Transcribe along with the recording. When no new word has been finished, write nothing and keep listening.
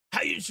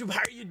Hi YouTube, how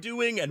are you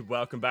doing? And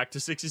welcome back to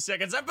 60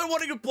 Seconds. I've been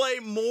wanting to play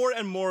more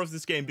and more of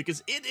this game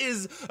because it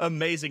is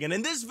amazing. And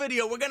in this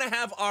video, we're gonna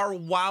have our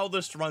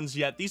wildest runs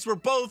yet. These were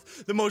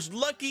both the most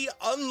lucky,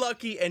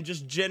 unlucky, and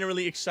just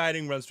generally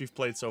exciting runs we've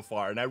played so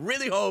far. And I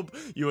really hope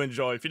you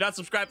enjoy. If you're not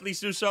subscribed, please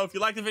do so. If you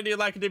like the video,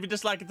 like it. If you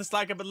dislike it,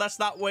 dislike it. But let's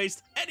not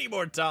waste any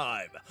more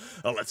time.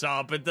 Let's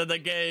hop into the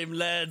game.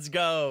 Let's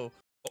go.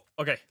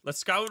 Okay, let's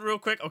scout real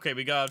quick. Okay,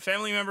 we got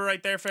family member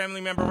right there.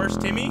 Family member, where's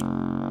Timmy?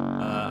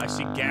 I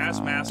see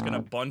gas mask and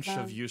a bunch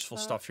of useful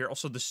stuff here.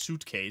 Also, the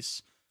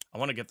suitcase. I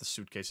want to get the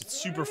suitcase. It's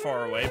super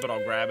far away, but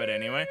I'll grab it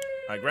anyway.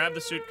 I grab the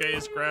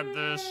suitcase, grab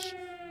this.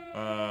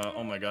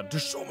 Oh my god.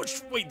 There's so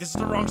much. Wait, this is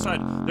the wrong side.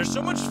 There's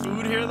so much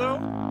food here, though.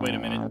 Wait a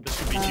minute. This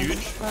could be huge.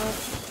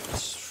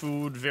 This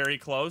food very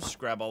close.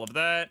 Grab all of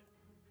that.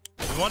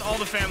 We want all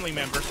the family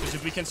members, because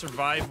if we can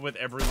survive with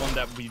everyone,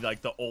 that would be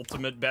like the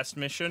ultimate best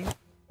mission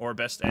or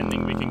best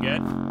ending we can get.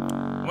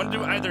 I want to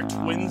do either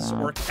twins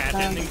or cat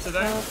ending to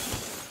that.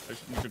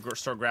 I need to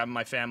start grabbing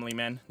my family,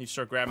 man. Need to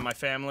start grabbing my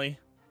family,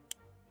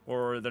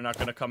 or they're not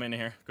gonna come in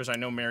here because I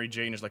know Mary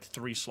Jane is like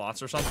 3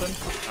 slots or something.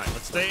 All right,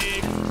 let's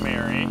take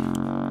Mary.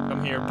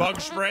 Come here, bug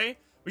spray.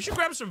 We should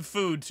grab some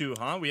food too,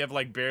 huh? We have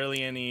like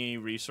barely any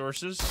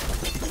resources.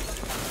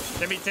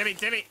 Timmy,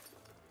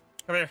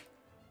 come here.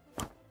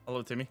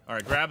 Hello, Timmy. All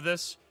right, grab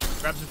this.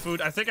 Grab some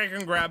food. I think I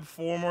can grab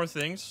 4 more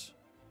things.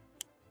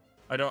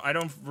 I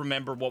don't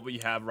remember what we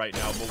have right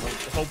now, but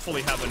we'll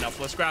hopefully have enough.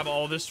 Let's grab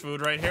all this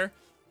food right here.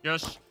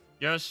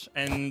 Yes,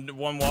 and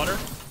 1 water.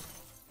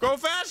 Go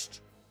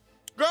fast!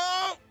 Go!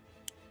 All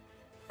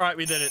right,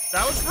 we did it.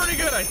 That was pretty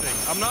good, I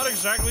think. I'm not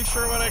exactly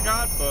sure what I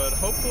got, but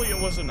hopefully it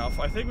was enough.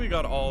 I think we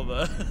got all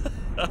the...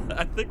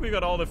 I think we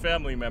got all the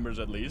family members,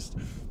 at least,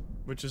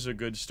 which is a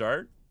good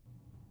start.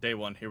 Day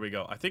 1, here we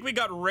go. I think we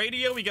got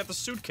radio, we got the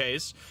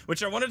suitcase,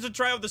 which I wanted to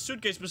try out the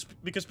suitcase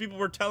because people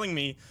were telling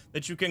me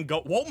that you can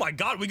go... Oh my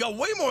god, we got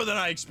way more than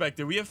I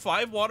expected. We have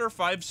 5 water,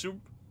 5 soup...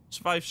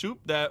 5 soup,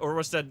 that, or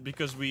was that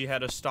because we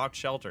had a stocked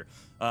shelter?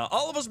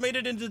 All of us made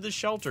it into the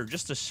shelter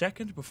just a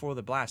second before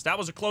the blast. That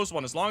was a close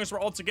one. As long as we're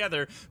all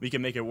together, we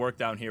can make it work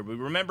down here. We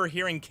remember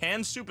hearing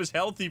canned soup is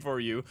healthy for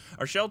you.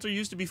 Our shelter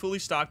used to be fully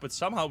stocked, but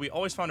somehow we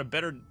always found a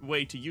better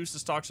way to use the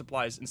stock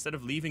supplies instead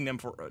of leaving them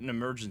for an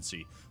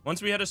emergency.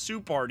 Once we had a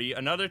soup party,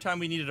 another time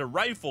we needed a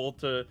rifle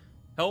to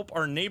help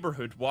our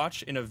neighborhood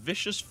watch in a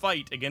vicious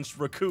fight against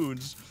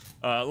raccoons.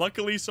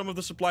 Luckily, some of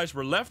the supplies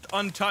were left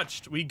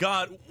untouched. We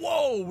got,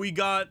 whoa, we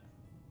got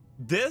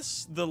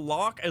this, the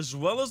lock, as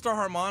well as the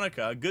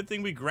harmonica. Good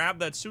thing we grabbed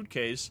that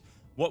suitcase.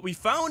 What we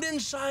found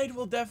inside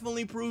will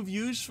definitely prove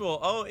useful.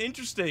 Oh,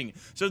 interesting.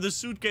 So the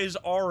suitcase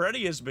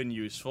already has been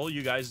useful.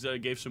 You guys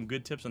gave some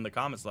good tips in the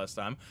comments last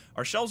time.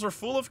 Our shelves are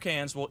full of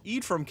cans. We'll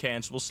eat from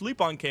cans. We'll sleep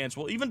on cans.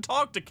 We'll even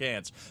talk to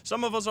cans.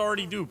 Some of us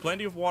already do.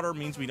 Plenty of water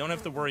means we don't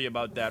have to worry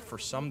about that for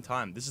some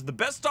time. This is the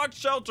best stocked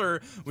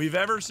shelter we've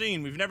ever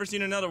seen. We've never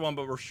seen another one,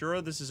 but we're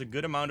sure this is a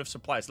good amount of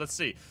supplies. Let's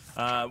see.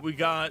 We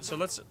got, so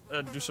let's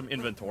do some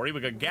inventory.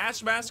 We got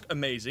gas mask,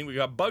 amazing. We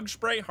got bug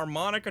spray,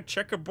 harmonica,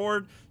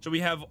 checkerboard. So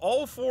we have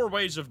all 4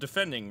 ways of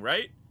defending,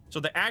 right?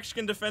 So the axe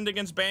can defend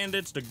against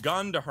bandits, the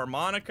gun, the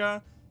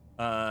harmonica,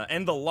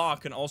 and the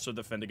lock can also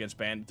defend against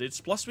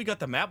bandits. Plus we got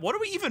the map. What are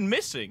we even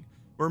missing?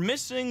 We're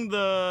missing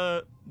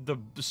the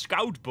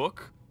scout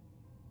book,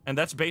 and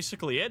that's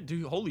basically it.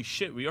 Dude, holy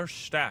shit, we are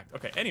stacked.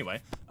 Okay, anyway,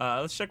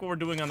 let's check what we're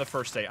doing on the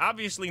first day.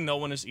 Obviously no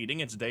one is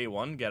eating. It's day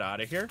 1. Get out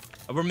of here.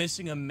 We're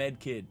missing a med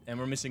kit and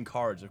we're missing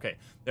cards. Okay,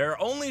 there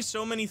are only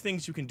so many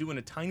things you can do in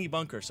a tiny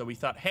bunker, so we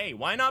thought, hey,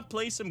 why not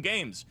play some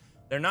games?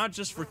 They're not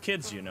just for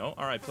kids, you know.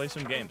 All right, play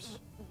some games.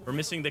 We're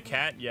missing the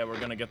cat. Yeah, we're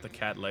gonna get the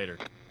cat later.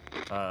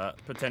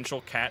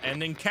 Potential cat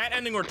ending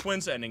or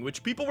twins ending,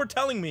 which people were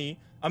telling me.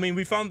 I mean,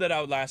 we found that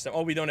out last time.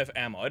 Oh, we don't have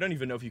ammo. I don't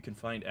even know if you can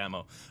find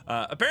ammo.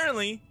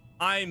 Apparently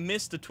I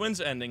missed the twins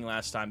ending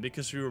last time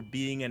because we were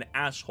being an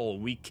asshole.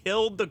 We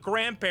killed the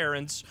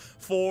grandparents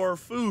for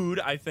food,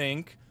 I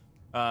think.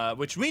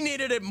 Which we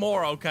needed it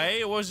more,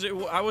 okay?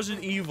 I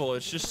wasn't evil.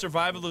 It's just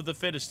survival of the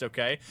fittest,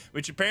 okay?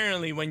 Which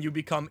apparently, when you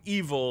become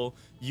evil,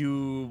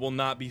 you will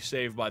not be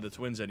saved by the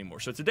twins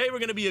anymore. So today we're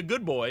gonna be a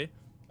good boy.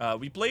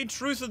 We played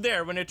Truth or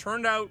Dare. When it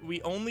turned out,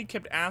 we only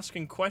kept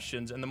asking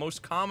questions, and the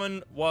most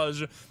common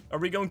was, are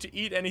we going to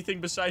eat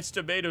anything besides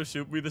tomato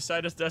soup? We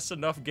decided that's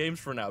enough games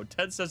for now.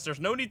 Ted says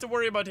there's no need to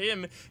worry about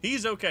him.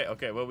 He's okay.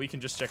 Okay, well, we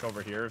can just check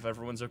over here if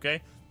everyone's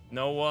okay.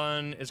 No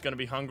one is going to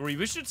be hungry.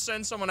 We should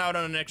send someone out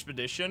on an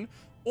expedition,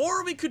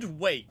 or we could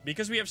wait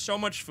because we have so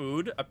much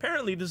food.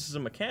 Apparently, this is a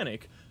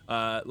mechanic.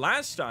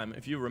 Last time,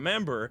 if you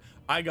remember,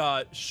 I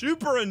got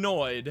super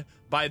annoyed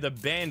by the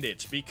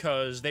bandits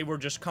because they were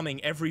just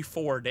coming every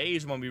 4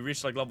 days when we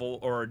reached like level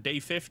or day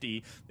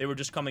 50. They were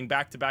just coming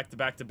back to back to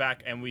back to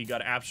back, and we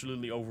got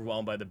absolutely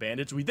overwhelmed by the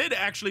bandits. We did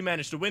actually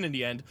manage to win in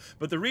the end,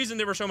 but the reason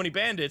there were so many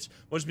bandits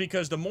was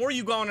because the more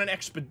you go on an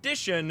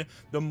expedition,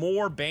 the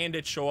more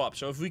bandits show up.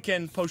 So if we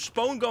can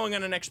postpone going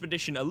on an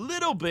expedition a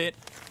little bit,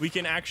 we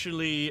can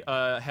actually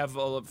have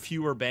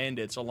fewer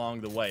bandits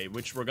along the way,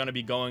 which we're going to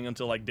be going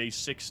until like day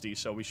 60 thirsty,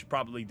 so we should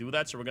probably do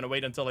that. So we're gonna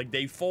wait until like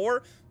day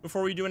 4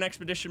 before we do an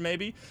expedition,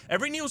 maybe.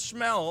 Every new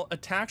smell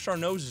attacks our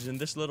noses in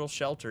this little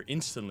shelter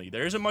instantly.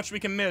 There isn't much we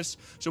can miss,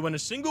 so when a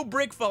single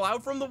brick fell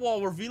out from the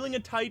wall, revealing a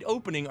tight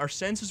opening, our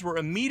senses were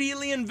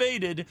immediately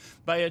invaded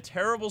by a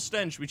terrible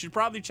stench. We should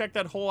probably check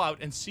that hole out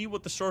and see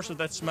what the source of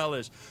that smell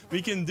is.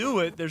 We can do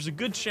it. There's a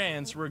good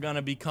chance we're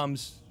gonna become...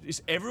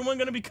 Is everyone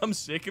gonna become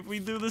sick if we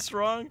do this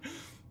wrong?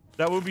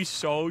 That would be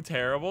so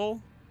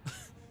terrible.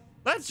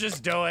 Let's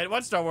just do it.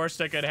 What's the worst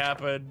that could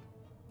happen?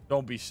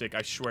 Don't be sick,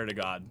 I swear to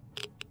God.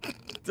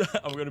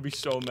 I'm gonna be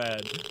so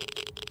mad.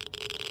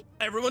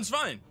 Everyone's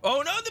fine.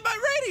 Oh no, my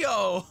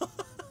radio!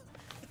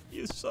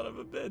 You son of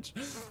a bitch.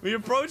 We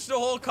approached the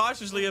hole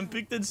cautiously and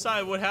peeked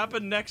inside. What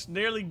happened next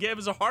nearly gave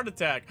us a heart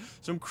attack.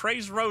 Some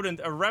crazed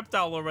rodent, a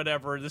reptile or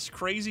whatever, this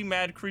crazy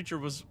mad creature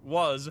was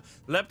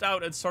leapt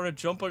out and started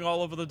jumping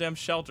all over the damn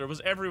shelter. It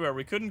was everywhere.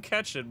 We couldn't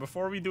catch it.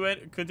 Before we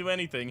could do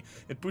anything,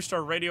 it pushed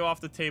our radio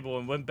off the table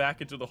and went back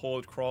into the hole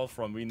it crawled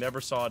from. We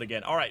never saw it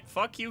again. All right,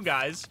 fuck you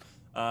guys.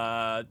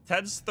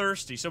 Ted's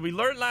thirsty. So we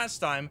learned last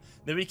time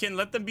that we can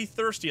let them be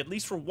thirsty at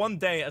least for 1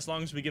 day as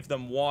long as we give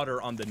them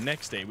water on the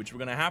next day, which we're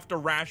gonna have to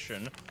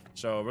ration.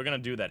 So we're gonna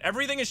do that.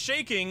 Everything is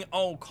shaking.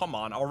 Oh, come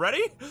on.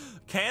 Already?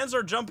 Cans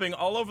are jumping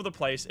all over the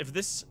place. If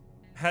this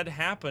had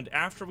happened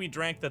after we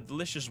drank that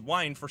delicious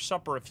wine for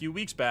supper a few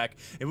weeks back,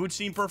 it would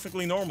seem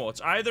perfectly normal.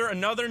 It's either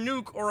another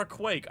nuke or a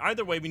quake.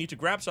 Either way, we need to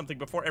grab something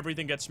before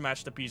everything gets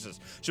smashed to pieces.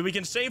 So we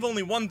can save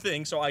only one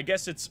thing, so I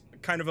guess it's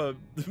kind of a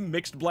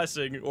mixed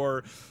blessing,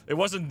 or it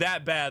wasn't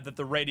that bad that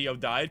the radio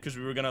died because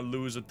we were gonna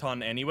lose a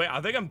ton anyway.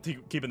 I think I'm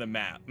keeping the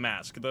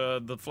mask.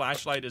 The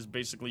flashlight is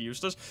basically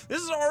useless.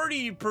 This is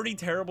already a pretty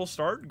terrible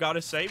start,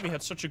 gotta say. We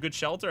had such a good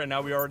shelter and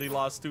now we already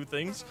lost 2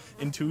 things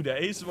in 2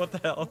 days. What the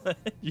hell?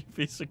 You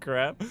piece of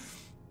crap.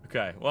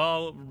 Okay,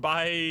 well,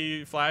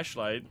 bye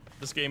flashlight.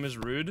 This game is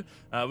rude.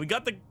 We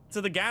got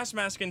to the gas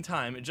mask in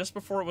time, just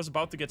before it was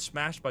about to get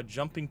smashed by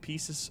jumping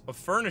pieces of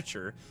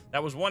furniture.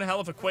 That was one hell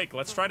of a quake.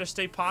 Let's try to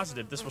stay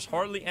positive. This was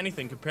hardly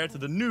anything compared to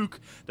the nuke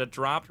that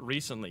dropped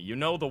recently. You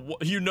know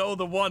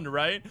the one,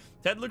 right?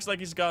 Ted looks like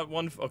he's got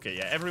one. Okay,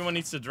 yeah, everyone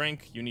needs to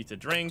drink. You need to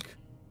drink.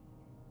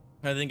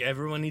 I think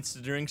everyone needs to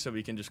drink, so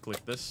we can just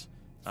click this.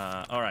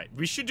 All right,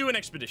 we should do an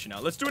expedition now.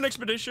 Let's do an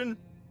expedition.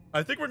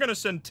 I think we're gonna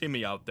send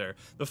Timmy out there.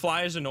 The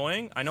fly is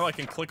annoying. I know I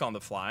can click on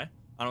the fly.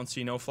 I don't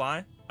see no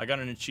fly. I got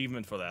an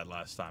achievement for that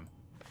last time.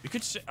 We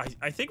could.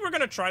 I think we're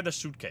gonna try the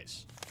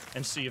suitcase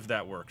and see if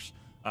that works.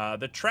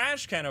 The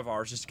trash can of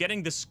ours is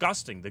getting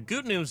disgusting. The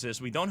good news is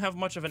we don't have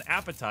much of an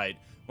appetite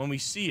when we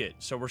see it,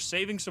 so we're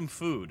saving some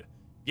food.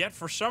 Yet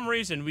for some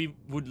reason we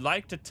would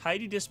like to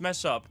tidy this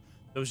mess up.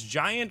 Those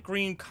giant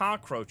green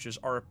cockroaches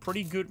are a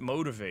pretty good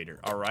motivator.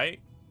 All right,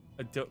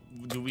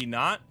 do we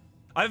not?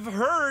 I've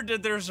heard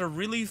that there's a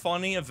really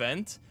funny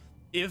event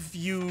if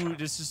you...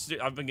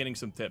 I've been getting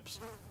some tips.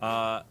 Did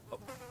I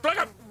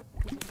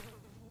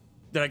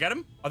get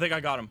him? I think I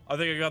got him. I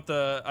think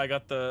I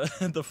got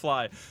the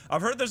fly.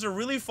 I've heard there's a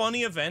really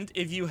funny event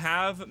if you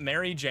have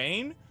Mary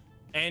Jane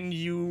and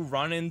you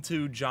run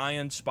into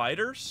giant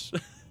spiders.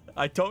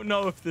 I don't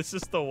know if this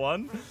is the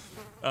one.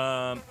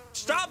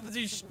 Stop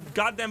these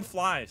goddamn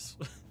flies.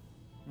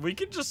 We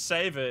can just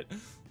save it.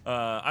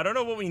 I don't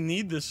know what we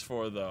need this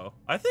for, though.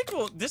 I think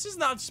this is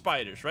not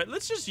spiders, right?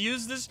 Let's just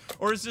use this,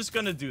 or is this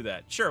gonna do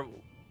that? Sure.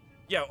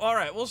 Yeah, all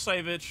right, we'll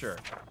save it, sure.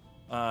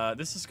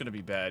 This is gonna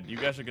be bad. You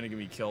guys are gonna get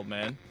me killed,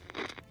 man.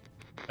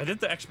 I did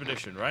the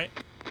expedition, right?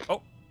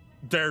 Oh,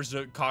 there's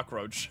a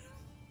cockroach.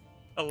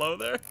 Hello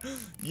there?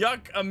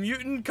 Yuck, a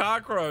mutant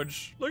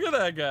cockroach. Look at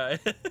that guy.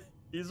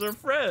 He's our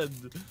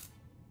friend.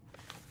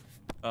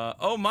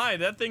 Oh my,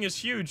 that thing is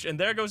huge, and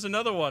there goes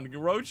another one.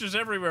 Roaches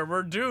everywhere.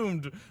 We're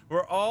doomed. We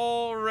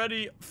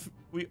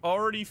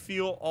already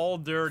feel all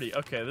dirty.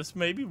 Okay, this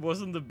maybe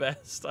wasn't the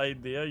best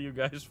idea. You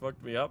guys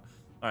fucked me up.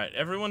 All right,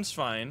 everyone's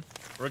fine.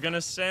 We're gonna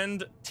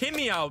send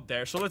Timmy out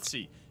there. So let's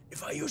see.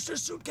 If I use the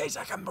suitcase,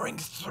 I can bring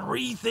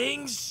 3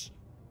 things.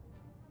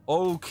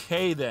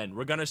 Okay, then.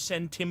 We're gonna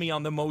send Timmy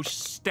on the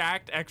most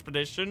stacked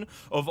expedition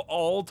of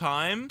all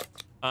time.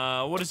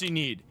 What does he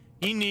need?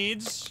 He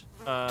needs...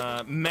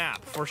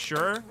 map for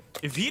sure.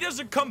 If he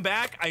doesn't come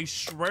back, I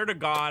swear to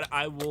God,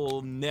 I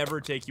will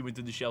never take you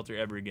into the shelter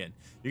ever again.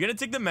 You're gonna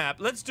take the map.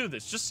 Let's do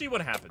this. Just see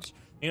what happens.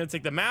 You're gonna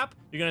take the map.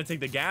 You're gonna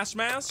take the gas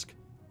mask,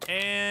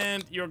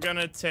 and you're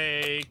gonna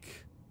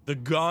take the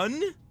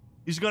gun.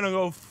 He's gonna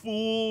go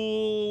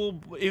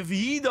full. If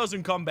he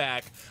doesn't come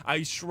back,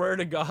 I swear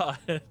to God.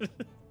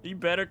 He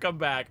better come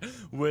back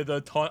with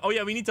a ton. Oh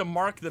yeah, we need to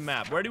mark the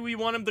map. Where do we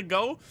want him to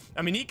go?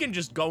 I mean, he can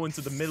just go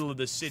into the middle of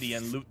the city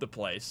and loot the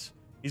place.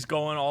 He's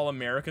going all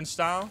American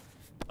style.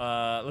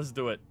 Let's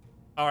do it.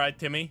 All right,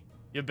 Timmy,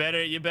 you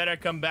better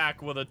come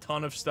back with a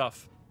ton of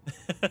stuff.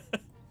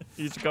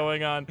 He's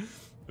going on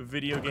a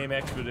video game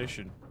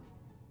expedition.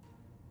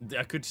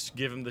 I could just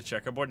give him the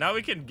checkerboard. Now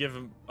we can give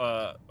him,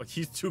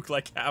 he took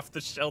like half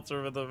the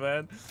shelter with the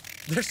van.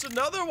 There's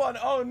another one.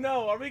 Oh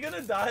no, are we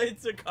gonna die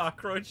to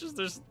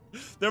cockroaches?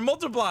 They're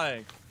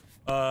multiplying.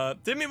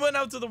 Timmy went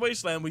out to the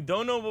wasteland. We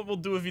don't know what we'll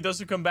do if he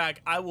doesn't come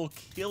back. I will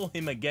kill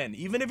him again.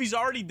 Even if he's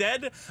already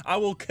dead, I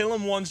will kill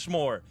him once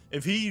more.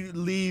 If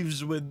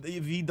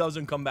he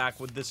doesn't come back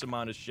with this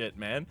amount of shit,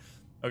 man.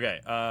 Okay,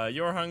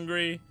 you're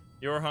hungry.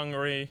 You're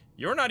hungry.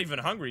 You're not even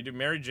hungry, dude.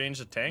 Mary Jane's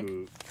a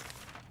tank.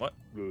 What?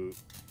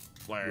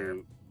 Blah,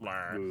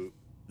 blah.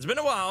 It's been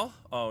a while.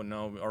 Oh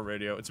no, our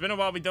radio. It's been a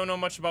while. We don't know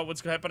much about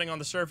what's happening on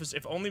the surface.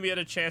 If only we had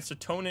a chance to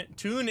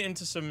tune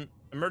into some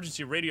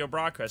emergency radio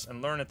broadcasts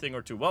and learn a thing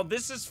or two. Well,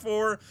 this is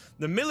for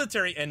the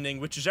military ending,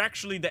 which is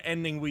actually the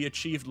ending we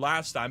achieved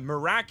last time.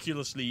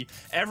 Miraculously,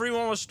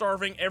 everyone was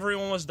starving,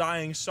 everyone was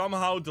dying.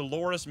 Somehow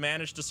Dolores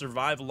managed to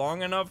survive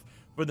long enough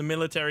for the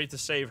military to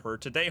save her.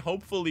 Today,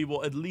 hopefully,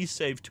 we'll at least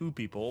save 2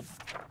 people,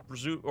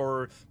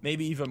 or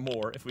maybe even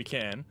more if we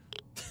can.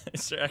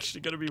 Is there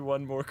actually gonna be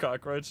 1 more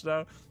cockroach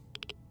now?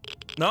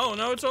 No,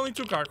 it's only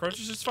 2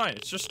 cockroaches. It's fine.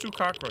 It's just 2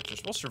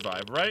 cockroaches. We'll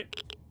survive, right?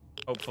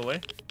 Hopefully.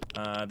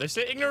 They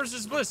say ignorance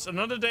is bliss.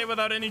 Another day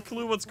without any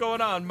clue what's going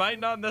on might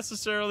not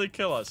necessarily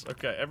kill us.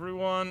 Okay,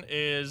 everyone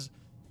is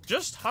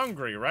just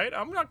hungry, right?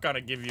 I'm not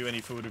gonna give you any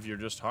food if you're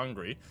just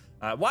hungry.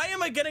 Why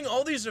am I getting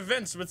all these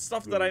events with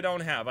stuff that I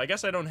don't have? I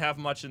guess I don't have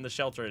much in the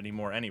shelter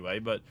anymore anyway,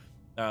 but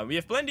we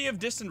have plenty of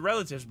distant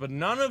relatives, but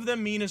none of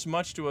them mean as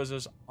much to us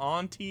as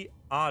Auntie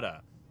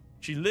Ada.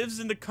 She lives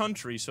in the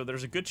country, so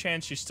there's a good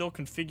chance she's still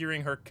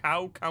configuring her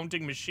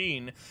cow-counting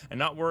machine and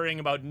not worrying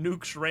about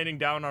nukes raining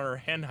down on her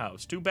hen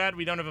house. Too bad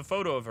we don't have a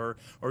photo of her,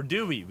 or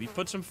do we? We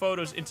put some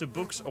photos into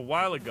books a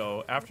while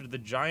ago after the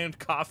giant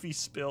coffee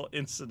spill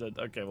incident.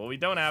 Okay, well, we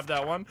don't have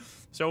that one.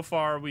 So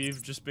far,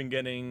 we've just been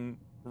getting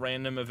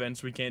random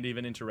events we can't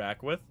even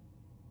interact with.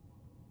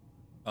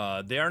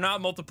 They are not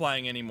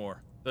multiplying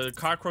anymore. The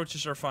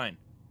cockroaches are fine.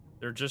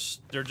 They're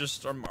just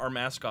our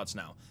mascots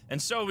now.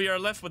 And so we are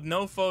left with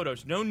no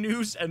photos, no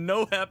news, and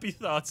no happy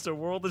thoughts. The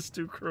world is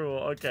too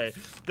cruel. Okay.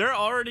 They're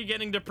already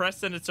getting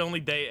depressed and it's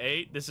only day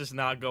 8. This is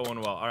not going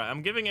well. All right,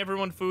 I'm giving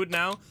everyone food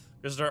now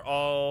because they're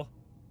all...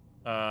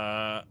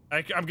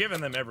 I'm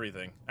giving them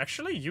everything.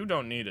 Actually, you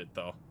don't need it,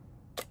 though.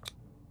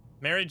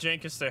 Mary Jane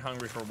can stay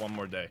hungry for 1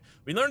 more day.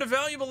 We learned a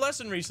valuable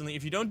lesson recently.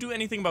 If you don't do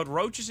anything about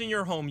roaches in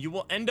your home, you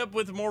will end up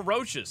with more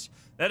roaches.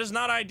 That is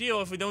not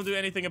ideal if we don't do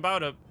anything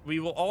about it.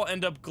 We will all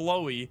end up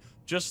glowy,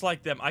 just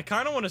like them. I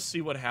kind of want to see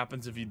what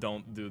happens if you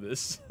don't do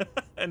this.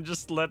 And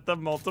just let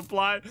them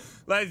multiply.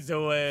 Let's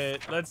do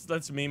it.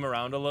 Let's meme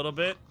around a little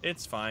bit.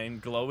 It's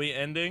fine. Glowy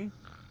ending.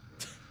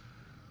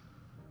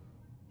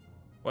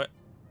 What?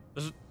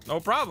 There's no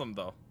problem,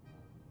 though.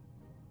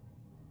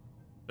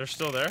 They're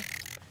still there.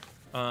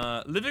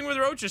 Living with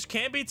roaches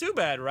can't be too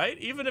bad, right?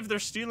 Even if they're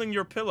stealing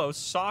your pillows,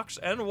 socks,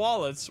 and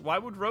wallets, why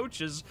would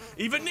roaches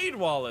even need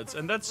wallets?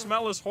 And that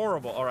smell is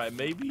horrible. All right,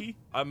 maybe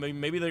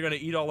they're gonna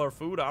eat all our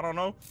food. I don't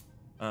know.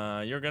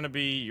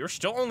 You're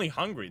still only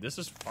hungry. This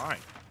is fine.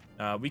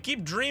 We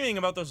keep dreaming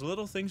about those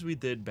little things we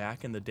did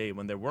back in the day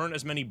when there weren't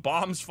as many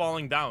bombs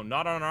falling down.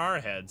 Not on our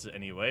heads,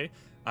 anyway.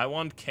 I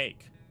want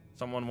cake.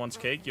 Someone wants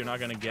cake? You're not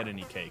gonna get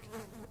any cake.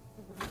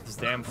 This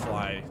damn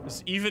fly.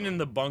 It's even in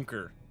the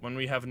bunker. When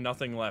we have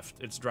nothing left,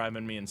 it's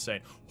driving me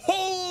insane.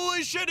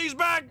 Holy shit, he's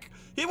back!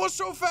 He was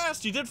so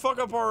fast! He did fuck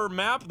up our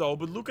map, though,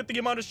 but look at the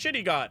amount of shit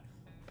he got.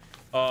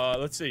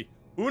 Let's see.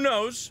 Who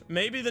knows?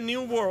 Maybe the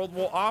new world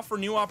will offer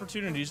new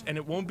opportunities, and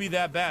it won't be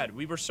that bad.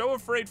 We were so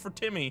afraid for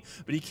Timmy,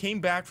 but he came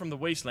back from the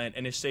wasteland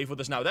and is safe with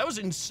us now. That was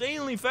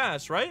insanely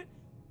fast, right?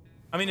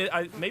 I mean,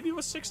 maybe it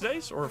was 6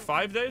 days or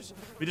 5 days.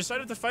 We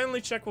decided to finally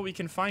check what we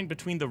can find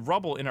between the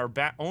rubble in our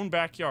own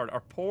backyard,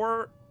 our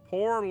poor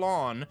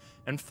lawn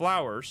and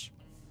flowers.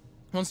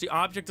 Once the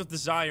object of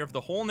desire of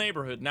the whole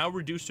neighborhood, now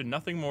reduced to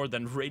nothing more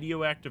than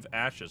radioactive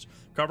ashes,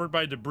 covered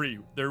by debris.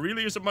 There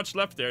really isn't much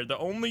left there. The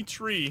only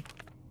tree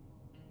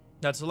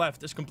that's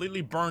left is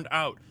completely burned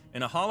out.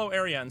 In a hollow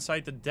area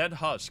inside the dead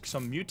husk,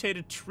 some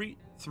mutated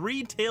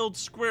three-tailed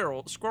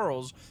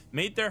squirrels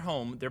made their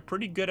home. They're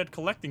pretty good at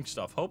collecting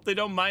stuff. Hope they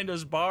don't mind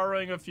us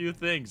borrowing a few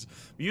things.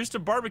 We used to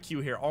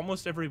barbecue here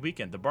almost every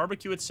weekend. The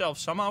barbecue itself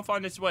somehow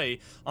found its way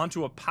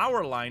onto a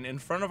power line in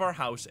front of our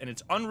house, and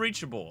it's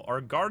unreachable.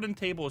 Our garden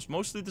table is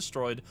mostly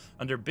destroyed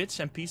under bits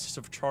and pieces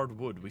of charred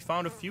wood. We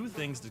found a few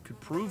things that could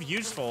prove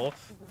useful.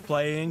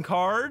 Playing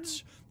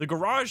cards. The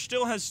garage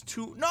still has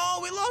 2... No,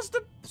 we lost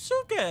the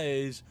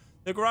suitcase.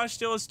 The garage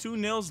still has 2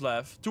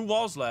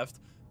 walls left.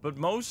 But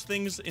most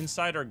things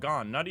inside are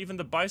gone. Not even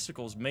the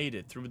bicycles made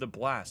it through the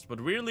blast. But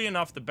weirdly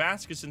enough, the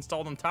baskets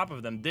installed on top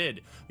of them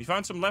did. We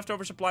found some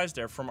leftover supplies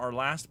there from our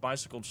last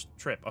bicycle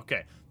trip.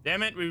 Okay.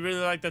 Damn it, we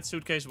really like that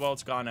suitcase. Well,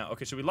 it's gone now.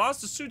 Okay, so we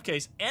lost the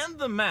suitcase and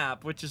the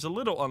map, which is a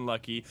little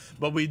unlucky.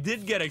 But we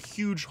did get a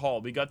huge haul.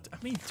 We got,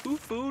 2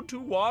 food, 2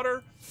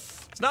 water.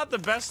 It's not the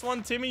best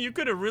one, Timmy. You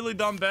could have really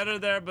done better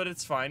there, but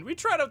it's fine. We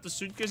tried out the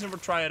suitcase and we'll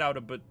try it out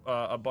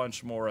a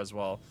bunch more as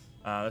well.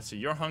 Let's see.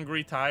 You're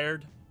hungry,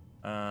 tired.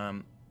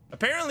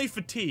 Apparently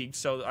fatigued,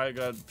 so I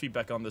got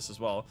feedback on this as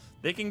well.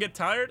 They can get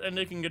tired and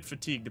they can get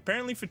fatigued.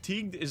 Apparently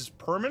fatigued is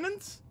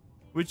permanent,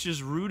 which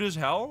is rude as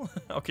hell.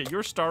 Okay,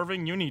 you're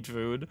starving, you need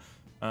food.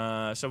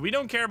 So we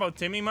don't care about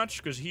Timmy much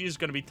because he's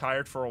going to be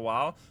tired for a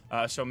while.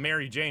 So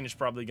Mary Jane is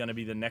probably going to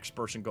be the next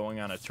person going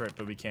on a trip,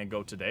 but we can't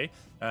go today.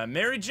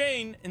 Mary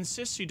Jane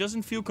insists she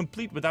doesn't feel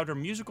complete without her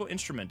musical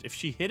instrument. If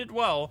she hit it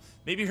well,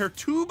 maybe her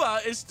tuba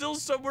is still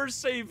somewhere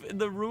safe in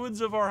the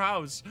ruins of our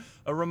house.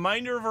 A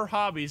reminder of her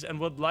hobbies and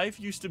what life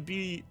used to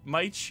be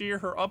might cheer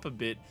her up a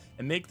bit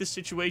and make the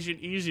situation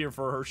easier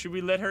for her. Should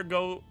we let her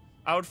go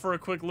out for a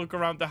quick look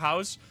around the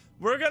house?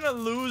 We're gonna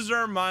lose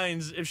our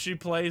minds if she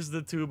plays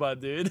the tuba,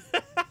 dude.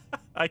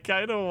 I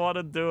kind of want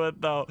to do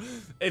it, though.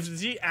 If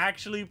she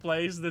actually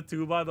plays the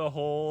tuba the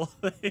whole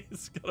thing,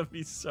 it's gonna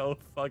be so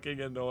fucking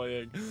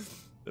annoying.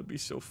 That'd be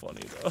so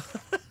funny, though.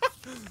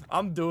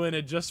 I'm doing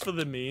it just for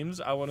the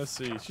memes. I want to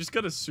see. She's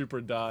gonna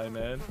super die,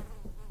 man.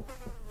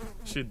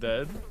 She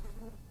dead?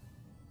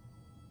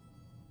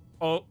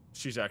 Oh,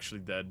 she's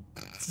actually dead.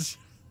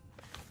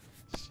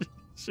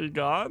 she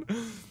gone?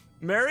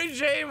 Mary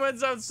Jane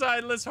went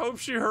outside. Let's hope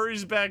she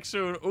hurries back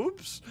soon.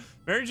 Oops.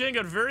 Mary Jane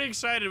got very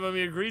excited when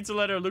we agreed to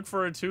let her look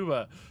for a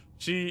tuba.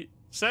 She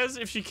says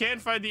if she can't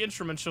find the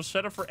instrument, she'll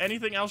settle for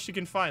anything else she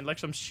can find, like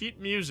some sheet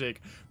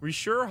music. We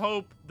sure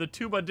hope the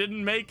tuba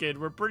didn't make it.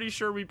 We're pretty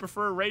sure we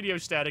prefer radio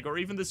static or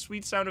even the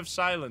sweet sound of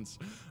silence.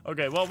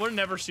 Okay, well, we'll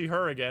never see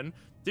her again.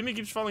 Timmy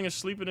keeps falling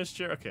asleep in his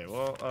chair. Okay,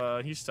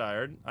 well, he's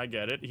tired. I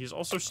get it. He's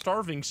also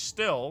starving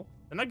still.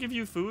 Didn't I give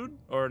you food?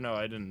 Or no,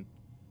 I didn't.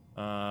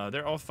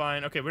 They're all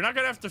fine. Okay, we're not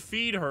gonna have to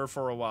feed her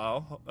for a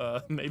while.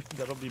 Maybe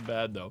that'll be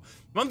bad, though.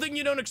 One thing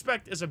you don't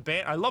expect is a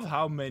band. I love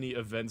how many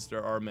events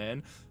there are,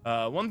 man.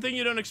 One thing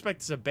you don't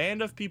expect is a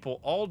band of people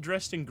all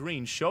dressed in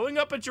green showing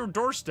up at your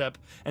doorstep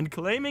and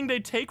claiming they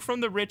take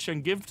from the rich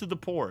and give to the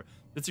poor.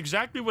 That's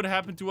exactly what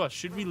happened to us.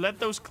 Should we let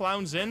those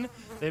clowns in?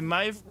 They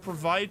might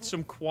provide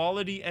some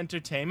quality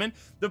entertainment.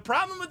 The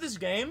problem with this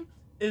game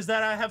is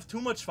that I have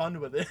too much fun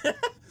with it.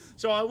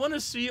 So I want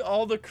to see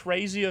all the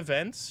crazy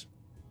events.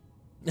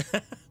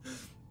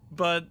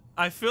 But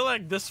I feel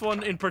like this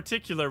one in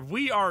particular,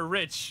 we are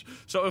rich,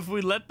 so if we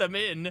let them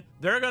in,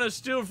 they're gonna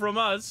steal from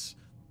us,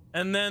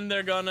 and then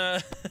they're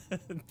gonna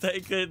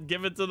take it,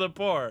 give it to the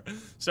poor.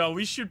 So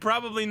we should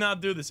probably not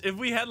do this. If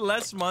we had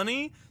less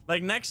money,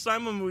 like next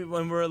time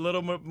when we're a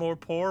little bit more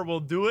poor, we'll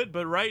do it.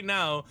 But right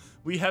now,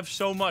 we have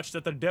so much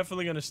that they're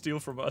definitely gonna steal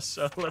from us,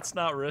 so let's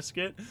not risk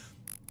it.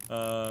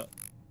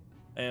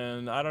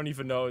 And I don't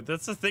even know.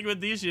 That's the thing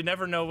with these. You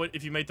never know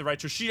if you made the right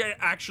choice. She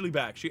actually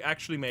back. She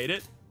actually made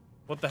it.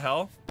 What the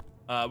hell?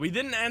 We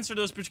didn't answer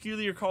those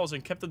peculiar calls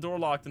and kept the door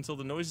locked until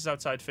the noises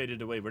outside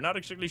faded away. We're not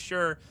exactly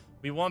sure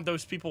we want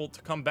those people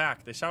to come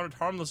back. They sounded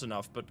harmless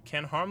enough, but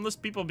can harmless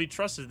people be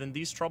trusted in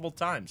these troubled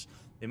times?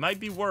 They might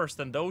be worse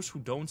than those who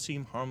don't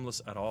seem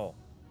harmless at all.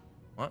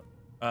 What?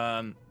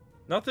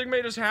 Nothing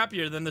made us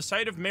happier than the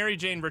sight of Mary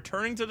Jane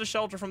returning to the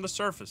shelter from the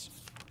surface.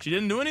 She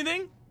didn't do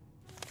anything?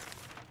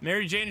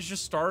 Mary Jane is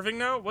just starving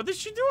now? What did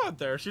she do out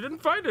there? She didn't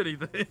find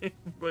anything.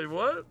 Wait,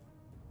 what?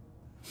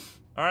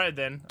 Alright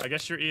then, I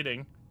guess you're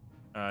eating.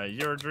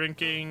 You're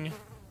drinking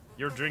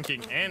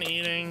and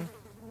eating.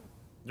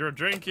 You're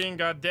drinking.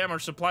 God damn, our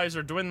supplies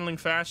are dwindling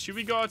fast. Should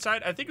we go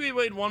outside? I think we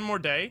wait one more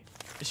day.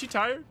 Is she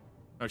tired?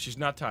 No, she's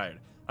not tired.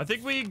 I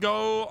think we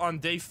go on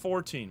day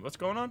 14. What's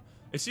going on?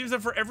 It seems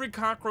that for every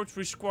cockroach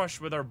we squash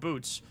with our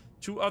boots,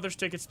 2 others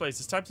take its place.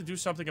 It's time to do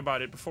something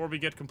about it before we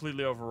get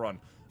completely overrun.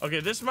 Okay,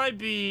 this might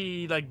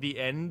be like the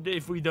end.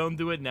 If we don't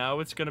do it now,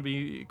 it's gonna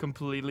be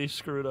completely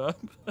screwed up.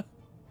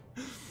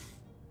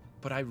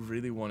 But I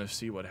really want to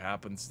see what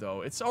happens,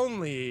 though. It's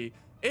only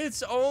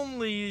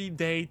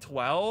day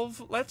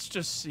 12. Let's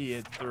just see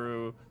it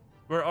through.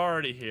 We're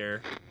already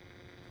here.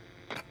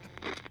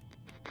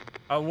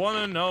 I want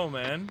to know,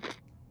 man.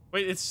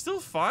 Wait, it's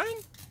still fine?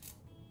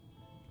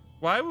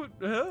 Why would...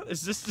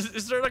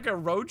 Is there like a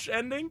roach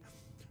ending?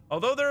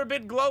 Although they're a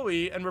bit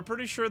glowy, and we're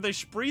pretty sure they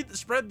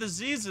spread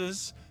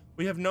diseases,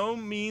 we have no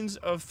means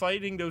of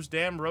fighting those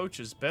damn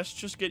roaches. Best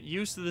just get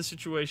used to the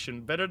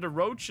situation. Better the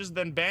roaches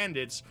than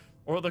bandits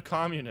or the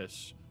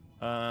communists.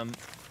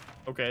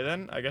 Okay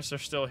then, I guess they're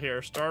still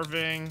here.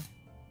 Starving.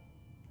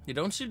 You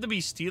don't seem to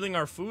be stealing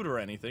our food or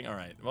anything. All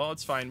right, well,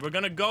 it's fine. We're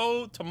gonna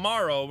go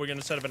tomorrow. We're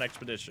gonna set up an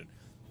expedition.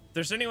 If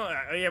there's anyone...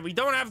 yeah, we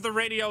don't have the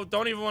radio.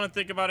 Don't even want to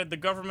think about it. The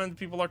government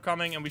people are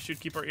coming, and we should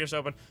keep our ears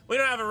open. We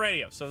don't have a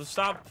radio, so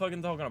stop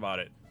fucking talking about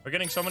it. We're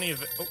getting so many...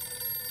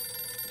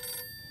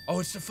 Oh,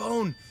 it's the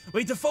phone.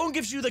 Wait, the phone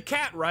gives you the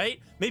cat,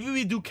 right? Maybe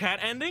we do cat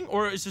ending,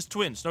 or is this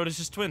twins? No, this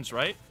is twins,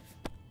 right?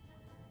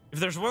 If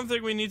there's one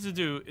thing we need to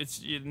do,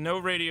 it's no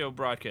radio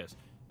broadcast.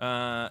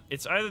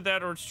 It's either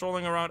that or it's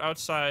strolling around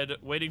outside,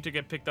 waiting to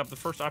get picked up. The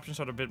first option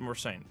sounds a bit more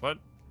sane. What?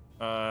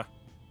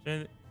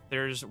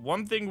 There's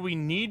one thing we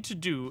need to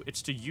do.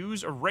 It's to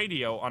use a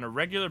radio on a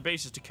regular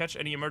basis to catch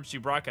any emergency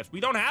broadcast. We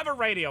don't have a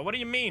radio. What do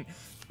you mean?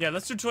 Yeah,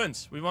 let's do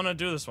twins. We want to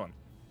do this one.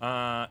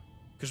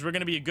 Because we're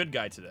going to be a good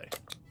guy today.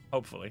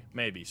 Hopefully.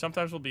 Maybe.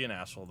 Sometimes we'll be an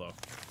asshole, though.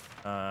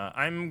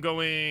 I'm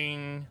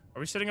going... Are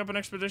we setting up an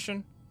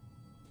expedition?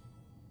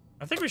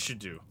 I think we should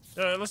do.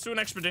 Let's do an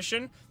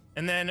expedition.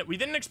 And then we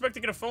didn't expect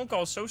to get a phone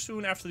call so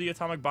soon after the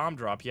atomic bomb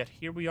drop, yet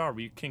here we are.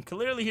 We can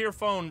clearly hear a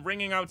phone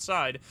ringing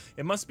outside.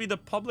 It must be the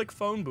public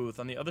phone booth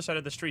on the other side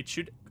of the street.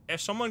 Should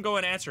someone go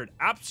and answer it?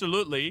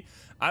 Absolutely.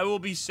 I will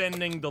be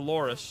sending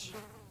Dolores.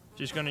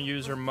 She's gonna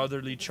use her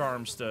motherly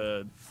charms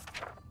to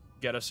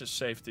get us to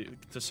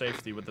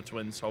safety with the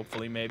twins,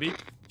 hopefully, maybe.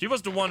 She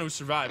was the one who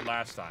survived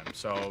last time,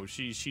 so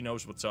she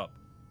knows what's up.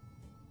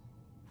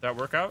 Did that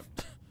work out?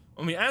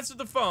 When we answered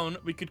the phone,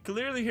 we could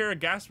clearly hear a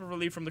gasp of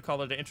relief from the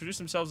caller. They introduced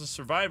themselves as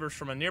survivors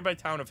from a nearby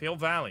town of Hill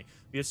Valley.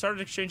 We had started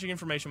exchanging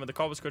information when the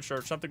call was cut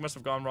short. Something must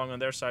have gone wrong on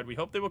their side. We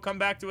hope they will come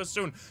back to us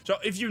soon. So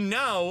if you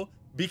now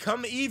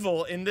become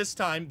evil in this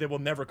time, they will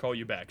never call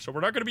you back. So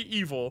we're not going to be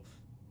evil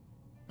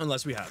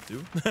unless we have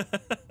to.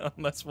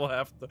 Unless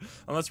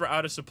we're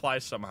out of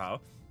supplies somehow.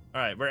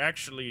 All right, we're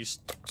actually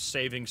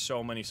saving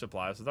so many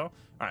supplies though. All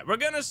right, we're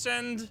going to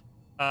send...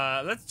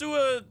 let's do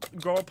a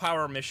girl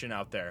power mission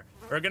out there.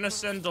 We're gonna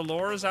send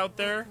Dolores out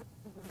there.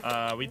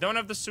 We don't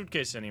have the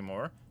suitcase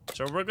anymore.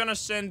 So we're gonna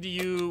send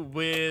you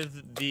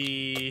with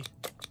the...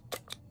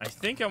 I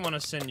think I want to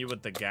send you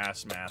with the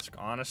gas mask,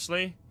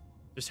 honestly.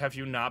 Just have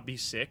you not be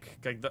sick.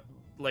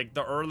 Like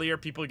the earlier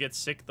people get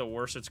sick, the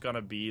worse it's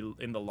gonna be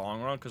in the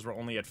long run, because we're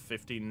only at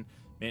 15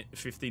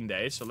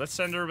 days. So let's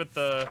send her with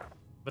the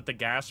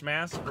gas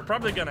mask. We're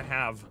probably gonna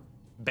have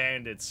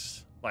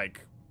bandits,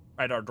 like...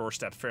 at our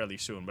doorstep fairly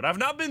soon, but I've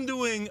not been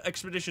doing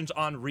expeditions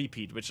on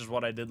repeat, which is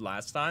what I did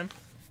last time.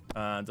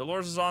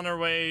 Dolores is on her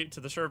way to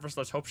the surface.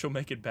 Let's hope she'll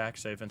make it back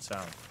safe and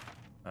sound.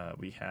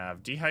 We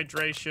have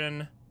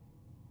dehydration,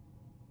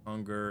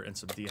 hunger, and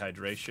some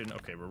dehydration.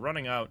 Okay, we're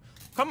running out.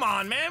 Come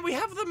on, man, we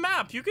have the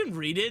map. You can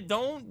read it.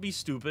 Don't be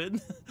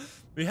stupid.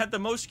 We had the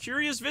most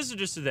curious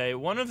visitors today.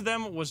 One of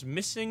them was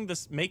making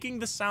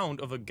the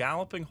sound of a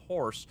galloping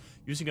horse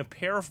using a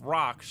pair of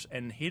rocks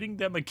and hitting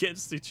them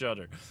against each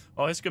other,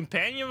 while his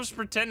companion was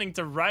pretending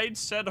to ride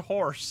said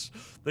horse.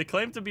 They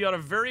claimed to be on a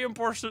very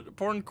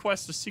important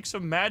quest to seek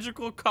some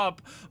magical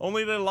cup,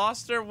 only they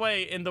lost their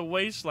way in the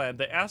wasteland.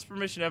 They asked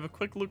permission to have a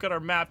quick look at our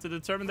map to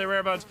determine their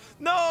whereabouts.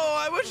 No,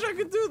 I wish I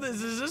could do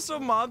this. Is this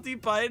some Monty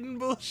Python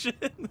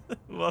bullshit?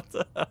 What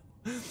the hell?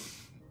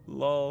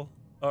 Lol.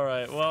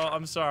 Alright, well,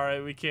 I'm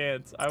sorry, we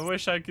can't. I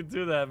wish I could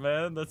do that,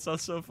 man. That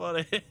sounds so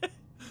funny.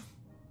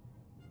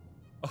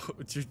 Oh,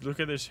 dude, look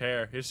at his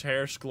hair. His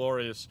hair's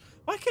glorious.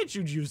 Why can't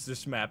you use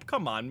this map?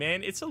 Come on,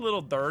 man. It's a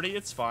little dirty.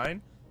 It's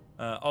fine.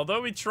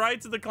 Although we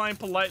tried to decline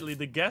politely,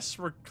 the guests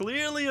were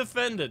clearly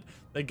offended.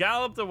 They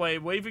galloped away,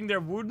 waving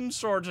their wooden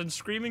swords and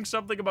screaming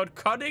something about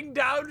cutting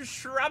down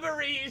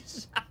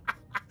shrubberies.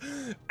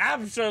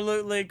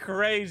 Absolutely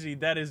crazy.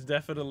 That is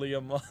definitely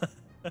a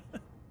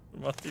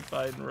Monty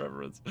Python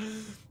reference.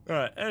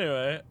 Alright,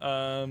 anyway,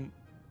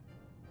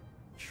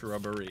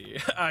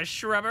 shrubbery.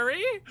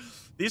 Shrubbery?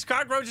 These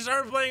cockroaches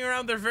aren't playing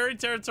around. They're very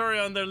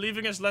territorial and they're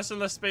leaving us less and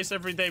less space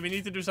every day. We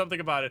need to do something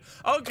about it.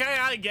 Okay,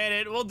 I get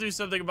it. We'll do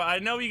something about it. I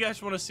know you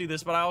guys want to see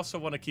this, but I also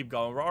want to keep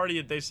going. We're already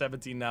at day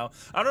 17 now.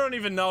 I don't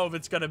even know if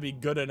it's going to be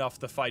good enough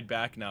to fight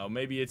back now.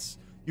 Maybe it's...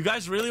 You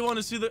guys really want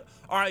to see the...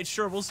 Alright,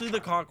 sure. We'll see the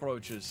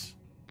cockroaches.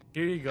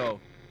 Here you go.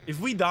 If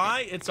we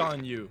die, it's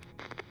on you.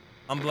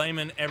 I'm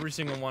blaming every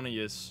single one of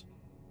yous.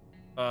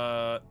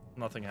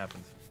 Nothing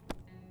happened.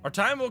 Our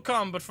time will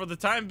come, but for the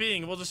time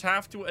being, we'll just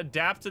have to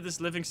adapt to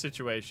this living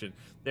situation.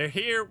 They're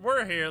here,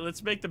 we're here,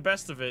 let's make the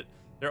best of it.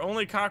 They're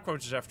only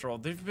cockroaches after all.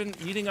 They've been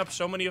eating up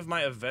so many of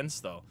my events,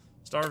 though.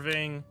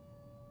 Starving.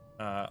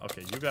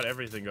 Okay, you got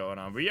everything going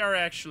on. We are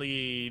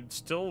actually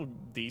still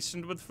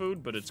decent with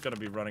food, but it's gonna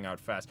be running out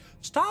fast.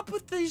 Stop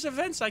with these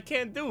events I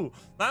can't do.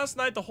 Last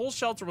night, the whole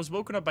shelter was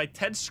woken up by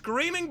Ted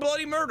screaming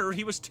bloody murder.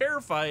 He was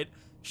terrified,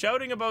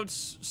 shouting about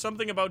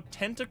something about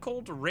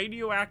tentacled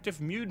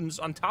radioactive mutants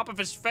on top of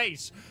his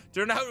face.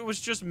 Turned out it was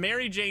just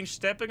Mary Jane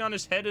stepping on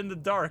his head in the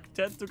dark.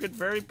 Ted took it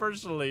very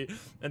personally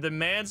and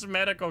demands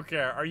medical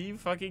care. Are you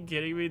fucking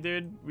kidding me,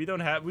 dude? We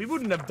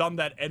wouldn't have done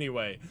that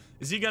anyway.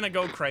 Is he gonna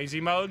go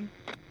crazy mode?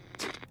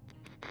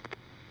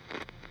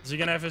 Is he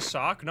gonna have his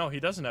sock? No,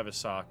 he doesn't have his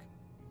sock.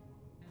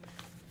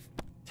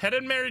 Ted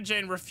and Mary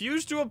Jane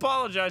refused to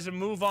apologize and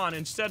move on.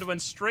 Instead,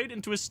 went straight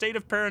into a state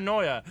of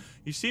paranoia.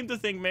 He seemed to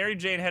think Mary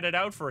Jane had it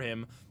out for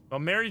him, while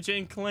Mary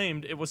Jane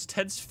claimed it was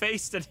Ted's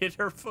face that hit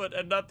her foot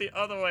and not the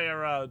other way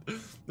around.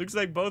 Looks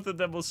like both of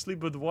them will sleep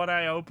with one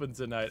eye open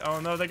tonight. Oh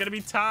no, they're gonna be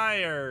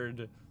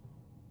tired.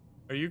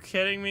 Are you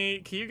kidding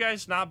me? Can you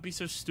guys not be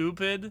so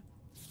stupid?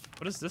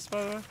 What is this,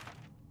 by the way?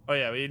 Oh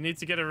yeah, we need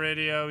to get a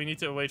radio. We need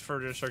to await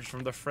further instructions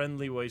from the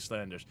friendly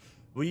wastelanders.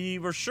 We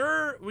were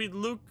sure we'd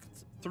looked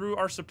through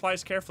our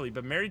supplies carefully,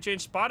 but Mary Jane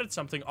spotted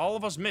something all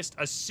of us missed.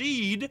 A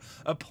seed,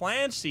 a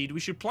plant seed. We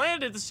should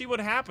plant it to see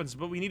what happens,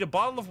 but we need a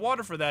bottle of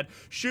water for that.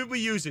 Should we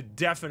use it?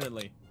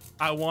 Definitely.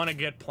 I want to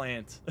get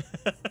plant.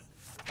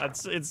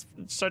 It's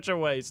such a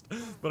waste,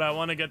 but I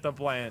want to get the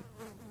plant.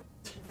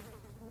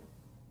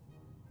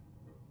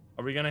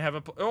 Are we gonna have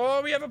a...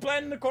 Oh, we have a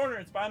plant in the corner.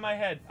 It's by my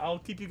head. I'll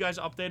keep you guys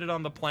updated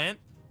on the plant.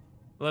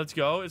 Let's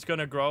go. It's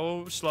gonna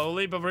grow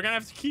slowly, but we're gonna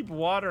have to keep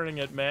watering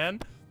it,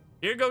 man.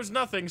 Here goes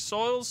nothing.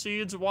 Soil,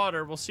 seeds,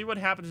 water. We'll see what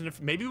happens, and if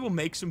maybe we'll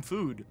make some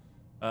food.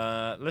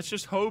 Let's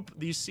just hope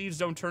these seeds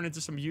don't turn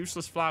into some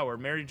useless flour.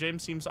 Mary Jane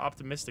seems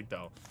optimistic,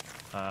 though.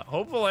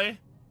 Hopefully.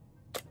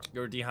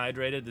 You're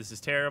dehydrated. This is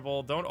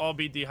terrible. Don't all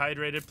be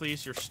dehydrated,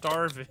 please. You're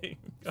starving.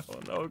 Oh,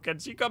 no. Can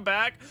she come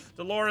back?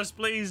 Dolores,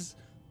 please.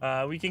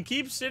 We can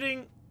keep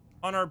sitting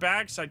on our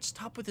backside.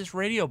 Stop with this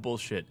radio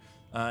bullshit.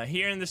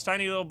 Here in this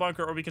tiny little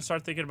bunker, or we can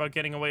start thinking about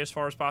getting away as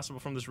far as possible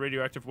from this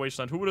radioactive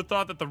wasteland. Who would have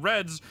thought that the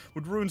Reds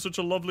would ruin such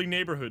a lovely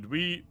neighborhood?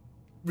 We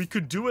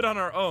could do it on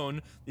our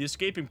own, the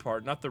escaping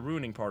part, not the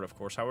ruining part, of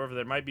course. However,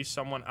 there might be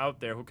someone out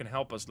there who can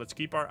help us. Let's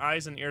keep our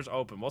eyes and ears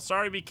open. Well,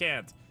 sorry we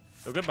can't.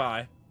 So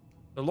goodbye.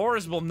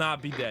 Dolores will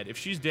not be dead. If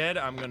she's dead,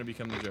 I'm gonna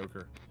become the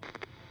Joker.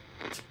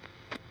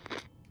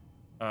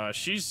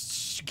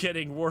 She's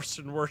getting worse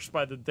and worse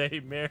by the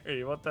day,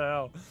 Mary. What the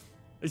hell?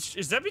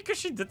 Is that because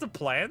she did the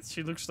plants?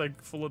 She looks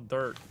like full of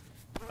dirt.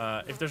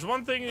 If there's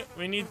one thing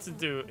we need to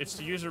do, it's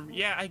to use her.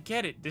 Yeah, I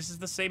get it. This is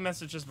the same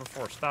message as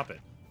before. Stop it.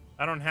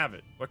 I don't have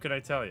it. What could I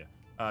tell you?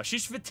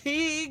 She's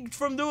fatigued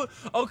from doing.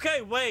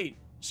 Okay, wait.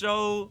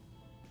 So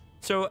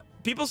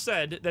people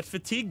said that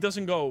fatigue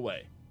doesn't go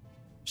away.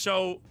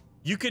 So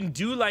you can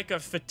do like a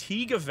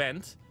fatigue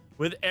event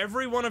with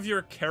every one of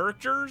your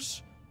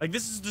characters. Like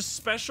this is the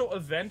special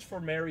event for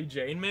Mary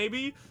Jane,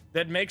 maybe,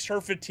 that makes her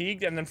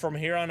fatigued, and then from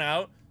here on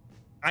out,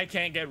 I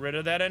can't get rid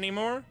of that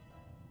anymore.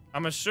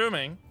 I'm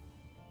assuming,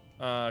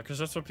 because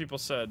that's what people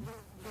said.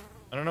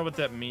 I don't know what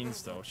that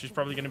means, though. She's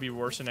probably going to be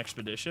worse in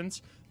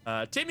expeditions.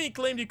 Timmy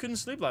claimed he couldn't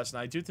sleep last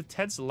night due to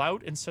Ted's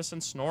loud,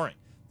 incessant snoring.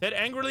 Ted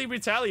angrily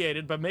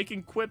retaliated by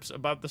making quips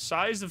about the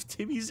size of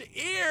Timmy's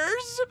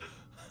ears.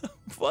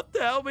 What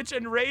the hell, which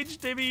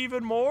enraged Timmy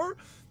even more?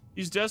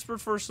 He's desperate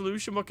for a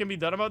solution. What can be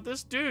done about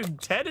this? Dude,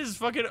 Ted is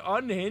fucking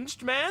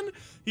unhinged, man.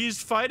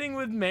 He's fighting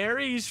with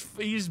Mary.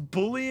 He's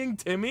bullying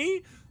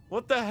Timmy.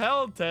 What the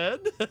hell,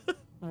 Ted?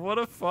 What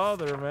a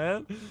father,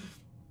 man.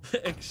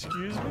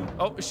 Excuse me?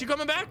 Oh, is she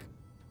coming back?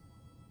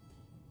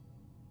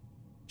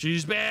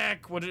 She's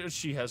back.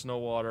 She has no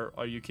water.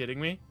 Are you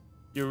kidding me?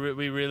 We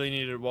really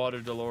needed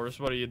water, Dolores.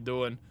 What are you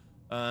doing?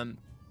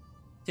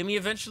 Timmy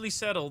eventually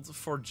settled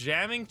for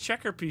jamming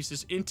checker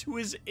pieces into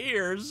his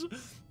ears.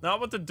 Not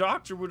what the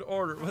doctor would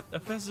order. What?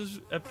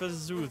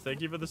 Epizu.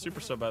 Thank you for the super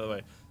sub, by the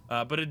way.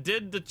 But it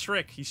did the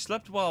trick. He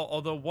slept well,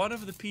 although one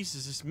of the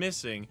pieces is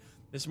missing.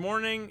 This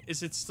morning,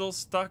 is it still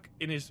stuck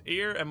in his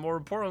ear? And more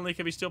importantly,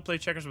 can we still play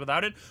checkers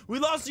without it? We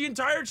lost the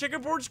entire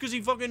checkerboards because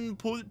he fucking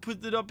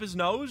put it up his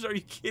nose? Are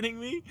you kidding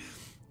me?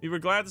 We were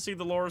glad to see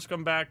Dolores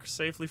come back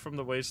safely from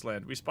the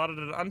wasteland. We spotted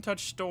an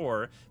untouched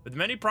store with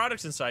many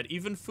products inside,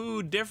 even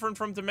food different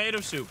from tomato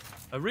soup.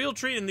 A real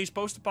treat in these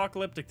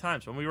post-apocalyptic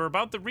times. When we were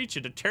about to reach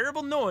it, a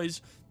terrible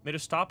noise made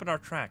us stop in our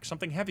tracks.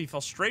 Something heavy fell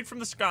straight from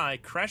the sky,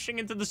 crashing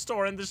into the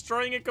store and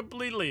destroying it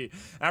completely.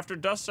 After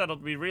dust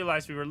settled, we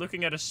realized we were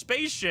looking at a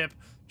spaceship,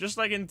 just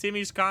like in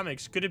Timmy's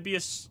comics. Could it be a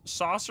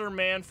saucer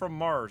man from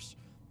Mars?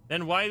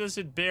 Then why does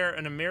it bear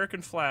an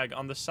American flag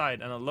on the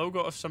side and a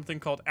logo of something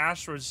called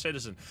Asteroid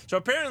Citizen? So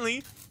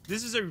apparently,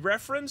 this is a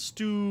reference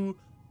to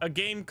a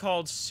game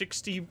called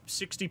 60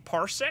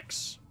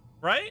 Parsecs,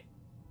 right?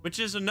 Which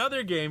is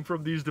another game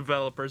from these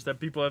developers that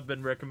people have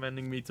been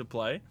recommending me to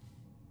play.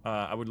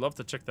 I would love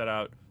to check that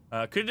out.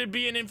 Could it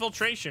be an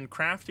infiltration?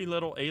 Crafty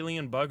little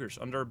alien buggers.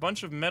 Under a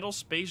bunch of metal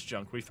space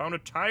junk, we found a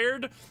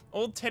tired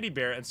old teddy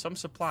bear and some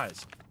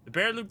supplies. The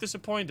bear looked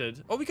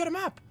disappointed. Oh, we got a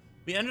map.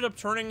 We ended up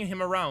turning him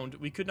around.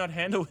 We could not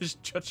handle his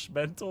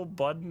judgmental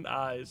button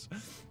eyes.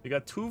 We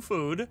got 2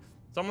 food.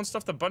 Someone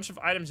stuffed a bunch of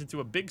items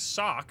into a big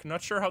sock.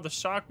 Not sure how the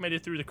sock made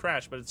it through the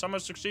crash, but it somehow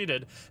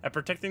succeeded at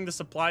protecting the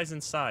supplies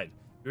inside.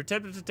 We were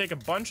tempted to take a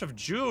bunch of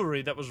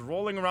jewelry that was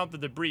rolling around the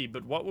debris,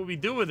 but what would we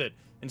do with it?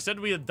 Instead,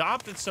 we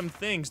adopted some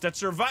things that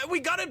survived. We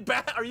got it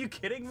back! Are you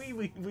kidding me?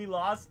 We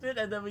lost it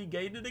and then we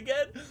gained it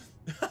again?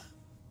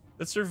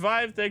 That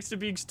survived thanks to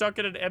being stuck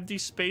in an empty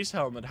space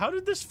helmet. How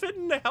did this fit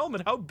in the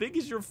helmet? How big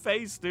is your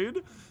face,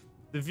 dude?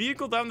 The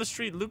vehicle down the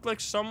street looked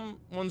like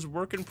someone's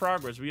work in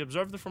progress. We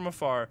observed it from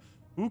afar.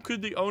 Who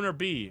could the owner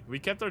be? We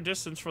kept our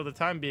distance for the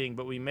time being,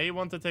 but we may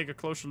want to take a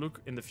closer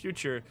look in the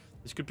future.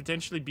 This could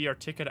potentially be our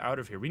ticket out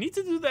of here. We need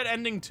to do that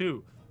ending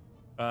too.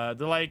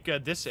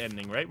 This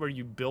ending, right? Where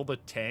you build a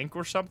tank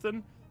or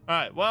something. All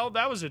right, well,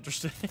 that was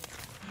interesting.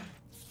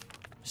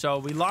 So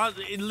we lost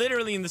it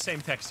literally in the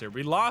same text here.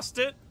 We lost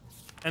it.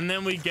 And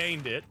then we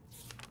gained it.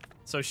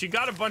 So she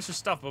got a bunch of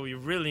stuff, but we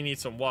really need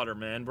some water,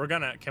 man.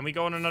 Can we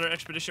go on another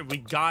expedition? We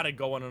gotta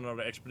go on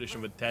another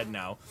expedition with Ted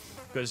now.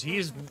 Because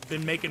he's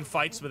been making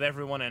fights with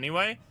everyone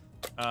anyway.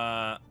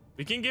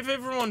 We can give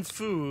everyone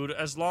food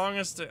as long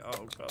as they,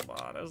 oh, come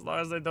on. As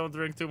long as they don't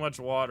drink too much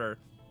water.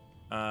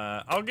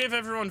 I'll give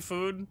everyone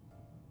food.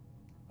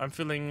 I'm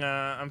feeling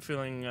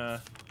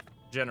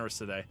generous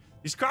today.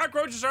 These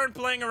cockroaches aren't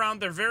playing around.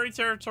 They're very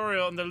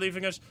territorial and they're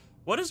leaving us.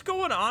 What is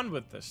going on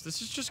with this?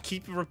 This is just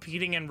keep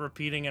repeating and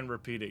repeating and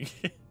repeating.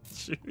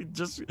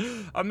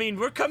 I mean,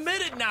 we're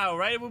committed now,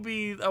 right? It would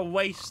be a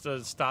waste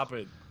to stop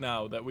it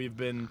now that we've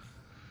been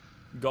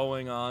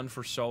going on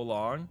for so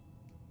long.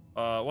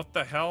 What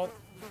the hell?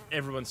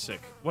 everyone's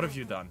sick. What have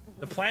you done?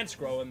 The plant's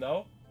growing,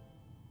 though.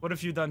 What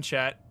have you done,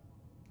 chat?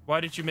 Why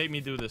did you make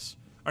me do this?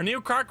 Our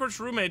new cockroach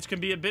roommates can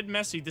be a bit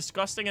messy,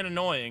 disgusting, and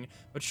annoying,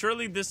 but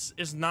surely this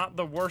is not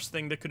the worst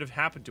thing that could have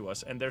happened to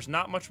us, and there's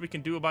not much we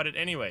can do about it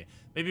anyway.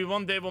 Maybe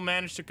one day we'll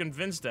manage to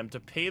convince them to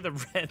pay the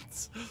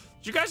rent.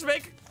 Did you guys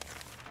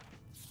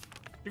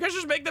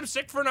just make them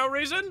sick for no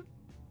reason?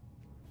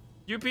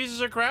 You pieces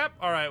of crap?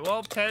 Alright,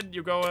 well, Ted,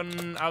 you're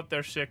going out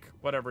there sick.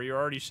 Whatever, you're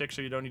already sick,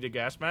 so you don't need a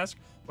gas mask.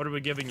 What are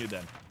we giving you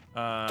then?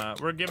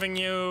 We're giving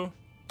you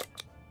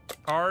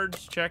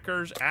cards,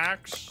 checkers,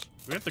 axe.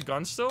 We have the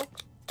gun still?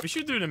 We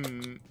should do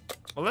the...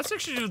 Well, let's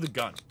actually do the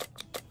gun.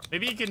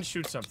 Maybe he can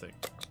shoot something.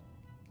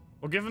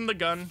 We'll give him the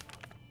gun.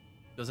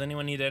 Does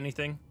anyone need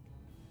anything?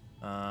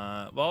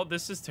 Well,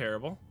 this is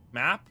terrible.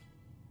 Map?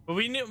 But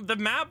we knew... The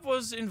map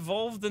was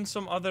involved in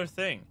some other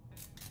thing.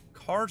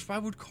 Cards? Why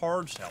would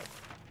cards help?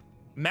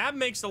 Map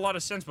makes a lot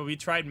of sense, but we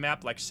tried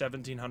map like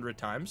 1,700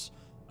 times.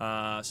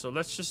 So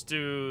let's just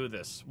do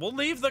this. We'll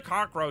leave the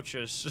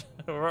cockroaches.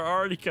 We're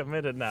already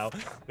committed now.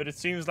 But it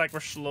seems like we're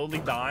slowly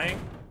dying.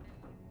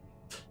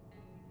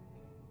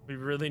 We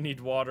really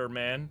need water,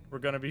 man. We're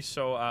gonna be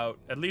so out.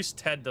 At least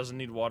Ted doesn't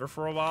need water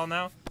for a while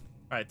now.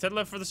 Alright, Ted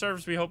left for the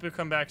service. We hope you'll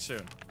come back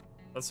soon.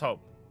 Let's hope.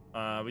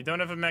 We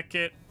don't have a mech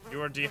kit.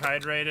 You are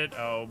dehydrated.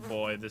 Oh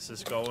boy, this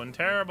is going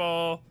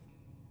terrible.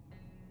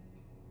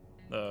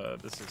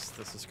 This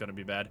is gonna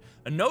be bad.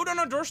 A note on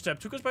our doorstep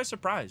took us by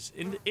surprise.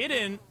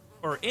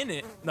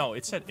 No,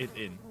 it said it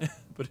in.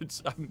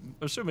 But I'm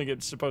assuming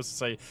it's supposed to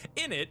say,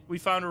 in it, we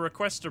found a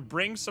request to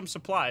bring some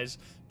supplies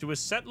to a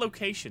set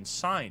location.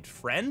 Signed,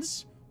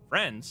 friends?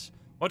 Friends?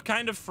 What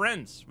kind of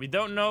friends? We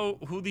don't know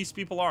who these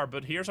people are,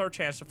 but here's our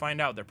chance to find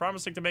out. They're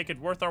promising to make it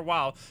worth our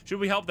while. Should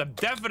we help them?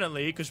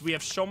 Definitely, because we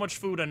have so much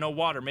food and no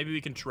water. Maybe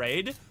we can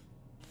trade?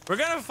 We're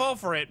gonna fall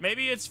for it.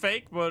 Maybe it's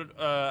fake, but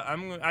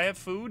I have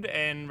food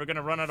and we're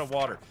gonna run out of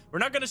water. We're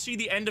not gonna see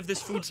the end of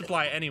this food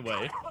supply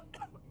anyway.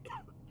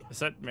 Is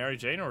that Mary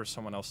Jane or is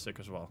someone else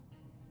sick as well?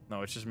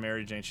 No, it's just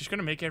Mary Jane. She's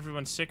gonna make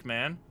everyone sick,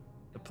 man.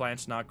 The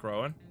plant's not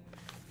growing.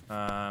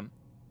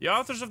 The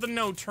authors of the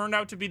note turned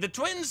out to be the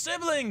twin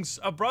siblings,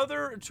 a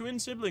brother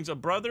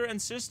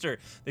and sister.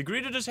 They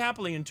greeted us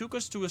happily and took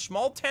us to a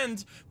small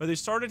tent where they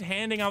started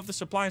handing out the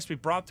supplies we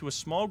brought to a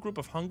small group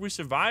of hungry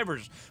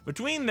survivors.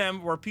 Between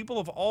them were people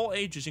of all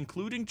ages,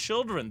 including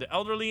children, the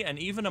elderly, and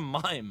even a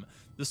mime.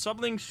 The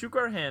siblings shook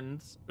our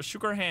hands,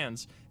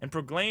 and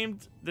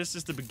proclaimed this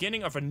is the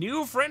beginning of a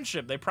new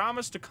friendship. They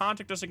promised to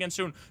contact us again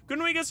soon.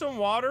 Couldn't we get some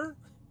water?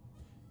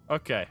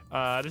 Okay,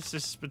 this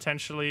is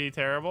potentially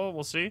terrible.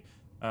 We'll see.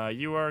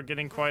 You are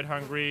getting quite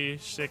hungry,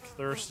 sick,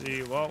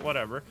 thirsty, well,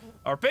 whatever.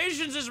 Our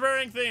patience is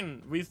wearing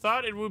thin. We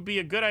thought it would be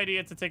a good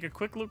idea to take a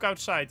quick look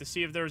outside to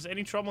see if there was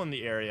any trouble in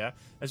the area.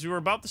 As we were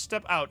about to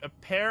step out, a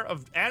pair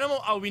of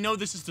animal... Oh, we know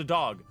this is the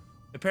dog.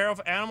 A pair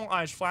of animal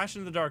eyes flashed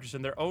in the darkness,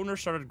 and their owner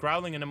started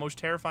growling in the most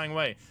terrifying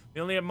way.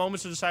 We only have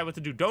moments to decide what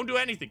to do. Don't do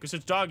anything, because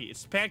it's Doggy.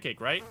 It's Pancake,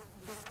 right?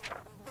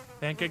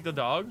 Pancake the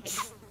dog?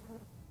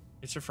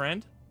 It's your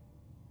friend?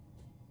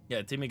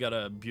 Yeah, Timmy got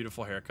a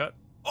beautiful haircut.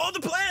 Oh, the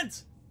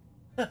plant!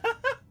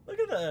 Look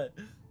at that.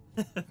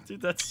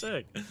 Dude, that's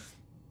sick.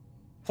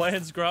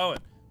 Plant's growing.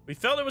 We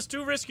felt it was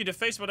too risky to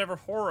face whatever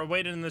horror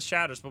awaited in the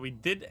shadows, but we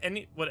did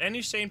what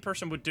any sane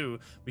person would do.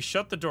 We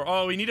shut the door.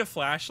 Oh, we need a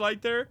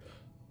flashlight there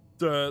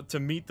to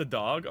meet the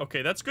dog.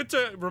 Okay, that's good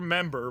to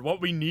remember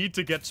what we need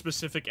to get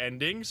specific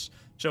endings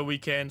so we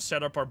can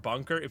set up our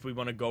bunker if we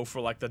want to go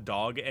for like the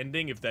dog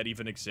ending, if that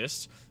even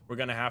exists. We're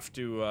gonna have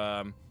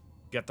to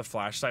get the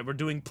flashlight. We're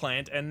doing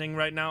plant ending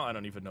right now. I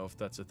don't even know if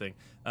that's a thing.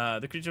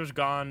 The creature was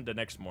gone the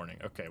next morning.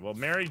 Okay, well,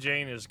 Mary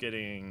Jane is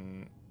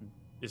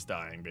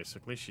dying,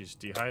 basically. She's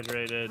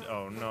dehydrated.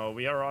 Oh, no.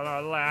 We are on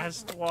our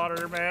last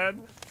water,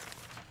 man.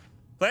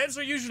 Plants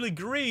are usually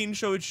green,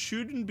 so it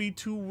shouldn't be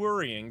too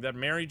worrying that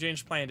Mary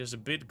Jane's plant is a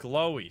bit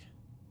glowy.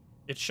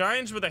 It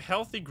shines with a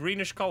healthy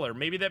greenish color.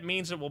 Maybe that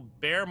means it will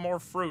bear more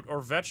fruit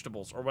or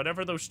vegetables or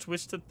whatever those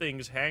twisted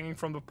things hanging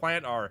from the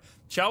plant are.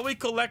 Shall we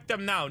collect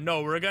them now?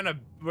 No, we're gonna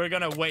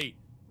wait.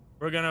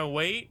 We're gonna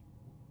wait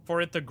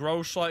for it to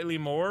grow slightly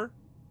more,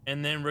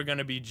 and then we're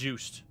gonna be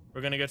juiced.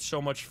 We're gonna get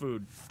so much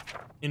food.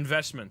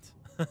 Investment.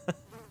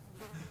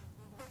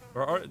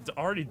 We're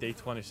already day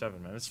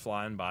 27, man. It's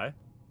flying by.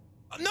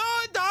 No,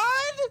 it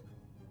died.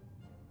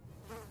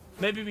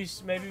 Maybe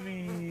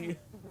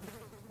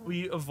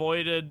we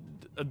avoided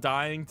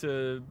dying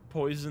to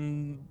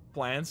poison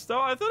plants, though.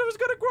 I thought it was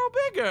gonna grow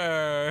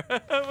bigger.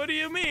 What do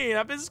you mean?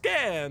 I've been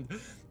scanned.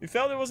 We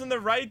felt it wasn't the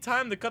right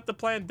time to cut the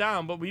plant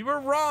down, but we were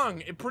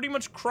wrong. It pretty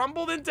much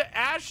crumbled into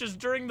ashes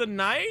during the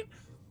night.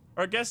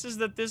 Our guess is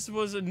that this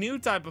was a new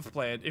type of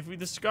plant. If we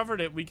discovered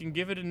it, we can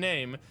give it a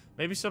name.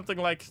 Maybe something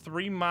like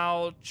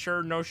 3-mile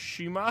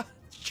Chernoshima.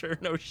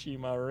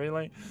 Chernoshima,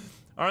 really?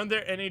 Aren't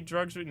there any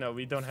drugs? No,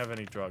 we don't have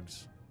any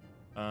drugs.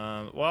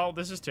 Well,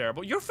 this is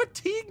terrible. Your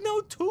fatigue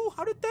note too?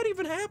 How did that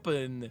even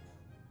happen?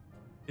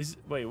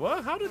 Wait,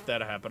 what? How did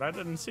that happen? I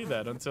didn't see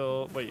that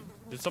until... Wait,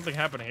 did something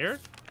happen here?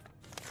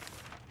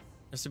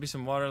 Has to be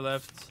some water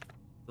left.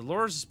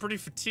 Dolores is pretty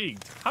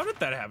fatigued. How did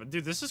that happen?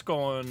 Dude, this is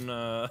going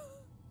a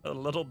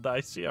little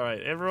dicey. All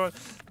right, everyone.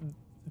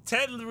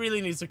 Ted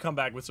really needs to come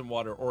back with some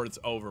water or it's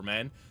over,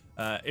 man.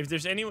 If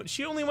there's anyone...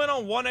 She only went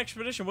on one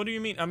expedition. What do you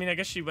mean? I mean, I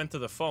guess she went to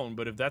the phone,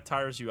 but if that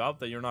tires you out,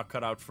 then you're not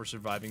cut out for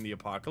surviving the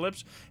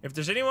apocalypse. If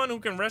there's anyone who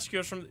can rescue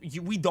us from...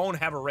 We don't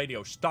have a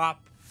radio.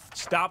 Stop.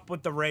 Stop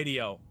with the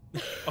radio.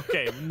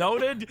 Okay,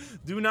 noted.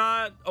 Do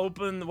not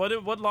open...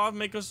 What law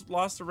make us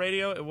lost the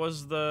radio? It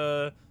was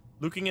the...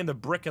 Looking in the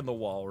brick in the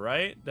wall,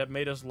 right? That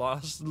made us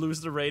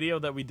lose the radio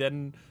that we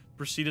then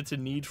proceeded to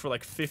need for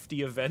like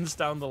 50 events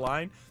down the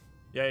line.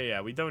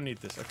 Yeah, we don't need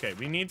this. Okay,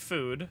 we need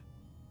food.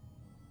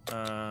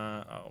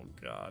 Oh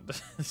god,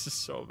 this is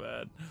so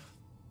bad.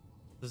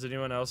 Does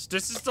anyone else?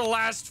 This is the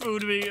last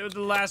food the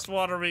last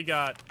water we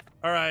got.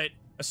 All right,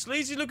 a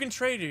sleazy looking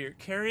trader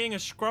carrying a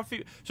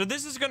scruffy. So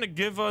this is gonna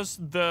give us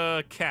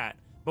the cat,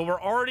 but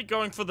we're already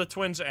going for the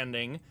twins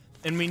ending,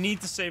 and we need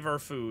to save our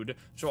food.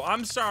 So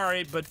I'm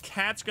sorry, but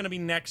cat's gonna be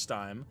next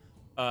time.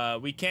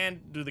 We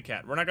can't do the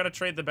cat. We're not gonna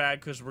trade the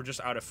bag because we're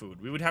just out of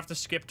food. We would have to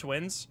skip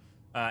twins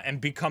and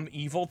become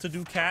evil to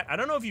do cat. I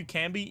don't know if you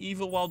can be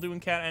evil while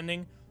doing cat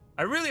ending.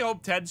 I really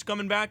hope Ted's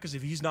coming back, because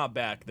if he's not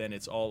back, then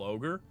it's all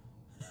ogre.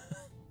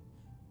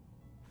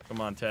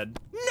 Come on, Ted.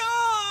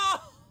 No!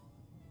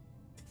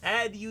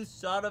 Ted, you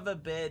son of a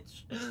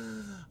bitch.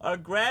 Our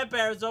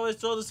grandparents always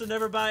told us to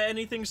never buy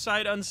anything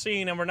sight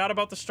unseen, and we're not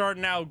about to start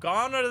now.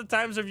 Gone are the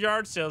times of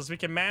yard sales. We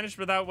can manage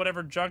without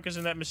whatever junk is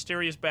in that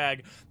mysterious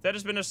bag. Ted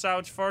has been a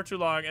slouch far too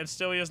long, and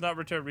still he has not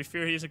returned. We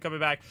fear he isn't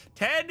coming back.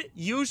 Ted,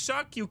 you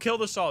suck. You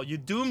killed us all. You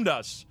doomed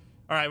us.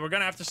 All right, we're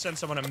gonna have to send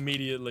someone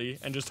immediately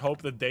and just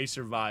hope that they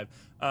survive.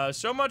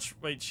 So much...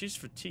 Wait, she's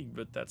fatigued,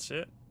 but that's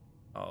it?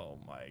 Oh,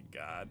 my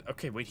God.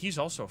 Okay, wait, he's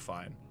also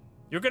fine.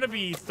 You're gonna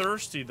be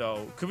thirsty,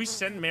 though. Could we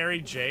send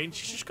Mary Jane?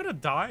 She's just gonna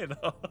die,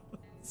 though.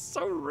 It's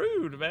so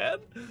rude, man.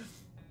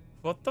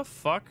 What the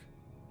fuck?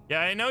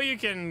 Yeah, I know you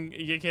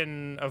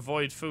can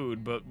avoid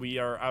food, but we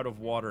are out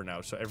of water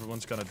now, so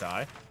everyone's gonna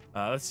die.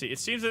 Let's see. It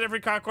seems that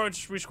every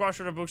cockroach we squash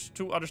in our books,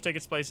 2 others take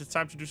its place. It's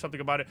time to do something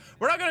about it.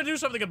 We're not gonna do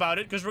something about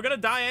it, because we're gonna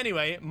die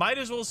anyway. Might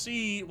as well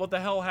see what the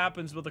hell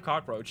happens with the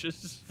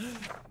cockroaches.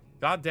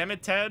 God damn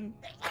it, Ted.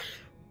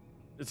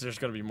 There's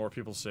gonna be more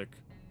people sick.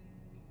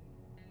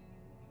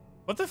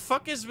 What the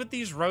fuck is with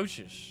these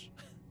roaches?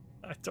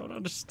 I don't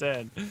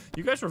understand.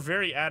 You guys were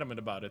very adamant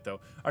about it,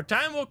 though. Our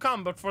time will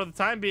come, but for the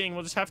time being,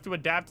 we'll just have to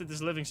adapt to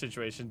this living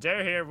situation.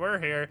 They're here, we're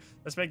here.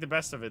 Let's make the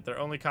best of it. They're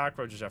only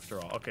cockroaches after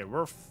all. Okay,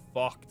 we're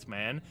fucked,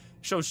 man.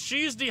 So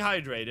she's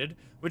dehydrated,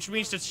 which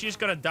means that she's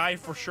gonna die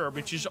for sure,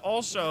 but she's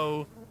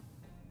also...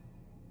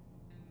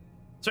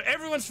 So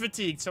everyone's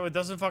fatigued, so it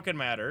doesn't fucking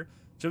matter.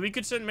 So we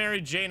could send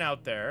Mary Jane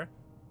out there,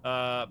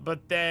 but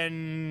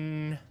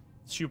then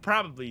she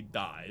probably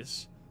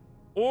dies.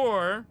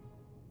 Or...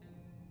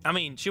 I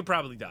mean, she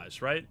probably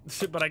dies, right?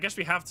 But I guess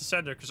we have to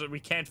send her because we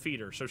can't feed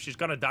her, so she's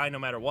gonna die no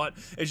matter what.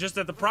 It's just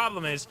that the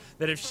problem is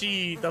that if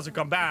she doesn't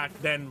come back,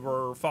 then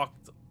we're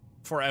fucked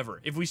forever.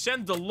 If we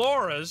send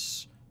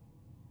Dolores...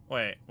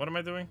 Wait, what am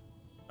I doing?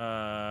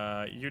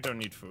 You don't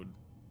need food.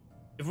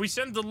 If we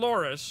send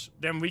Dolores,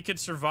 then we could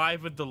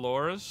survive with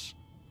Dolores.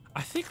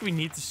 I think we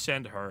need to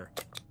send her.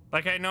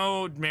 Like, I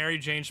know Mary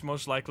Jane's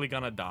most likely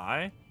gonna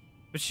die,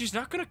 but she's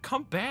not gonna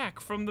come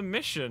back from the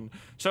mission.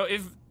 So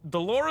if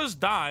Dolores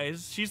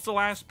dies, she's the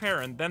last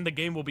parent, then the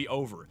game will be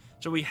over.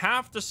 So we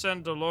have to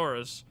send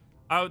Dolores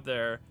out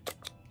there,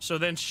 so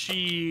then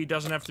she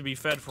doesn't have to be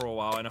fed for a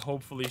while and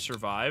hopefully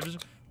survives.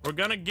 We're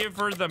gonna give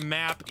her the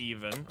map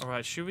even. All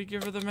right, should we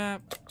give her the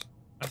map?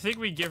 I think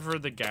we give her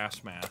the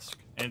gas mask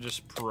and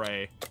just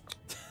pray.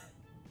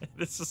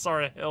 This is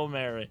our Hail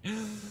Mary.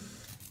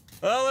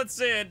 Well, let's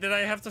see it. Did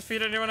I have to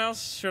feed anyone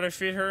else? Should I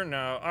feed her?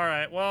 No. All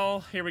right. Well,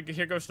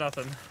 here goes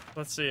nothing.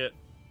 Let's see it.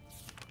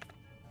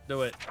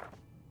 Do it.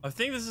 I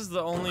think this is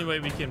the only way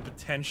we can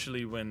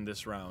potentially win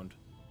this round,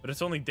 but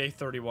it's only day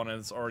 31 and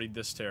it's already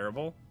this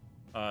terrible.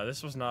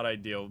 This was not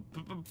ideal.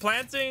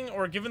 Planting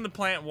or giving the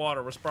plant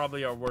water was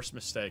probably our worst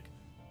mistake.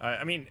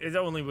 I mean, it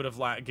only would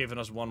have given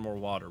us 1 more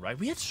water, right?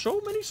 We had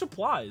so many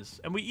supplies,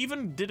 and we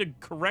even did a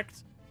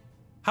correct...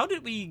 How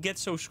did we get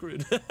so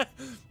screwed?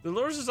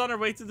 Dolores is on her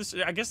way to this.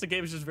 I guess the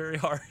game is just very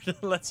hard.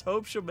 Let's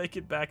hope she'll make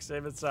it back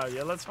safe and sound.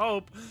 Yeah, let's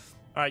hope.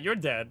 All right, you're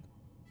dead.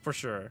 For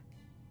sure.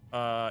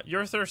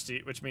 You're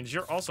thirsty, which means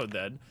you're also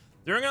dead.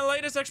 During our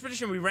latest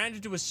expedition, we ran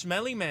into a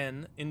smelly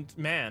man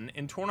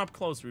in torn-up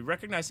clothes. We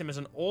recognized him as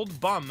an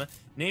old bum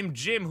named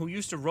Jim, who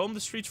used to roam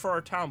the streets for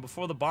our town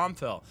before the bomb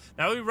fell.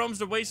 Now he roams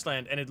the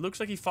wasteland, and it looks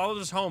like he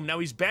followed us home. Now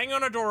he's banging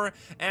on our door,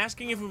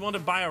 asking if we want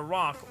to buy a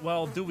rock.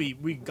 Well, do we?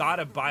 We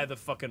gotta buy the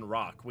fucking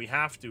rock. We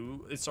have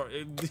to.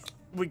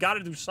 We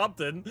gotta do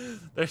something.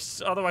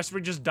 Otherwise,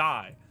 we just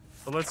die.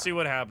 So let's see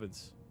what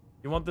happens.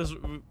 You want this?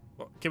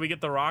 Can we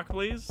get the rock,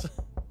 please?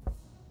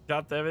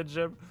 God damn it,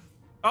 Jim.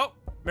 Oh!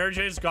 Mary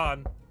Jane's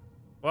gone.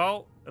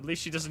 Well, at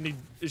least she doesn't need...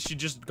 Is she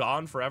just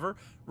gone forever?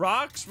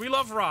 Rocks? We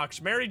love rocks.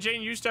 Mary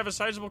Jane used to have a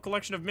sizable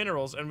collection of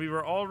minerals, and we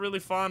were all really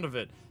fond of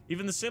it.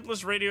 Even the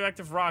simplest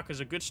radioactive rock is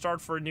a good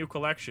start for a new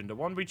collection. The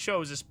one we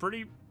chose is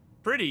pretty,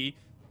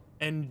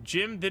 and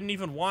Jim didn't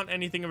even want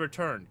anything in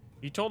return.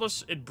 He told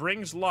us it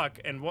brings luck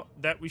and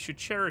that we should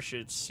cherish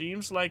it.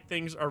 Seems like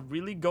things are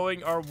really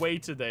going our way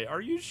today.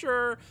 Are you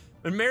sure?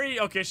 And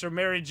okay, so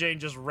Mary Jane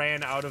just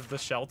ran out of the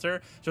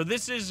shelter. So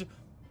this is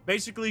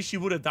basically she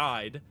would have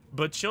died,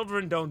 but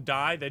children don't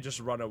die, they just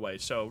run away.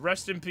 So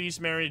rest in peace,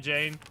 Mary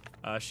Jane.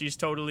 She's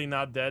totally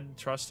not dead,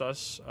 trust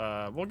us.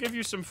 We'll give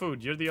you some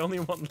food. You're the only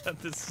one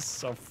left. This is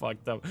so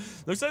fucked up.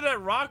 Looks like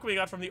that rock we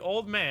got from the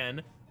old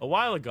man a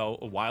while ago.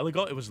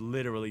 It was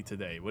literally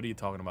today. What are you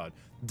talking about?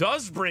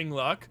 Does bring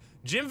luck.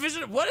 Jim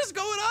visited. What is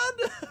going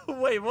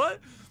on? Wait, what?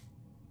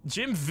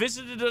 Jim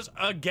visited us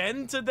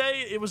again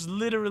today? It was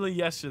literally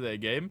yesterday,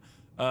 game.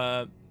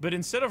 But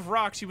instead of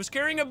rocks, he was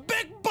carrying a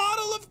big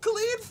bottle of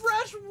clean,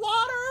 fresh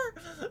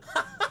water.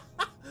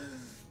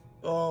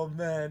 Oh,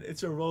 man,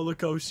 it's a roller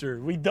coaster.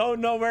 We don't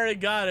know where he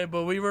got it,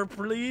 but we were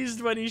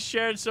pleased when he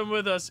shared some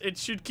with us. It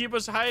should keep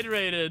us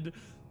hydrated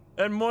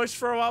and moist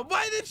for a while.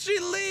 Why did she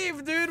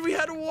leave, dude? We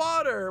had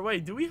water.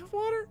 Wait, do we have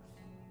water?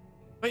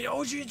 Wait,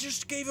 oh, you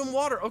just gave him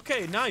water.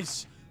 Okay,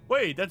 nice.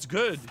 Wait, that's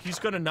good. He's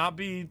gonna not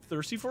be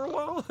thirsty for a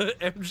while?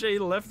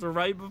 MJ left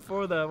right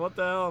before that. What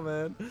the hell,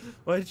 man?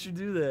 Why did you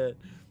do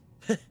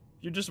that?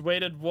 You just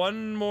waited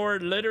one more,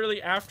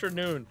 literally,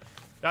 afternoon.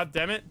 God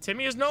damn it.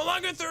 Timmy is no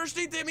longer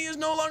thirsty. Timmy is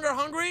no longer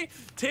hungry.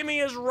 Timmy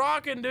is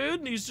rocking,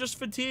 dude. He's just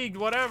fatigued,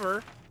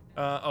 whatever.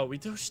 Oh, we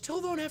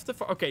still don't have to...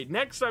 Okay,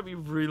 next time we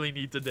really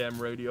need the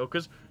damn radio,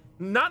 because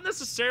not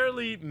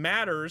necessarily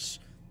matters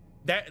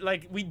that,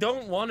 like, we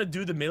don't want to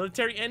do the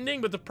military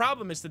ending, but the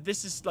problem is that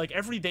this is, like,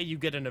 every day you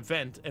get an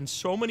event, and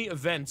so many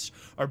events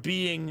are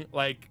being,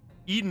 like,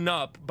 eaten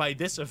up by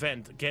this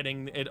event,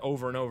 getting it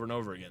over and over and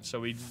over again.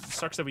 So it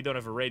sucks that we don't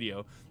have a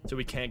radio, so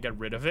we can't get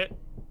rid of it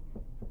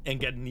and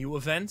get new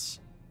events.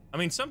 I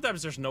mean,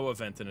 sometimes there's no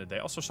event in a day.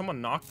 Also,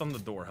 someone knocked on the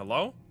door.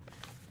 Hello?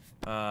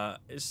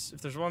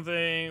 If there's one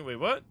thing... Wait,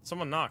 what?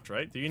 Someone knocked,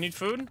 right? Do you need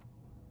food?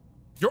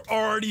 You're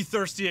already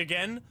thirsty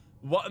again?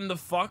 What in the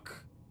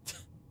fuck?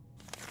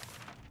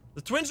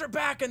 The twins are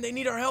back and they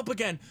need our help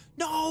again.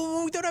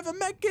 No, we don't have a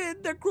med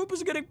kit. Their group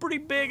is getting pretty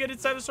big and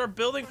it's time to start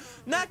building.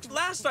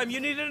 Last time you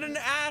needed an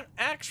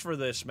axe for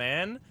this,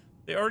 man.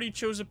 They already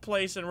chose a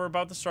place and we're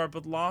about to start,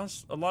 but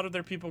a lot of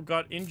their people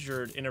got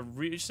injured in a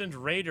recent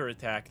raider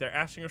attack. They're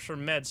asking us for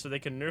meds so they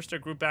can nurse their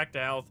group back to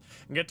health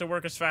and get to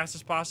work as fast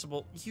as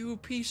possible. You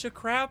piece of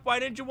crap. Why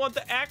didn't you want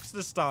the axe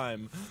this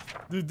time?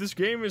 Dude, this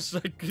game is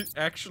like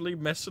actually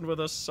messing with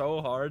us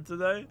so hard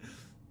today.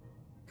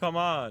 Come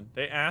on.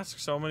 They ask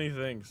so many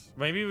things.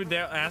 Maybe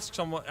they'll ask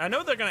someone. I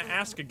know they're going to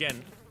ask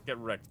again. Get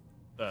wrecked.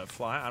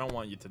 Fly, I don't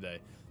want you today.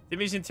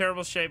 Timmy's in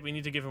terrible shape. We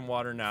need to give him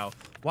water now.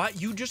 What?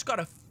 You just got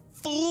a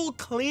full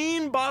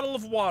clean bottle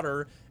of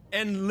water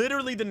and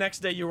literally the next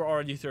day you were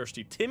already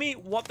thirsty. Timmy,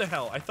 what the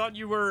hell? I thought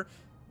you were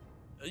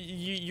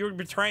you're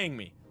betraying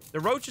me. The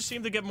roaches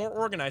seem to get more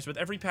organized with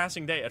every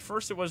passing day. At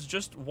first it was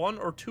just one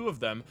or two of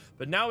them,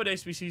 but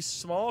nowadays we see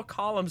small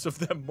columns of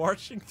them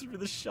marching through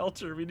the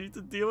shelter. We need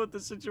to deal with the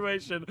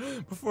situation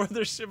before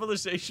their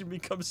civilization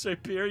becomes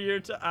superior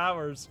to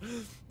ours.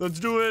 Let's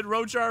do it,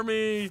 Roach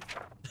Army.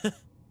 Is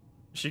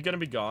she gonna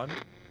be gone?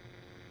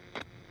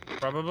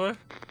 Probably.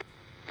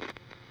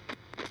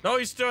 No,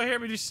 he's still here,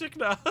 but he's sick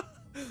now.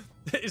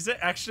 Is it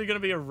actually gonna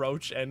be a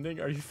roach ending?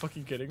 Are you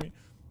fucking kidding me?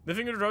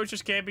 Living with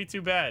roaches can't be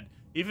too bad.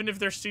 Even if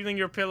they're stealing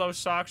your pillows,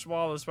 socks,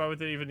 wallets, why would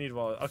they even need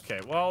wallets? Okay,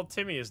 well,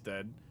 Timmy is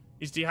dead.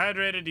 He's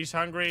dehydrated, he's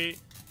hungry.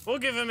 We'll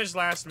give him his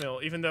last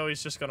meal, even though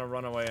he's just gonna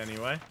run away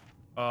anyway.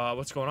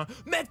 What's going on?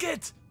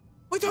 Medkit!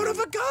 We don't have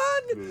a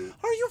gun!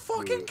 Are you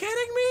fucking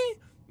kidding me?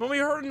 When we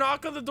heard a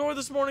knock on the door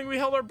this morning, we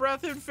held our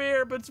breath in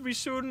fear, but we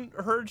soon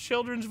heard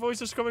children's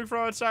voices coming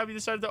from outside. We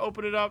decided to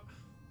open it up.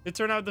 It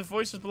turned out the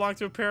voices belonged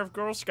to a pair of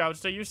Girl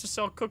Scouts. They used to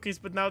sell cookies,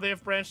 but now they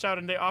have branched out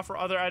and they offer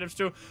other items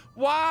too.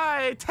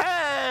 Why,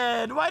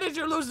 Ted? Why did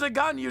you lose the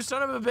gun, you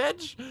son of a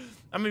bitch?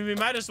 I mean, we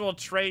might as well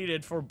trade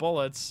it for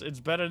bullets. It's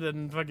better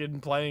than fucking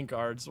playing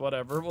cards.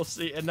 Whatever, we'll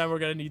see. And then we're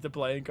gonna need the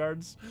playing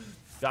cards.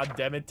 God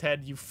damn it,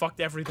 Ted. You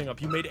fucked everything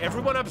up. You made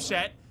everyone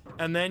upset,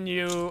 and then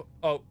you...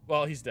 Oh,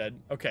 well, he's dead.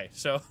 Okay,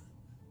 so...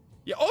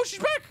 Yeah. Oh, she's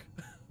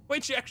back!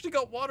 Wait, she actually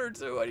got water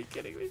too. Are you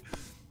kidding me?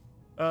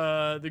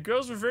 The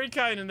girls were very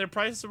kind and their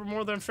prices were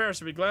more than fair,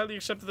 so we gladly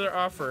accepted their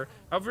offer.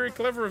 How very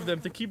clever of them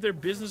to keep their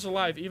business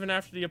alive even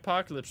after the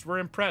apocalypse. We're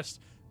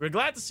impressed. We're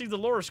glad to see the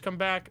Dolores come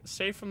back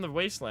safe from the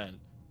wasteland.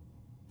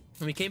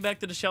 When we came back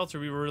to the shelter,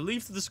 we were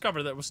relieved to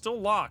discover that it was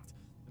still locked.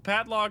 The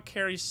padlock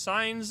carries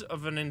signs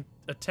of an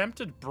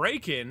attempted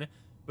break-in,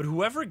 but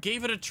whoever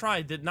gave it a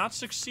try did not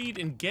succeed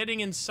in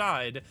getting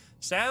inside.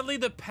 Sadly,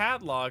 the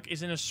padlock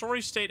is in a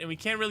sorry state and we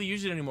can't really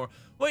use it anymore.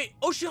 Wait,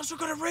 oh, she also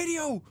got a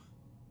radio!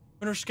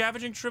 When our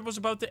scavenging trip was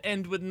about to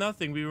end with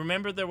nothing, we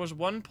remembered there was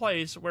one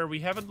place where we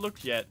haven't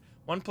looked yet.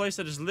 One place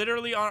that is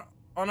literally on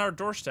our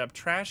doorstep.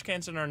 Trash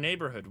cans in our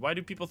neighborhood. Why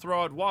do people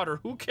throw out water?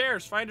 Who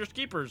cares? Finders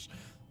keepers.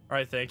 All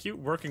right, thank you.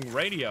 Working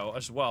radio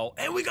as well.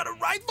 And we got a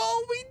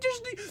rifle! We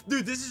just need...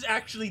 Dude, this is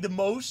actually the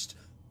most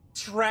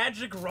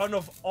tragic run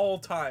of all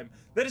time.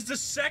 That is the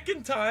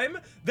second time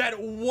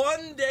that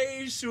one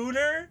day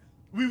sooner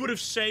we would have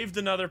saved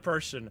another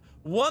person.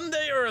 One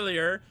day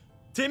earlier,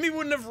 Timmy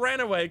wouldn't have ran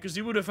away because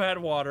he would have had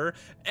water,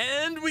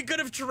 and we could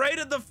have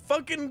traded the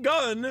fucking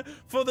gun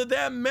for the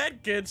damn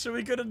medkit so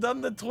we could have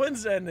done the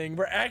twins ending.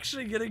 We're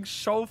actually getting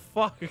so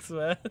fucked,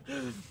 man.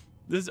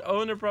 This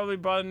owner probably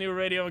bought a new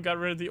radio and got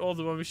rid of the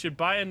old one. We should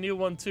buy a new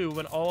one too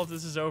when all of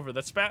this is over.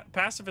 That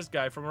pacifist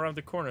guy from around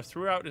the corner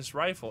threw out his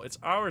rifle. It's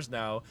ours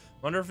now.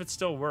 Wonder if it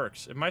still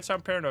works. It might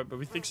sound paranoid, but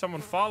we think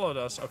someone followed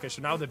us. Okay,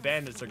 so now the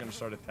bandits are gonna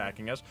start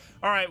attacking us.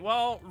 All right,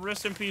 well,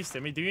 rest in peace,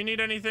 Timmy. Do you need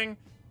anything?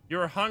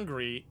 You're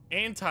hungry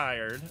and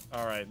tired.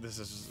 All right, this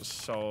is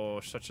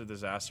such a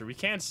disaster. We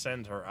can't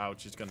send her out.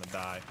 She's gonna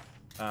die.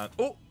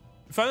 Oh,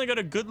 finally got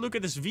a good look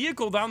at this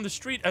vehicle down the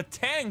street. A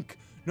tank.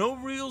 No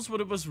wheels,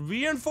 but it was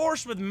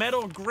reinforced with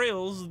metal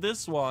grills.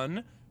 This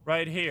one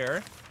right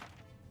here.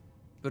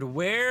 But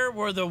where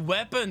were the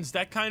weapons?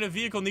 That kind of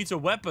vehicle needs a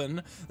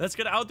weapon. Let's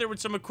get out there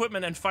with some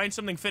equipment and find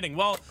something fitting.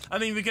 Well, I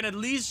mean, we can at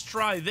least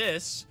try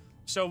this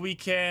so we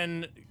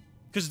can,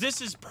 because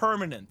this is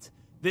permanent.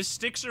 This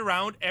sticks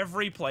around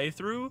every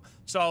playthrough,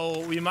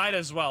 so we might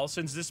as well,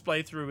 since this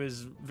playthrough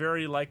is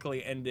very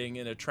likely ending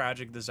in a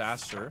tragic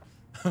disaster,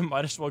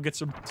 might as well get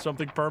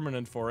something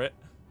permanent for it.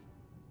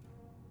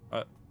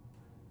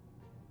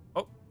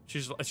 Oh,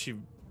 she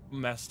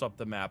messed up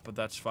the map, but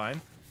that's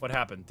fine. What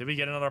happened? Did we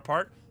get another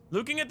part?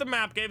 Looking at the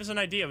map gave us an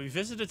idea. We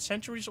visited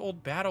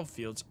centuries-old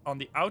battlefields on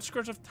the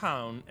outskirts of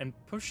town and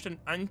pushed an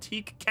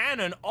antique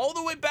cannon all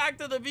the way back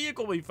to the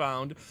vehicle we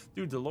found.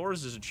 Dude,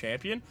 Dolores is a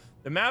champion.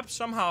 The map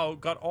somehow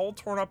got all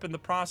torn up in the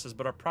process,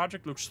 but our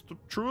project looks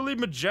truly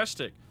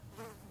majestic.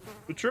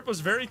 The trip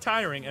was very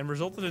tiring and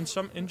resulted in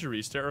some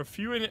injuries. There are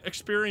few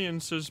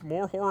experiences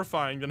more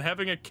horrifying than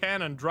having a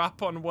cannon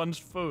drop on one's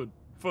foot.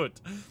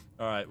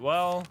 All right,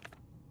 well,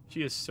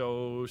 she is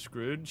so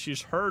screwed.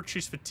 She's hurt,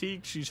 she's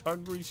fatigued, she's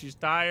hungry, she's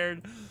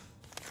tired.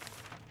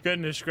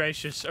 Goodness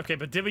gracious. Okay,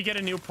 but did we get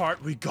a new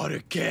part? We got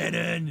a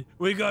cannon.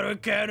 We got a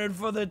cannon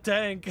for the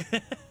tank.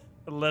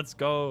 Let's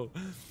go.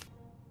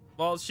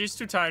 Well, she's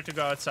too tired to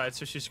go outside,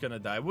 so she's gonna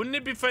die. Wouldn't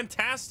it be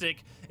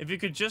fantastic if you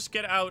could just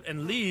get out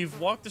and leave,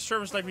 walk the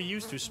surface like we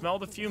used to, smell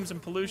the fumes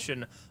and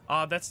pollution?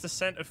 That's the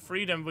scent of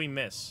freedom we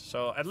miss.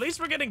 So at least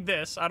we're getting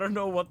this. I don't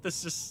know what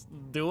this is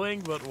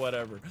doing, but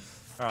whatever.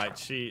 All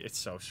right, it's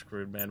so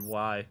screwed, man.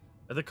 Why?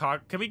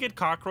 Can we get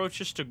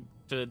cockroaches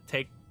to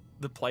take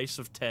the place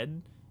of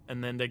Ted,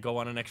 and then they go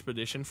on an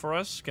expedition for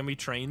us? Can we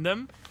train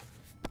them?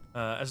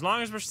 As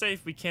long as we're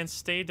safe, we can't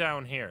stay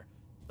down here.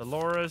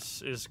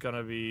 Dolores is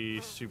gonna be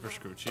super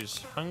screwed.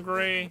 She's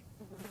hungry.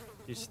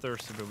 She's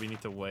thirsty, but we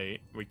need to wait.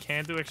 We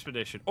can't do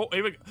expedition. Oh,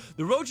 here we go.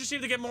 The road just seem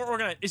to get more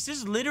organized. Is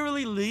this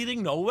literally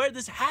leading nowhere?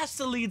 This has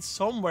to lead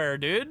somewhere,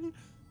 dude.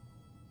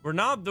 We're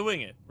not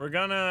doing it. We're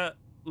gonna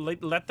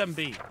let them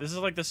be. This is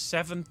like the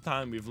 7th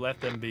time we've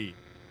let them be.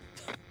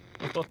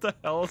 What the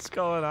hell is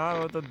going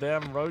on with the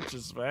damn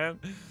roaches,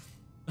 man?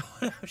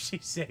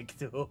 She's sick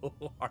too.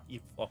 Are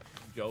you fucking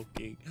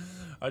joking?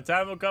 Our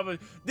time will come.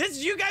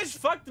 You guys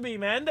fucked me,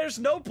 man. There's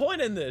no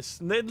point in this.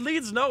 It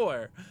leads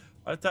nowhere.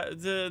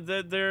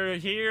 They're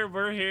here.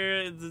 We're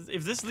here.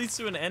 If this leads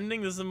to an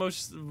ending, this is the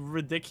most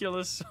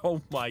ridiculous.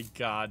 Oh my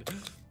god,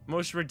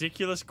 most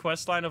ridiculous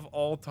quest line of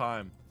all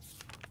time.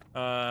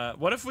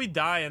 What if we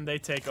die and they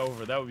take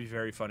over? That would be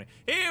very funny.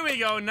 Here we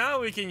go. Now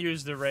we can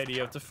use the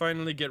radio to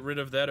finally get rid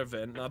of that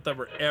event. Not that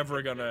we're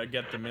ever gonna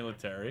get the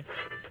military.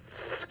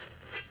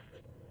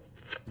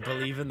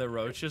 Believe in the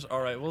roaches?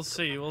 Alright, we'll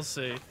see, we'll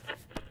see.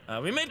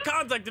 We made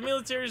contact, the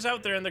military is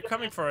out there and they're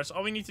coming for us.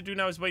 All we need to do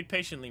now is wait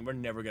patiently. We're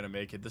never gonna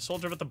make it. The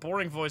soldier with the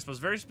boring voice was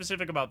very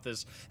specific about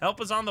this.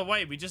 Help is on the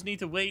way. We just need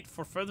to wait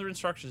for further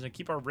instructions and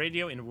keep our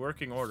radio in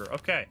working order.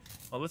 Okay,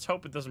 well, let's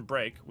hope it doesn't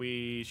break.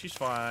 She's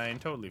fine,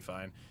 totally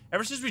fine.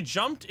 Ever since we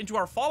jumped into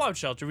our fallout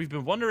shelter, we've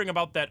been wondering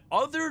about that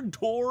other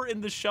door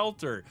in the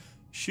shelter.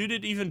 Should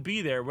it even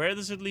be there? Where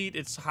does it lead?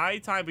 It's high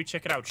time we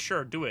check it out.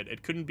 Sure, do it.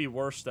 It couldn't be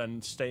worse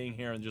than staying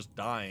here and just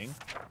dying.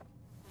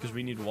 Because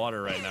we need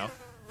water right now.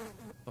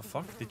 The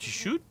fuck? Did you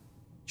shoot?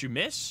 Did you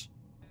miss?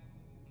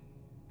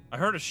 I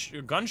heard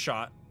a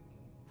gunshot.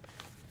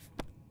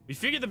 We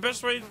figured the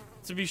best way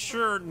to be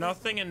sure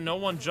nothing and no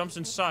one jumps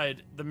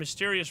inside the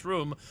mysterious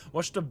room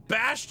was to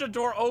bash the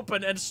door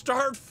open and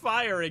start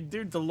firing.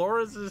 Dude,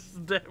 Dolores is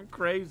damn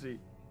crazy.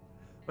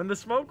 When the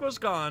smoke was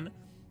gone,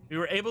 we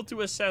were able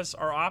to assess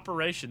our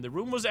operation. The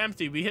room was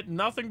empty. We hit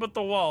nothing but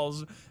the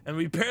walls, and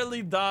we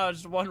barely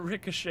dodged one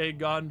ricochet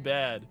gone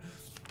bad.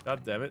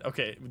 God damn it.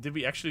 Okay, did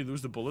we actually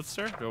lose the bullets,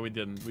 sir? No, we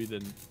didn't. We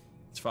didn't.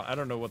 It's fine. I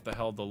don't know what the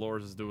hell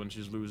Dolores is doing.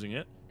 She's losing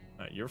it.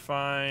 All right, you're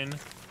fine.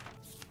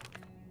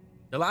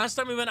 The last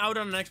time we went out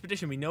on an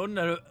expedition, we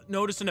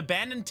noticed an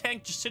abandoned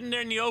tank just sitting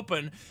there in the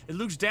open. It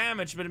looks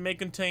damaged, but it may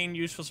contain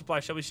useful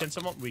supplies. Shall we send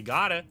someone? We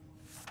got it.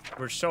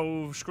 We're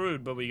so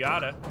screwed, but we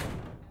got it.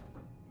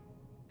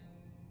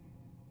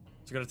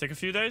 It's gonna take a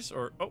few days,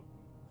 or oh,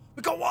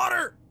 we got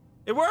water.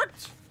 It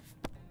worked.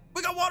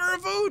 We got water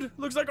and food.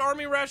 Looks like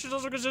army rations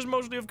also consist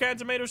mostly of canned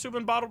tomato soup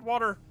and bottled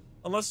water,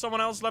 unless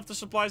someone else left the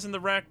supplies in the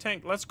rack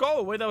tank. Let's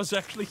go. Wait, that was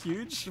actually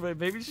huge. Wait,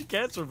 maybe she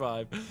can't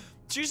survive.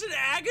 She's in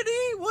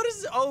agony? What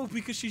is... Oh,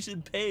 because she's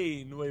in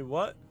pain. Wait,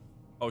 what?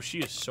 Oh, she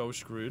is so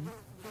screwed.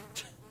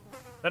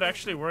 That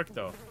actually worked,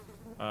 though.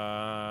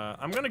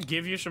 I'm gonna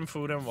give you some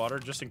food and water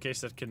just in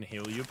case that can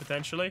heal you,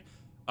 potentially.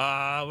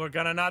 We're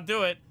gonna not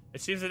do it.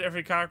 It seems that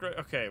every cockroach...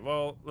 Okay,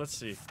 well, let's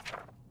see.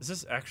 Is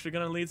this actually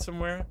gonna lead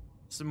somewhere?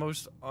 It's the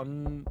most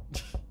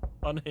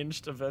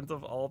unhinged event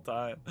of all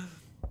time.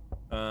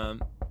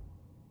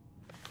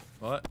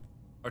 What?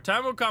 Our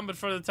time will come, but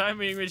for the time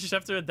being, we just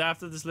have to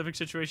adapt to this living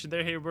situation.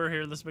 They're here, we're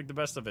here, let's make the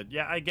best of it.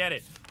 Yeah, I get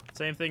it.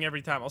 Same thing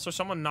every time. Also,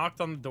 someone knocked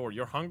on the door.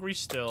 You're hungry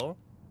still.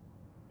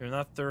 You're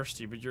not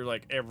thirsty, but you're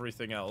like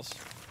everything else.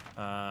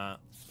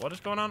 What is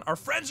going on? Our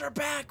friends are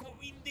back! What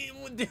we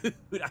do,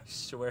 dude, I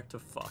swear to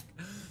fuck.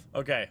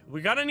 Okay,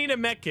 we gotta need a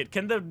med kit.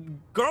 Can the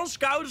Girl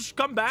Scouts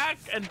come back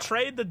and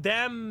trade the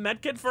damn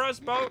med kit for us,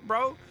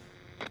 bro?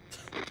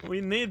 We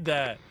need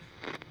that.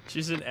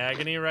 She's in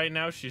agony right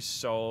now. She's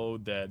so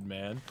dead,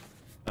 man.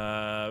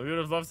 We would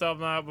have loved to help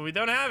them out, but we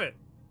don't have it.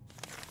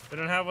 We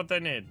don't have what they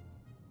need.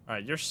 All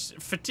right, you're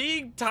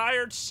fatigued,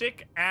 tired,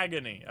 sick,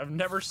 agony. I've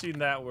never seen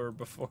that word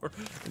before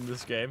in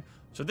this game.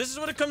 So this is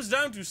what it comes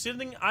down to,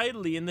 sitting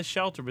idly in the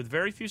shelter with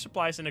very few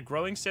supplies and a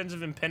growing sense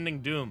of impending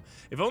doom.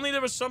 If only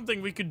there was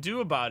something we could do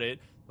about it,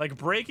 like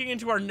breaking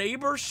into our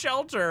neighbor's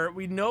shelter.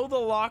 We know the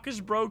lock is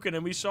broken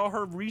and we saw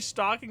her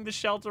restocking the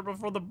shelter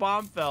before the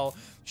bomb fell.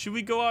 Should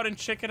we go out and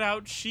check it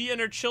out? She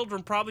and her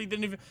children probably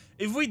didn't even...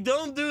 If we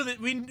don't do that,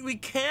 we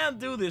can't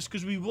do this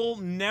because we will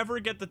never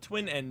get the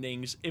twin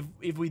endings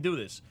if we do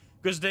this.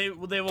 Because they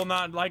will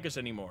not like us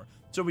anymore.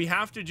 So we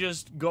have to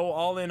just go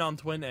all in on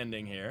twin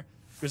ending here.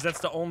 Because that's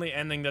the only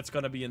ending that's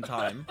gonna be in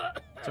time.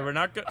 So we're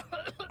not gonna...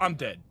 I'm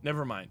dead.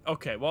 Never mind.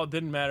 Okay, well, it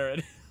didn't matter.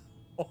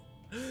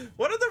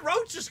 What are the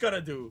roaches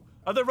gonna do?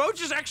 Are the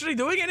roaches actually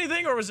doing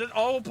anything, or was it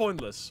all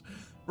pointless?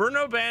 We're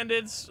no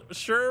bandits.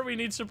 Sure, we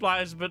need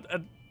supplies, but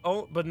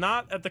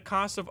not at the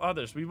cost of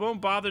others. We won't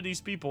bother these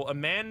people. A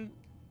man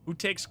who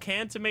takes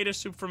canned tomato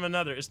soup from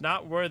another is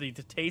not worthy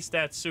to taste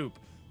that soup.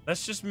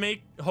 Let's just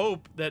make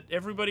hope that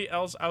everybody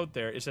else out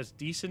there is as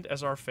decent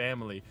as our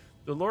family.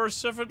 Dolores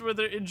suffered with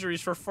her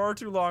injuries for far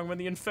too long. When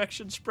the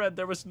infection spread,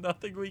 there was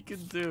nothing we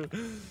could do.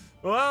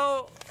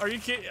 Well, are you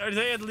kidding? Are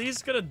they at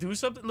least gonna do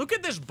something? Look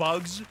at this,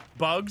 bugs.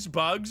 Bugs,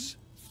 bugs.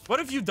 What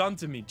have you done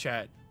to me,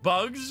 chat?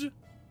 Bugs?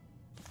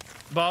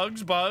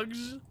 Bugs,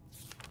 bugs.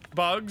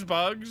 Bugs,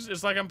 bugs.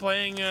 It's like I'm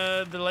playing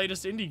the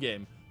latest indie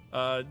game.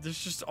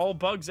 There's just all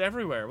bugs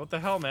everywhere. What the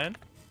hell, man?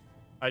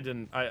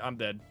 I'm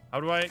dead.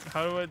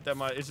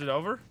 Is it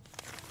over?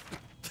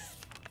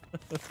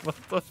 What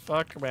the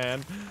fuck,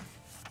 man?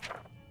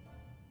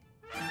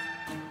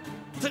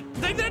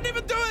 They didn't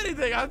even do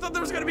anything. I thought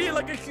there was gonna be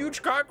like a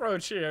huge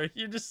cockroach here.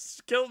 You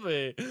just killed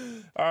me.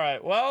 All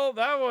right, well,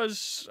 that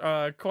was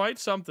quite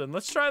something.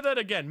 Let's try that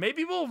again.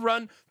 Maybe we'll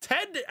run...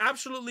 Ted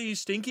absolutely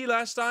stinky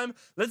last time.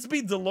 Let's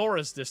be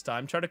Dolores this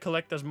time. Try to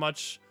collect as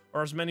much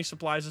or as many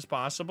supplies as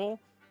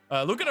possible.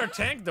 Look at our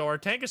tank, though. Our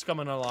tank is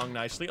coming along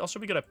nicely. Also,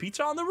 we got a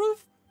pizza on the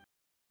roof.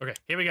 Okay,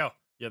 here we go.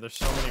 Yeah, there's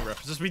so many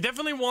references. We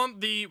definitely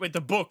want the... Wait,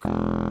 the book.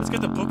 Let's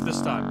get the book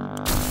this time.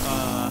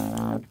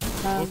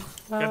 Book.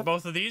 Get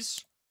both of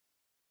these.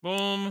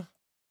 Boom.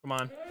 Come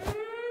on.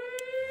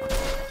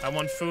 I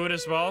want food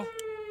as well.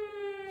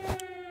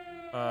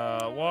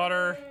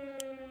 Water.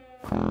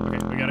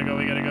 Okay, we gotta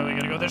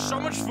go. There's so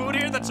much food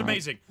here, that's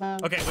amazing.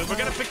 Okay, but we're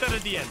gonna pick that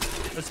at the end.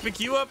 Let's pick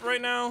you up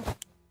right now.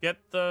 Get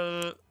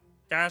the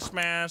gas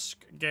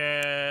mask.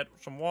 Get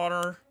some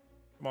water.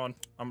 Come on.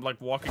 I'm like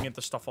walking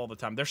into stuff all the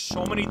time. There's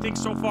so many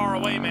things so far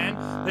away,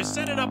 man. They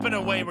set it up in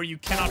a way where you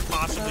cannot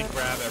possibly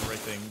grab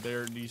everything.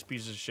 They're these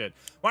pieces of shit.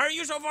 Why are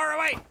you so far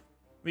away?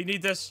 We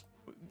need this.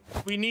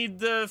 We need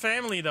the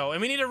family, though.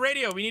 And we need a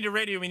radio. We need a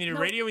radio. We need a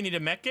radio. We need a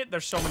mech kit.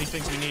 There's so many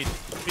things we need.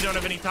 We don't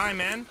have any time,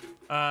 man.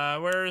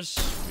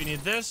 We need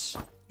this.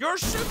 You're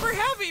super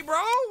heavy, bro.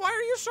 Why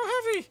are you so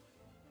heavy?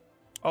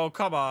 Oh,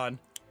 come on.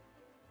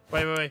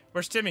 Wait.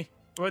 Where's Timmy?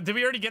 Did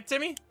we already get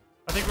Timmy?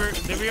 Did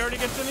we already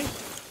get Timmy?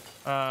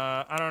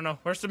 I don't know.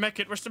 Where's the mech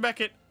kit?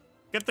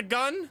 Get the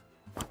gun.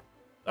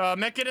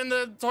 Mech kit in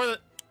the toilet.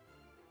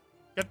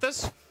 Get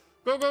this.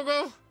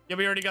 Go. Yeah,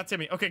 we already got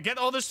Timmy. Okay, get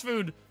all this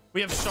food. We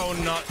have so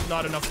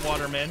not enough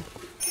water, man.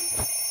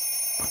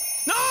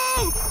 No!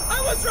 I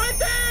was right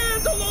there!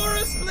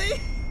 Dolores, please!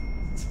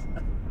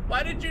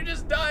 Why did you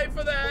just die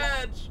for the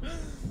hatch?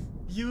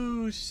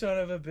 You son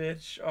of a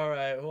bitch.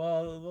 Alright,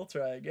 well, we'll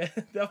try again.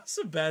 That was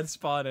a bad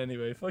spawn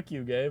anyway. Fuck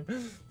you, Gabe.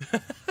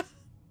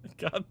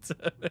 God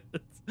damn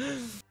it.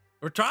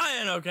 We're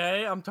trying,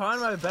 okay? I'm trying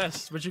my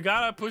best, but you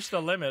gotta push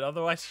the limit.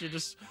 Otherwise, you're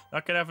just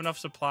not gonna have enough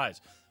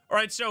supplies. All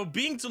right, so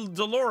being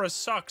Dolores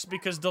sucks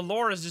because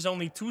Dolores is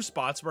only 2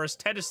 spots, whereas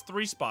Ted is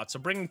 3 spots. So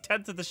bringing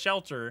Ted to the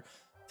shelter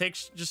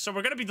takes so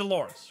we're gonna be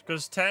Dolores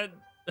because Ted,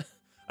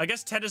 I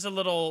guess Ted is a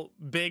little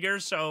bigger,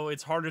 so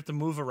it's harder to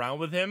move around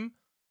with him.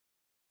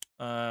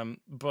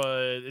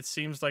 But it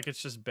seems like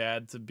it's just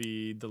bad to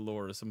be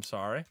Dolores. I'm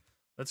sorry.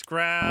 Let's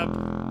grab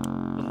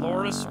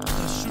Dolores.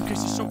 The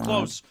suitcase is so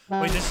close.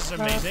 Wait, this is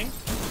amazing.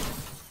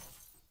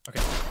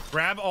 Okay,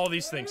 grab all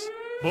these things.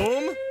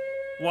 Boom.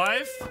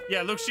 Wife?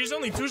 Yeah, look, she's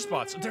only 2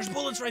 spots. There's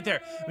bullets right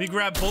there. We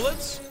grab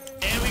bullets,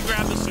 and we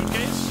grab the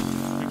suitcase.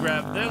 We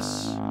grab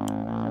this.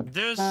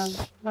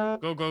 This.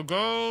 Go, go,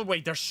 go.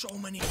 Wait, there's so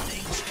many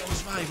things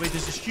close by. Wait,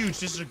 this is huge.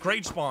 This is a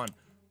great spawn.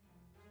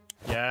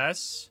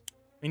 Yes.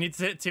 We need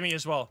Timmy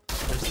as well.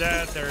 There's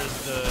that.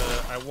 There's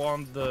the... I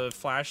want the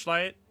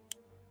flashlight.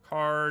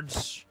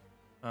 Cards.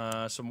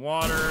 Some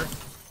water.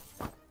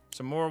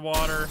 Some more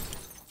water.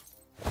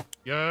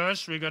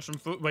 Yes, we got some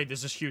food. Wait,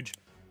 this is huge.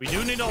 We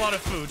do need a lot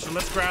of food, so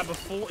let's grab a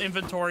full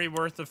inventory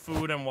worth of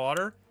food and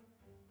water.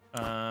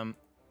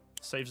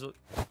 Saves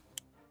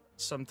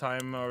some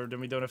time, or then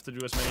we don't have to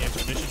do as many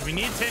expeditions. We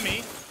need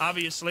Timmy,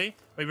 obviously.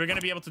 Wait, we're gonna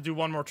be able to do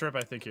one more trip,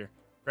 I think, here.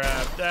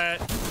 Grab that.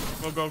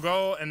 Go, go,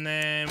 go. And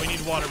then we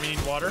need water. We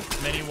need water.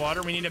 Many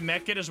water. We need a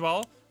mech kit as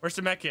well. Where's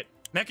the mech kit?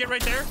 Mech kit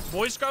right there.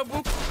 Boy Scout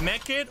book.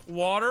 Mech kit.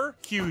 Water.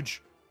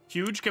 Huge.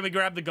 Huge. Can we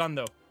grab the gun,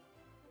 though?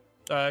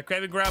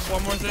 Can we grab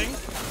one more thing?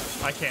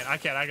 I can't.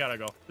 I gotta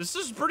go. This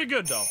is pretty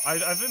good, though. I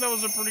think that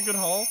was a pretty good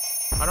haul.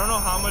 I don't know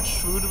how much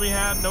food we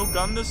had. No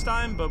gun this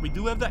time, but we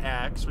do have the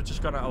axe, which is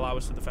gonna allow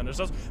us to defend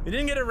ourselves. We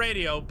didn't get a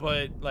radio,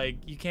 but, like,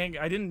 you can't...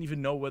 I didn't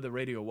even know where the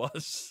radio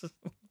was.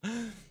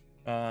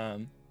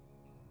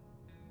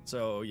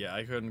 So, yeah,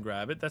 I couldn't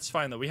grab it. That's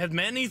fine, though. We had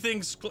many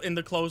things in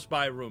the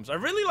close-by rooms. I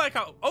really like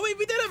how... Oh, wait,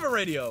 we did have a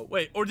radio.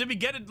 Wait, or did we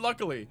get it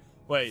luckily?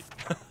 Wait,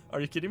 are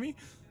you kidding me?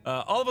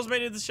 All of us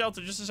made it to the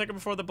shelter just a second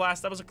before the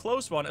blast. That was a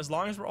close one. As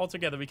long as we're all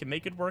together, we can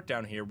make it work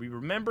down here. We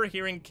remember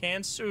hearing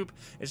canned soup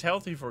is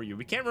healthy for you.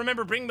 We can't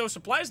remember bringing those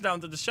supplies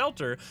down to the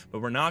shelter, but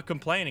we're not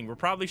complaining. We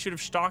probably should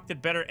have stocked it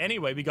better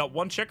anyway. We got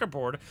one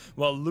checkerboard.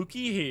 Well,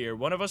 looky here.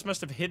 One of us must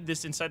have hid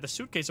this inside the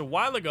suitcase a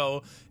while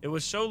ago. It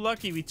was so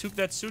lucky we took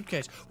that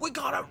suitcase. We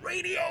got a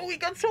radio. We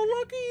got so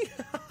lucky.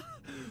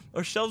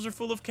 Our shelves are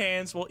full of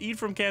cans. We'll eat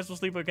from cans. We'll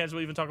sleep with cans.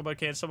 We'll even talk about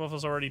cans. Some of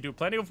us already do.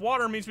 Plenty of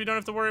water means we don't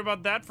have to worry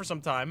about that for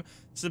some time.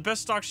 It's the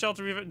best stock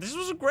shelter we've... This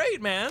was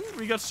great, man.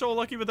 We got so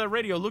lucky with that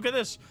radio. Look at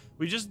this.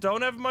 We just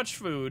don't have much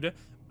food.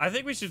 I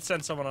think we should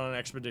send someone on an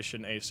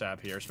expedition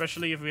ASAP here,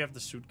 especially if we have the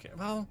suitcase.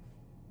 Well,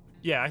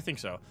 yeah, I think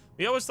so.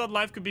 We always thought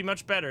life could be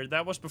much better.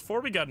 That was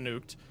before we got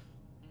nuked.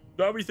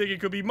 Now we think it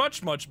could be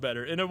much, much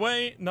better. In a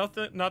way, not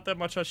that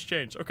much has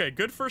changed. Okay,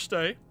 good first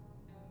day.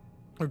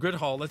 Or good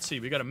haul. Let's see.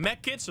 We got a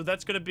mech kit, so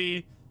that's gonna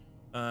be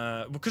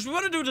because we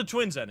want to do the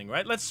twins ending,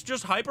 right? Let's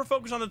just hyper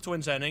focus on the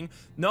twins ending.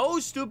 No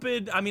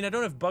stupid... I mean, I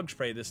don't have bug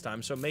spray this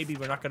time, so maybe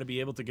we're not gonna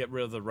be able to get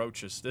rid of the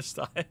roaches this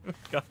time.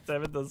 God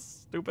damn it, those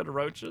stupid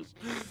roaches.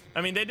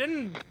 I mean, they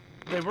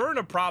weren't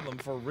a problem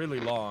for really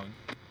long.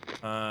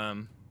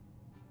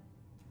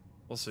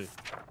 We'll see.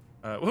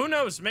 Who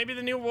knows? Maybe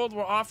the new world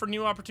will offer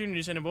new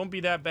opportunities and it won't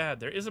be that bad.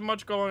 There isn't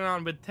much going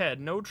on with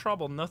Ted. No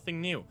trouble, nothing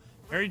new.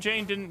 Mary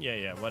Jane didn't...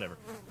 Yeah, whatever.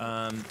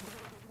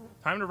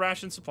 Time to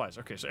ration supplies.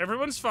 Okay, so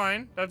everyone's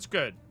fine. That's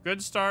good.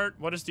 Good start.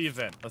 What is the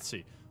event? Let's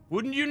see.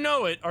 Wouldn't you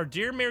know it, our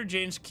dear Mary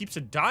Jane keeps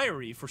a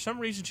diary. For some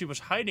reason, she was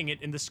hiding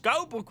it in the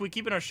scout book we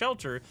keep in our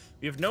shelter.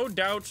 We have no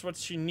doubts what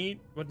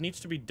needs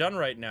to be done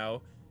right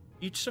now.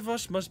 Each of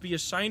us must be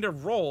assigned a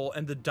role,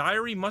 and the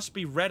diary must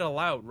be read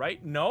aloud,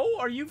 right? No?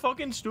 Are you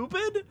fucking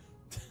stupid?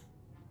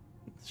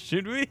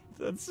 Should we?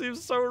 That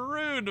seems so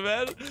rude,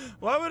 man.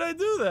 Why would I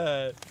do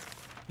that?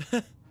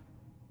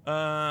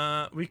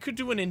 We could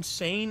do an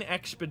insane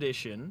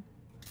expedition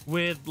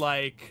with,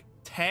 like,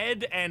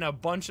 Ted and a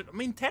bunch of... I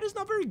mean, Ted is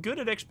not very good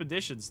at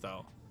expeditions,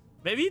 though.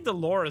 Maybe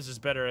Dolores is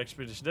better at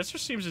expedition. That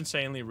just seems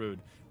insanely rude.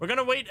 We're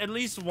gonna wait at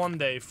least one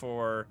day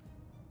to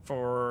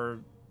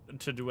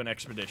do an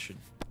expedition.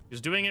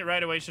 Because doing it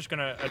right away is just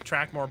gonna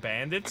attract more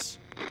bandits.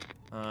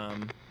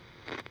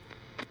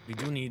 We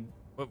do need...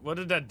 What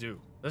did that do?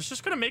 That's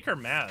just gonna make her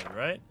mad,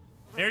 right?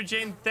 Mary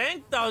Jane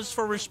thanked us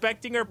for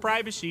respecting her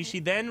privacy. She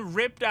then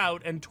ripped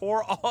out and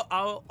tore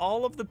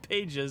all of the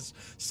pages,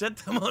 set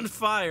them on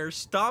fire,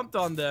 stomped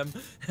on them,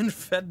 and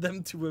fed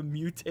them to a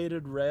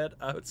mutated rat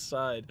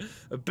outside.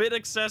 A bit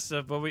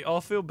excessive, but we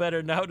all feel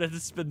better now that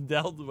it's been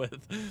dealt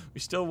with. We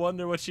still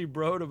wonder what she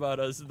wrote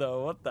about us,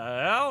 though. What the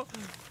hell?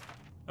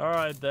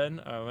 Alright,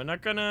 then. We're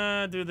not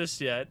gonna do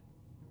this yet.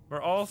 We're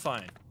all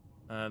fine.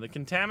 The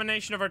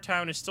contamination of our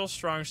town is still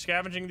strong.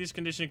 Scavenging these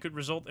conditions could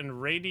result in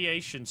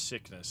radiation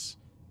sickness.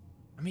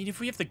 I mean,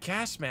 if we have the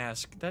gas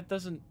mask, that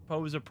doesn't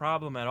pose a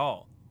problem at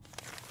all.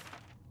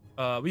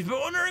 We've been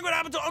wondering what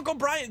happened to Uncle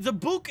Brian. The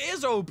book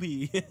is OP.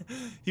 He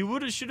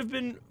should have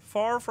been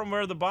far from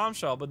where the bomb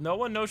fell, but no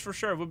one knows for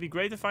sure. It would be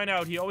great to find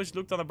out. He always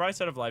looked on the bright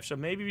side of life, so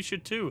maybe we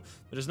should too.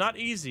 But it's not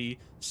easy.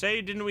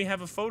 Say, didn't we have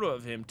a photo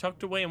of him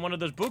tucked away in one of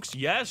those books?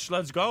 Yes,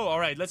 let's go. All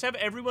right, let's have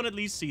everyone at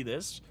least see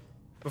this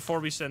before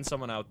we send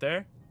someone out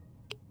there.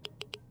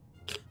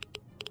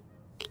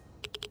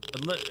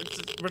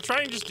 We're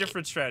trying just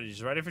different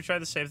strategies, right? If we try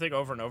the same thing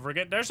over and over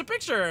again. There's a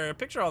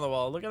picture on the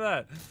wall. Look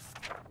at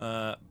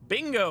that.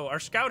 Bingo! Our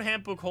scout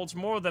handbook holds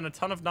more than a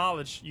ton of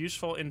knowledge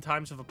useful in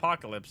times of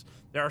apocalypse.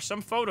 There are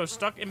some photos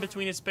stuck in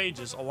between its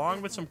pages,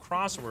 along with some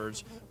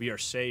crosswords. We are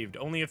saved.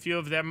 Only a few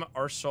of them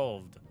are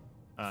solved.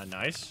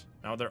 Nice.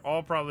 Now they're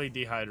all probably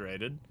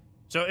dehydrated.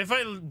 So if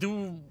I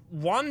do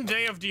 1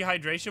 day of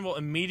dehydration, we'll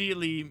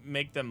immediately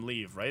make them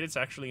leave, right? It's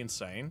actually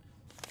insane.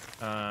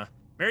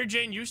 Mary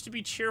Jane used to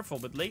be cheerful,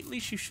 but lately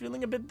she's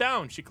feeling a bit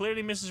down. She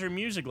clearly misses her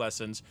music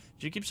lessons.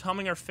 She keeps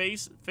humming her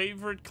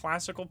favorite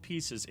classical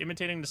pieces,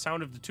 imitating the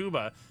sound of the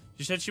tuba.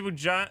 She said she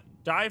would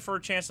die for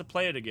a chance to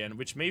play it again,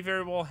 which may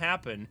very well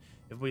happen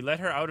if we let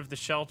her out of the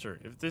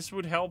shelter. If this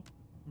would help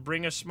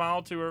bring a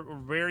smile to her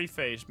weary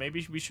face,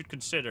 maybe we should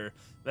consider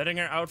letting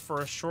her out for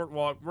a short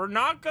walk. We're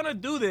not gonna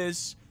do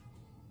this.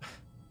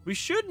 We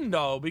shouldn't,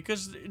 though,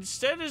 because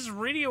instead it's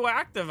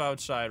radioactive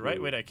outside,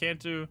 right? Wait, I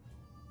can't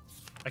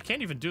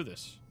even do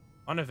this.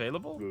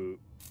 Unavailable?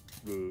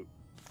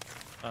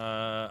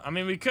 I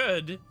mean, we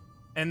could,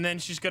 and then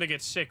she's gonna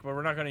get sick, but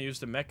we're not gonna use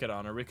the mech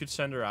on her. We could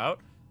send her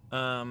out.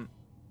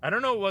 I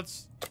don't know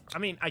what's... I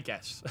mean, I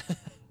guess.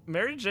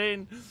 Mary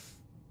Jane,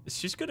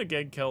 she's gonna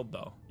get killed,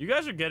 though. You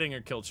guys are getting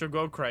her killed. She'll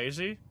go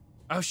crazy.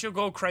 Oh, she'll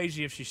go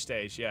crazy if she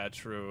stays. Yeah,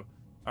 true.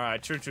 All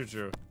right,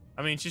 true.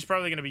 I mean, she's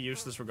probably gonna be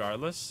useless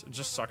regardless. It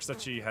just sucks that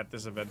she had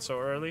this event so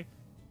early.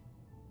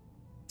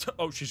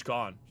 Oh, she's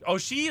gone. Oh,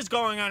 she is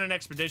going on an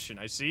expedition,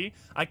 I see.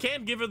 I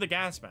can't give her the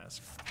gas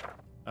mask.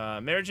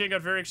 Mary Jane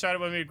got very excited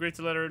when we agreed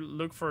to let her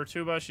look for a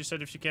tuba. She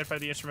said if she can't find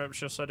the instrument,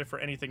 she'll set it for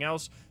anything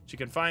else she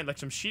can find, like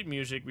some sheet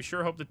music. We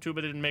sure hope the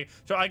tuba didn't make...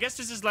 So I guess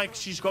this is like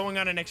she's going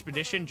on an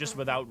expedition just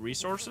without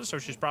resources, so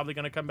she's probably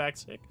gonna come back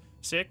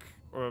sick,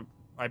 or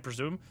I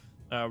presume.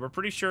 We're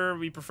pretty sure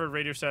we prefer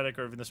radio static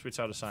or even the sweet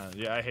sound of silence.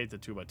 Yeah, I hate the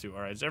tuba too.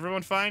 All right, is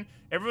everyone fine?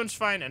 Everyone's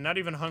fine and not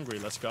even hungry.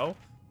 Let's go.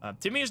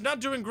 Timmy is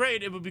not doing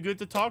great. It would be good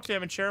to talk to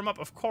him and cheer him up.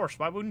 Of course.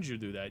 Why wouldn't you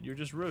do that? You're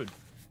just rude.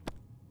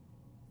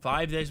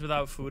 5 days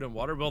without food and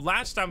water. Well,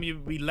 last time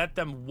we let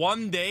them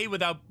 1 day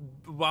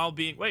while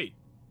being... Wait.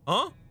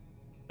 Huh?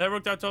 That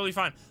worked out totally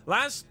fine.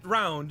 Last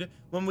round,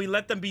 when we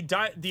let them be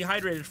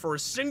dehydrated for a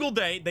single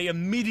day, they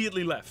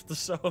immediately left.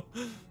 So,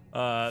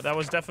 that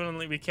was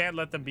definitely... We can't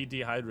let them be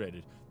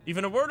dehydrated.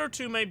 Even a word or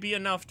two may be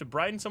enough to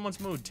brighten someone's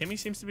mood. Timmy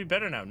seems to be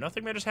better now.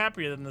 Nothing made us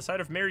happier than the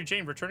sight of Mary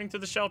Jane returning to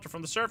the shelter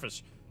from the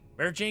surface.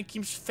 Mary Jane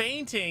keeps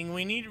fainting.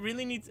 We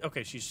really need...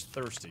 Okay, she's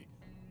thirsty.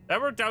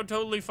 That worked out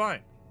totally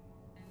fine.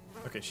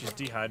 Okay, she's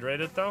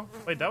dehydrated, though.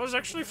 Wait, that was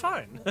actually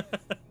fine.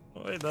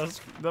 Wait,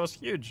 that was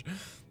huge.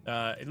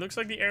 It looks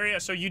like the area...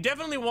 So you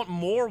definitely want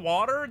more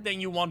water than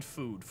you want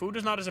food. Food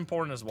is not as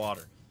important as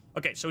water.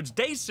 Okay, so it's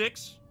day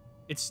 6.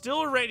 It's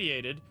still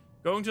irradiated.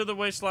 Going to the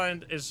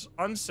wasteland is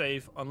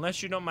unsafe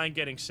unless you don't mind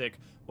getting sick.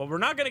 Well, we're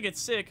not gonna get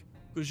sick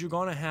because you're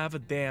gonna have a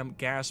damn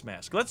gas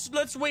mask.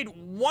 Let's wait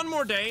 1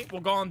 more day.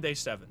 We'll go on day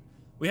 7.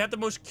 We had the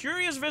most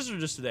curious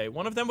visitors today.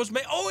 One of them was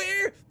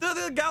here!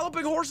 The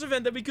galloping horse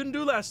event that we couldn't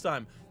do last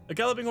time. A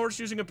galloping horse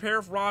using a pair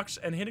of rocks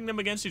and hitting them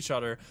against each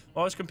other,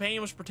 while his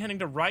companion was pretending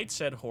to ride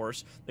said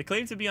horse. They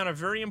claimed to be on a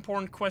very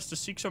important quest to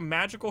seek some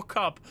magical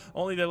cup,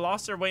 only they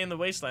lost their way in the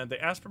wasteland. They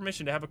asked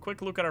permission to have a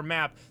quick look at our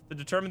map to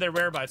determine their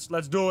whereabouts.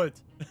 Let's do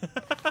it!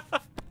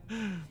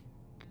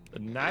 The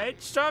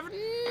Knights of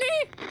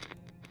Ni.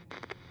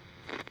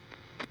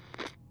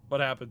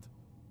 What happened?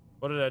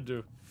 What did I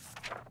do?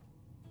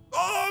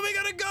 Oh, we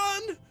got a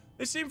gun!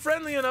 They seemed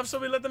friendly enough, so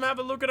we let them have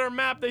a look at our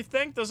map. They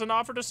thanked us and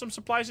offered us some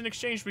supplies in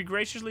exchange. We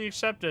graciously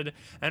accepted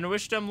and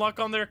wished them luck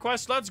on their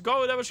quest. Let's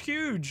go. That was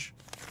huge.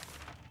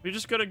 We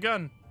just got a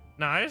gun.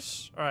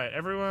 Nice. All right,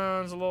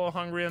 everyone's a little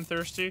hungry and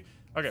thirsty.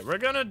 Okay, we're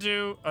gonna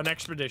do an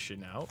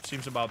expedition now.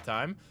 Seems about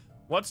time.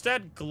 What's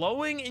that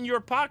glowing in your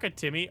pocket,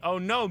 Timmy? Oh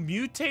no,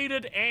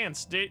 mutated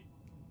ants.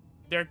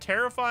 Their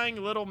terrifying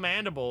little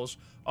mandibles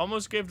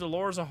almost gave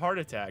Dolores a heart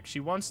attack. She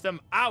wants them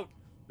out.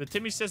 But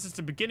Timmy says it's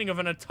the beginning of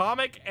an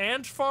atomic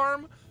ant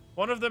farm.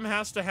 One of them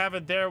has to have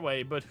it their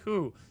way, but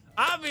who?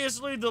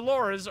 Obviously,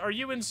 Dolores. Are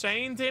you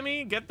insane,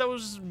 Timmy? Get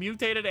those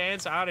mutated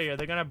ants out of here.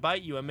 They're gonna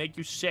bite you and make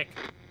you sick.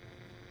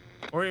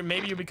 Or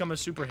maybe you become a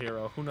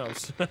superhero. Who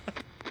knows?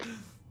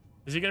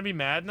 Is he gonna be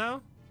mad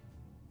now?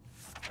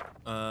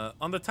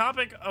 On the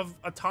topic of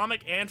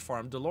atomic ant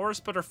farm, Dolores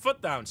put her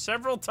foot down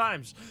several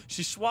times.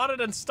 She swatted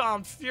and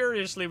stomped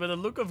furiously with a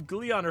look of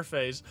glee on her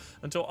face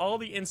until all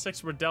the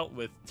insects were dealt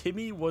with.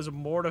 Timmy was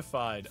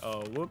mortified.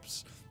 Oh,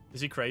 whoops. Is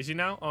he crazy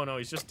now? Oh, no,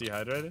 he's just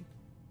dehydrated.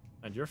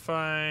 And you're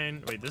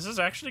fine. Wait, this is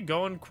actually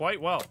going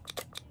quite well.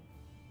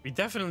 We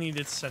definitely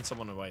needed to send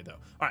someone away, though.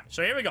 All right,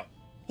 so here we go.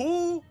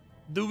 Who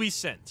do we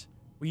send?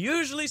 We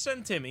usually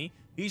send Timmy.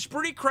 He's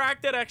pretty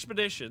cracked at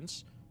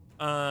expeditions.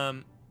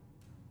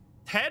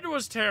 Ted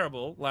was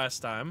terrible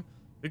last time.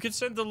 We could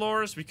send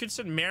Dolores. We could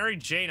send Mary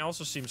Jane.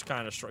 Also seems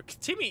kind of strong.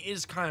 Timmy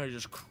is kind of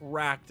just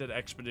cracked at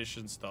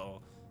expeditions,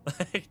 though.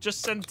 Like,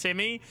 just send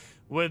Timmy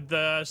with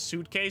the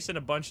suitcase and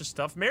a bunch of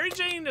stuff. Mary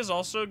Jane is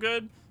also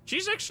good.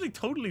 She's actually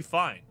totally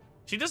fine.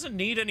 She doesn't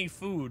need any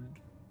food.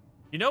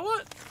 You know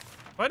what?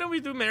 Why don't we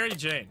do Mary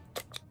Jane?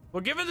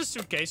 We'll give her the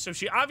suitcase, so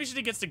she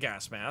obviously gets the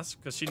gas mask,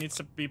 because she needs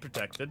to be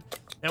protected.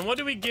 And what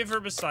do we give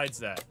her besides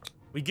that?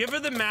 We give her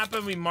the map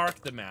and we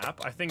mark the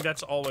map. I think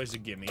that's always a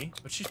gimme.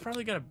 But she's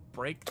probably gonna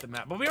break the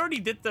map. But we already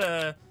did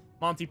the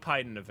Monty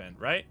Python event,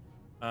 right?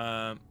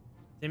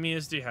 Timmy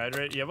is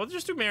dehydrated. Yeah, we'll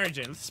just do Mary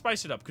Jane. Let's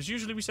spice it up, because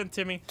usually we send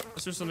Timmy.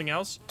 Let's do something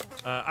else.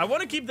 I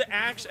want to keep the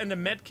axe and the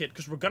med kit,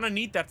 because we're going to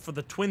need that for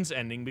the twins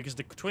ending, because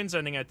the twins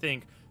ending, I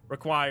think,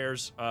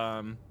 requires,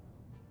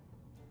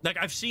 like,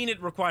 I've seen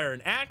it require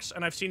an axe,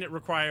 and I've seen it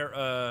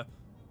require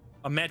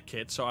a med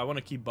kit, so I want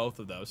to keep both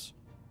of those.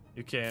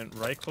 You can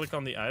right-click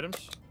on the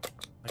items.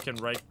 I can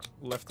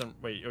left, and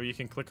wait, or you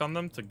can click on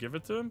them to give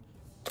it to him.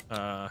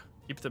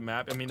 Keep the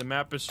map. I mean, the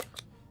map is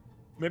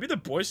maybe the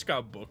Boy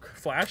Scout book.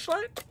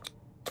 Flashlight?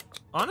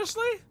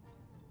 Honestly?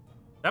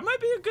 That might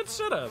be a good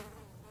setup.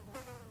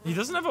 He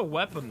doesn't have a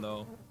weapon,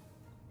 though.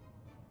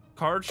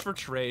 Cards for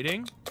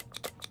trading?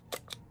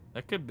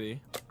 That could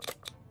be.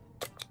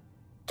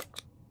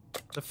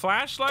 The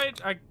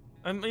flashlight,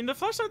 I mean, the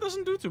flashlight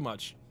doesn't do too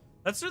much.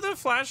 Let's do the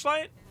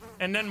flashlight,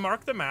 and then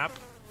mark the map.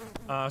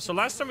 So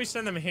last time we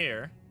sent them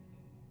here.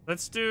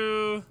 Let's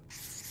do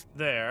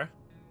there.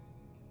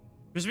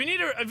 Because we need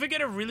if we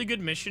get a really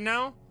good mission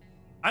now.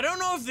 I don't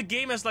know if the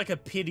game has like a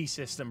pity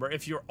system where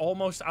if you're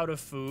almost out of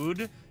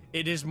food,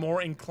 it is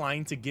more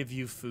inclined to give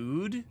you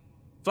food.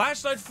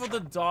 Flashlight for the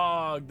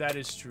dog. That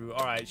is true.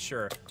 All right,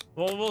 sure.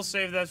 Well, we'll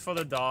save that for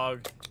the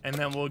dog, and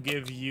then we'll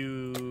give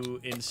you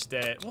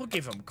instead. We'll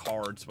give him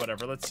cards,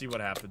 whatever. Let's see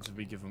what happens if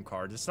we give him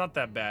cards. It's not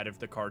that bad if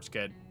the cards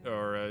get,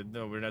 or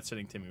no, we're not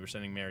sending Timmy. We're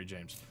sending Mary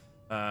James.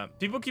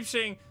 People keep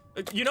saying,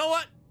 you know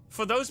what?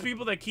 For those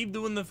people that keep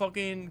doing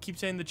the keep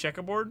saying the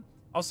checkerboard,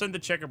 I'll send the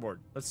checkerboard.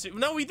 Let's see.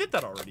 No, we did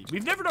that already.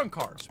 We've never done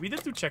cards. We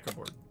did do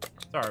checkerboard.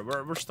 Sorry,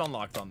 we're stun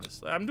locked on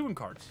this. I'm doing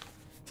cards.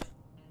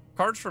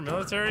 Cards for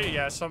military?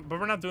 Yeah, but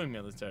we're not doing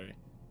military.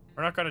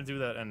 We're not gonna do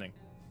that ending.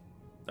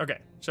 Okay,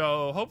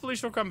 so hopefully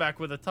she'll come back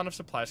with a ton of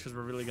supplies because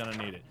we're really gonna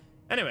need it.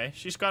 Anyway,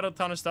 she's got a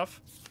ton of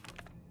stuff.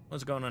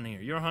 What's going on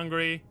here? You're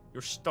hungry.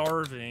 You're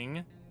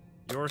starving.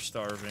 You're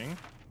starving.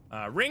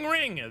 Ring,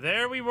 ring.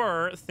 There we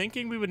were,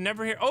 thinking we would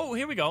never hear. Oh,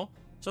 here we go.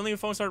 Suddenly a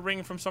phone started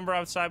ringing from somewhere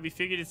outside. We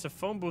figured it's a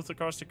phone booth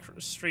across the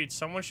street.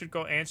 Someone should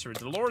go answer it.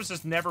 Dolores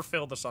has never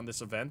failed us on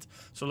this event,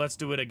 so let's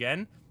do it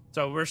again.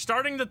 So we're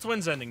starting the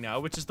twins ending now,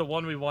 which is the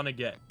one we want to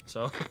get.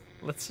 So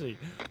let's see.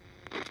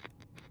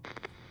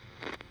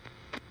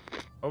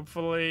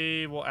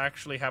 Hopefully we'll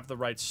actually have the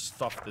right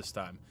stuff this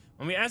time.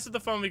 When we answered the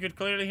phone, we could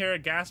clearly hear a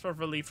gasp of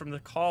relief from the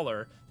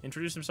caller.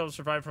 Introduced himself as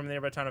survivor from the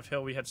nearby town of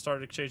Hill. We had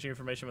started exchanging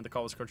information when the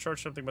call was cut short.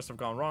 Something must have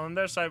gone wrong on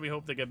their side. We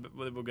hope they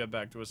will get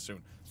back to us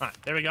soon. All right,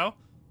 there we go.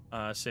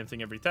 Same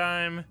thing every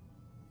time.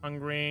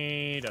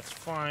 Hungry, that's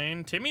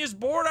fine. Timmy is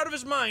bored out of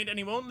his mind, and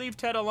he won't leave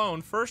Ted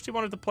alone. First, he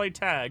wanted to play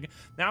tag.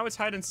 Now it's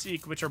hide and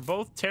seek, which are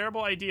both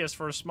terrible ideas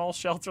for a small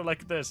shelter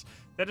like this.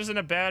 Ted is in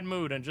a bad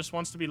mood and just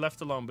wants to be left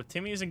alone, but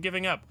Timmy isn't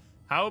giving up.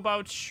 How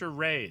about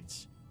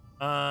charades?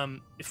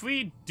 If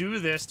we do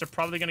this, they're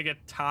probably gonna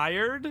get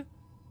tired.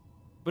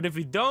 But if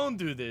we don't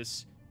do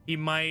this, he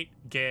might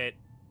get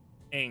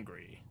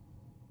angry.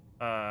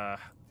 I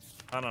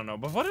don't know.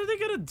 But what are they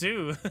gonna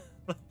do?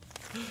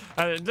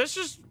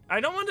 I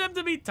don't want them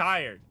to be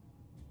tired.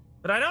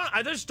 But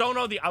I just don't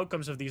know the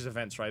outcomes of these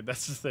events, right?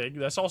 That's the thing.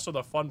 That's also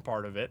the fun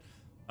part of it.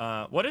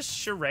 What is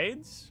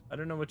charades? I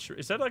don't know what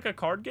is that, like a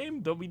card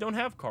game? We don't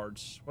have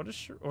cards. What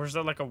is or is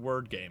that like a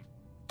word game?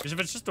 Because if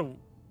it's just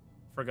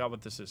forgot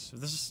what this is. If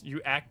this is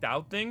you act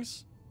out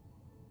things,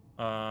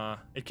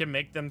 it can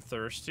make them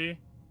thirsty.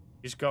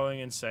 He's going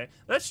insane.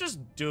 Let's just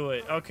do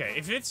it. Okay,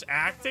 if it's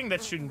acting,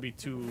 that shouldn't be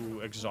too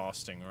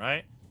exhausting,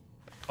 right?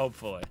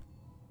 Hopefully.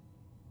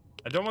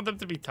 I don't want them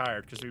to be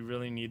tired because we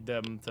really need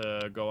them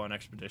to go on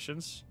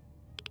expeditions.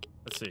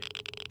 Let's see.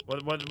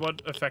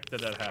 What effect did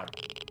that have?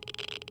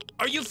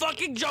 Are you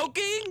fucking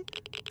joking?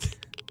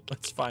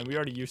 That's fine. We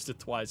already used it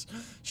twice.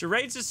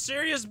 Charades is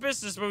serious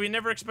business, but we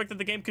never expected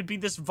the game could be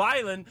this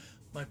violent.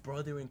 My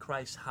brother in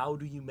Christ, how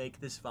do you make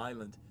this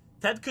violent?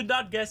 Ted could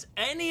not guess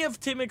any of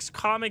Timmy's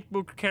comic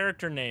book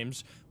character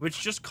names,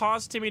 which just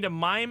caused Timmy to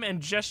mime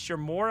and gesture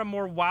more and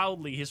more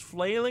wildly. His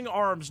flailing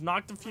arms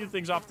knocked a few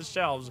things off the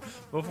shelves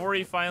before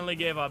he finally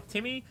gave up.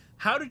 Timmy,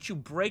 how did you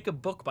break a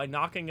book by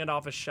knocking it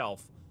off a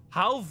shelf?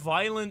 How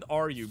violent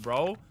are you,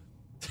 bro?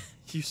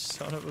 You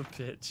son of a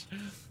bitch.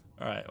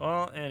 All right,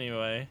 well,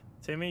 anyway.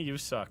 Timmy, you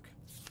suck.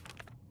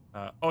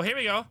 Oh, here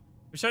we go.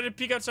 We decided to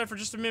peek outside for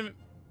just a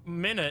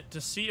minute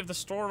to see if the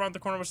store around the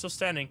corner was still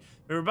standing.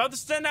 We were about to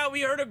stand out.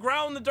 We heard a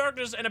growl in the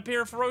darkness and a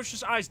pair of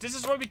ferocious eyes. This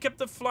is why we kept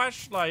the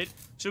flashlight,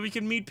 so we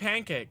can meet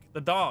Pancake,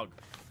 the dog.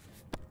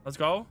 Let's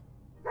go.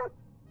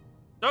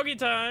 Doggy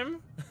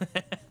time.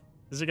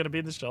 Is it gonna be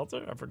in the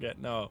shelter? I forget.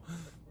 No.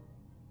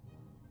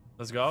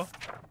 Let's go.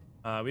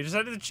 We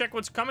decided to check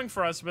what's coming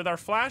for us with our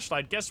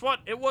flashlight. Guess what?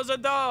 It was a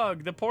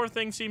dog. The poor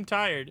thing seemed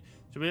tired,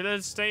 so we let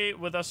it stay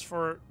with us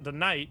for the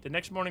night. The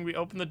next morning, we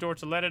opened the door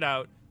to let it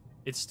out.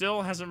 It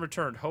still hasn't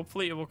returned.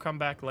 Hopefully, it will come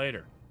back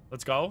later.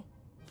 Let's go.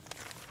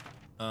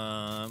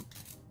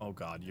 Oh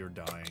god, you're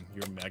dying.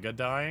 You're mega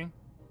dying.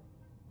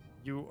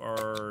 You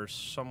are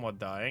somewhat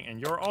dying, and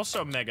you're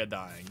also mega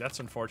dying. That's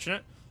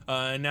unfortunate.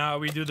 Now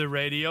we do the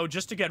radio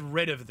just to get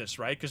rid of this,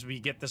 right? Because we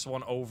get this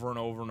one over and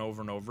over and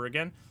over and over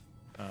again.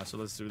 So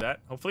let's do that.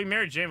 Hopefully,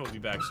 Mary Jane will be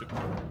back soon.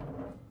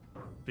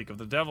 Speak of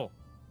the devil.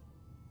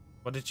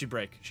 What did she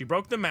break? She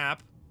broke the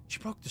map. She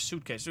broke the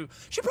suitcase.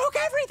 She broke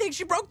everything.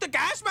 She broke the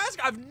gas mask.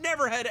 I've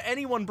never had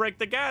anyone break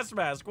the gas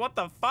mask. What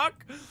the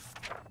fuck?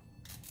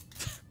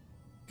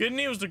 Good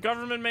news, the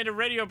government made a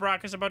radio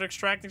broadcast about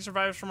extracting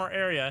survivors from our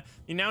area.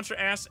 The announcer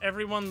asked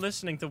everyone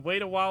listening to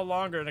wait a while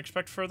longer and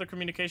expect further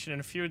communication in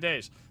a few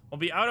days. We'll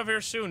be out of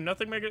here soon.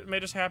 Nothing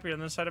made us happier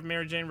than the sight of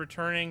Mary Jane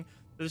returning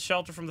to the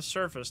shelter from the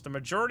surface. The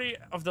majority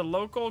of the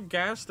local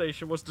gas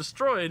station was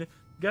destroyed.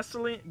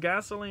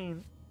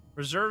 Gasoline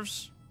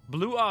reserves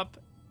blew up,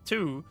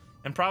 too,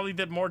 and probably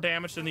did more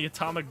damage than the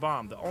atomic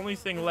bomb. The only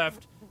thing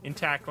left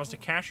intact was the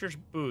cashier's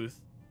booth,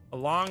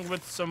 along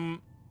with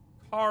some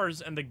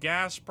cars and the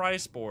gas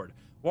price board.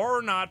 War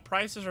or not,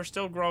 prices are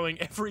still growing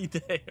every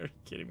day. Are you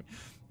kidding me?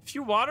 A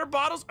few water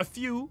bottles, a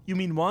few, you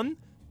mean one,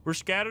 were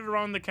scattered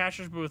around the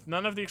cashier's booth.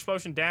 None of the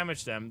explosion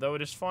damaged them, though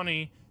it is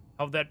funny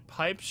how that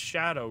pipe's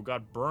shadow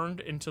got burned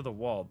into the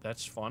wall.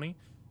 That's funny.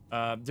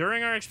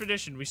 During our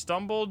expedition, we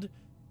stumbled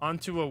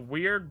onto a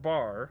weird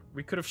bar.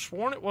 We could have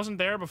sworn it wasn't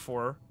there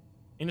before.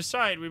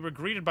 Inside, we were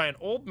greeted by an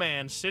old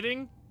man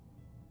sitting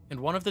at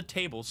one of the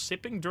tables,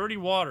 sipping dirty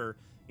water.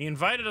 He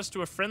invited us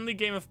to a friendly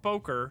game of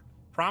poker,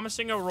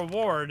 promising a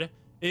reward.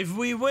 If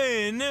we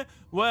win,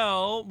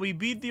 well, we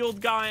beat the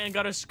old guy and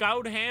got a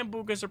scout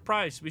handbook as a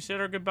prize. We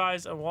said our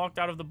goodbyes and walked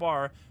out of the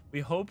bar. We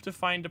hope to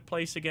find a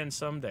place again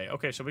someday.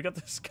 Okay, so we got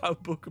the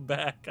scout book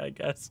back, I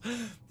guess.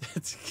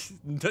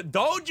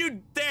 Don't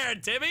you dare,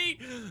 Timmy!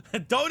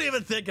 Don't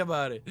even think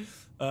about it.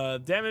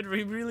 Damn it,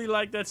 we really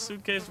like that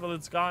suitcase. Well,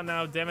 it's gone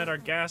now. Damn it, our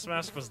gas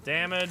mask was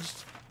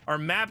damaged. Our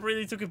map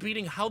really took a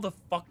beating. How the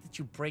fuck did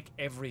you break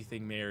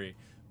everything, Mary?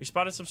 We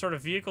spotted some sort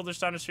of vehicle just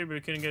down the street, but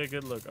we couldn't get a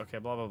good look. Okay,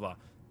 blah, blah, blah.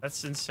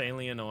 That's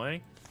insanely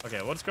annoying.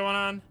 Okay, what's going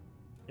on?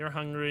 You're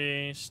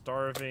hungry,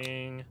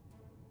 starving.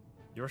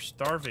 You're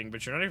starving,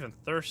 but you're not even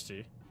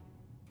thirsty.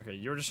 Okay,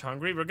 you're just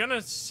hungry. We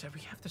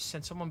have to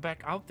send someone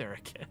back out there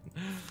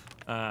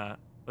again.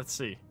 Let's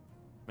see.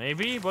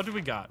 Maybe? What do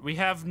we got? We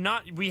have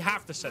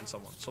to send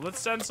someone. So let's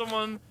send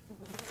someone.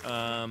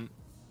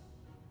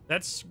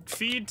 Let's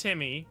feed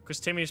Timmy, because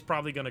Timmy is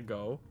probably gonna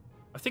go.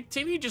 I think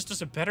Timmy just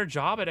does a better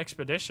job at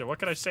Expedition. What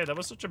can I say? That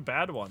was such a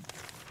bad one.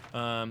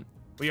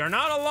 We are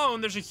not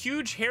alone. There's a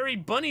huge hairy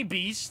bunny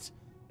beast.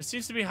 It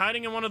seems to be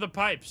hiding in one of the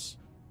pipes.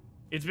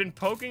 It's been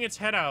poking its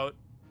head out,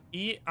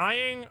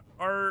 eyeing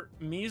our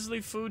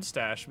measly food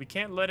stash. We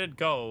can't let it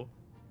go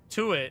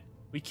to it.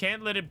 We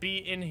can't let it be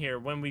in here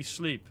when we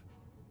sleep.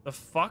 The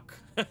fuck?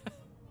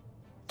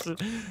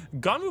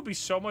 Gun would be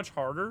so much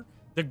harder.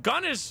 The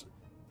gun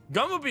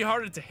would be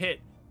harder to hit,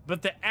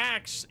 but the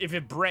axe, if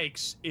it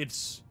breaks,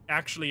 it's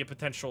actually a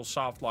potential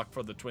soft lock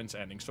for the twins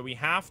ending. So we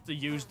have to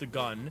use the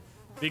gun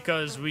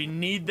because we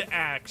need the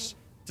axe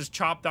to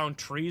chop down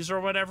trees or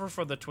whatever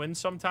for the twins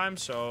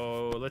sometimes.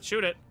 So let's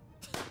shoot it.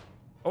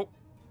 Oh,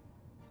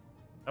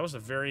 that was a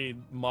very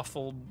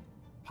muffled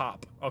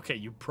pop. Okay,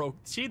 you broke.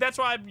 See, that's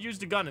why I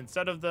used the gun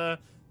instead of the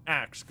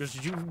axe,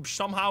 because you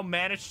somehow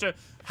managed to.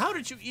 How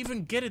did you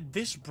even get it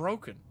this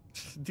broken?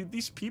 Dude,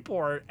 these people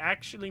are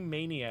actually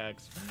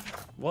maniacs.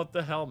 What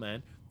the hell,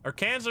 man? Our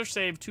cans are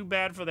saved. Too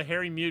bad for the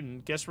hairy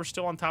mutant. Guess we're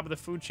still on top of the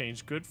food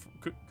chains. Good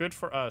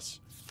for us.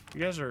 You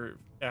guys are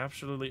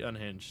absolutely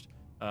unhinged.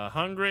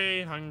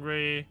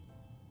 Hungry.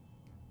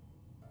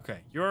 Okay,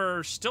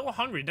 you're still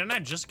hungry. Didn't I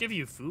just give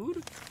you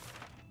food?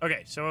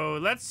 Okay, so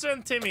let's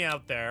send Timmy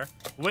out there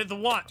with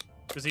what?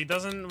 Because we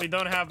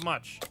don't have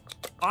much.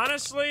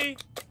 Honestly,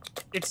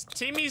 it's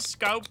Timmy's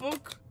scout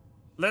book.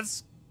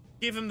 Let's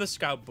give him the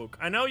scout book.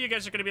 I know you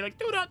guys are gonna be like,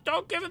 dude,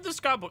 don't give him the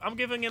scout book. I'm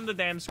giving him the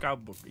damn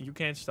scout book. You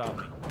can't stop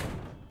me.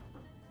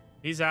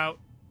 He's out.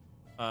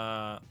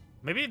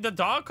 Maybe the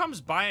dog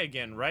comes by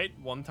again, right?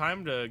 One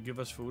time to give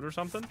us food or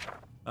something.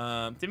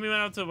 Timmy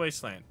went out to the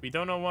wasteland. We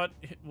don't know what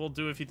we'll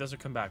do if he doesn't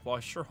come back. Well, I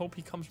sure hope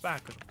he comes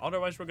back, because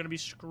otherwise we're gonna be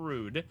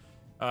screwed.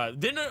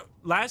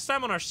 Last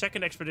time on our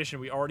second expedition,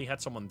 we already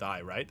had someone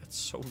die, right? That's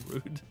so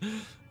rude.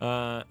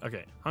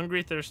 Okay.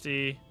 Hungry,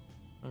 thirsty,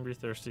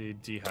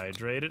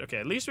 dehydrated. Okay,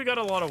 at least we got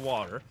a lot of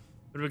water.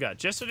 What do we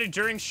got? Yesterday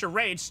during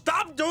charades.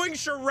 Stop doing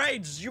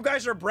charades! You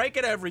guys are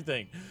breaking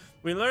everything.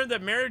 We learned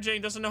that Mary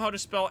Jane doesn't know how to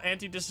spell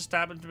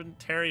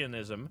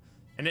anti-disestablishmentarianism,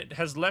 and it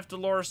has left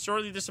Dolores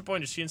sorely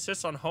disappointed. She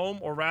insists on home,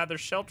 or rather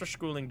shelter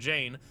schooling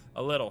Jane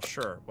a little.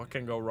 Sure, what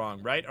can go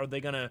wrong, right? Are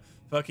they gonna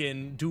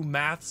fucking do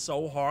math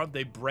so hard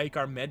they break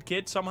our med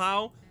kit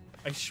somehow?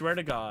 I swear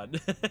to God.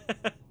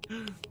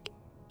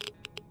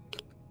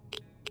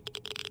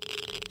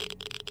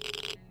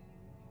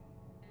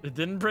 It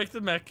didn't break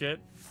the med kit.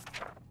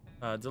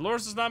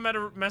 Dolores does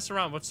not mess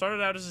around. What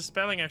started out as a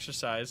spelling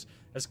exercise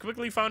has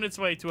quickly found its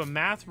way to a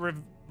math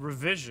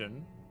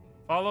revision,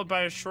 followed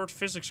by a short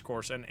physics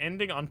course, and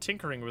ending on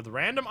tinkering with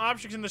random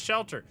objects in the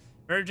shelter.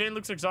 Mary Jane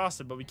looks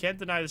exhausted, but we can't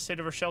deny the state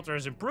of her shelter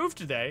has improved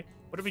today.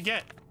 What did we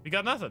get? We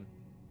got nothing.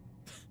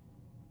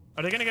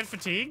 Are they gonna get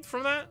fatigued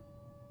from that?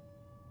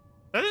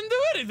 That didn't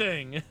do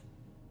anything.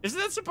 Isn't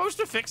that supposed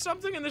to fix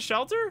something in the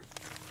shelter?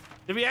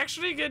 Did we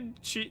actually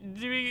get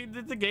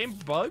did the game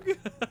bug?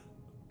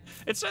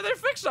 It said they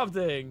fixed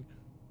something.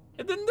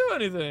 It didn't do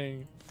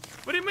anything.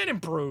 What do you mean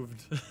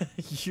improved?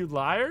 You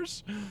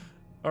liars.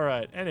 All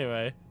right,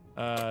 anyway.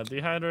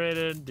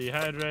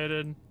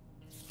 Dehydrated.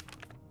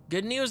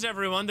 Good news,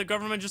 everyone. The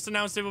government just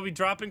announced they will be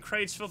dropping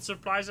crates filled with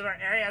supplies in our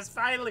areas,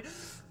 finally.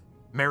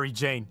 Mary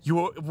Jane,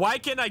 why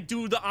can't I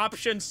do the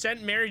option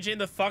send Mary Jane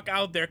the fuck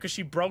out there because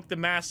she broke the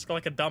mask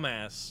like a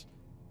dumbass?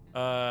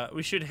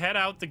 We should head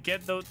out to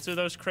get to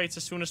those crates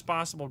as soon as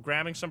possible.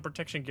 Grabbing some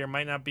protection gear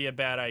might not be a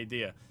bad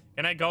idea.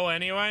 Can I go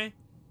anyway?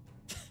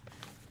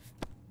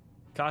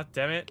 God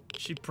damn it.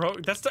 She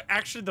broke. That's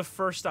actually the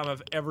first time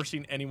I've ever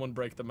seen anyone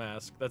break the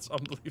mask. That's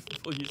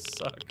unbelievable. You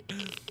suck.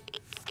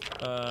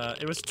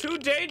 It was too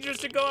dangerous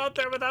to go out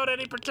there without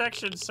any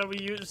protection, so we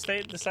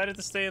decided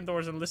to stay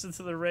indoors and listen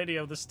to the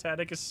radio. The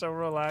static is so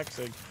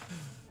relaxing.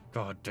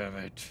 God damn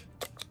it.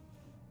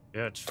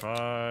 Yeah, it's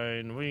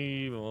fine.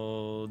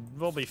 We'll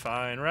be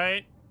fine,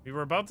 right? We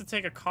were about to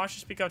take a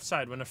cautious peek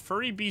outside when a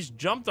furry beast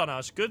jumped on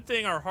us. Good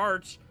thing our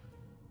hearts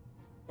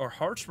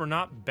were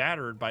not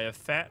battered by a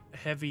fat,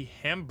 heavy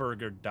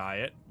hamburger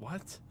diet.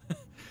 What?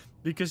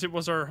 Because it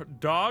was our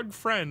dog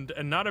friend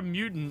and not a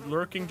mutant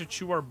lurking to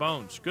chew our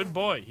bones. Good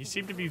boy. He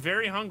seemed to be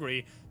very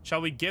hungry. Shall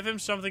we give him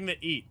something to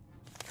eat?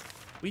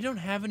 We don't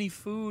have any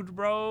food,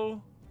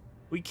 bro.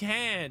 We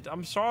can't.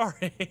 I'm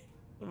sorry.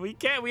 We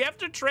can't. We have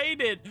to trade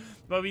it.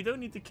 But we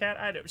don't need the cat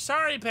either.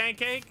 Sorry,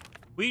 Pancake.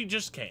 We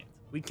just can't.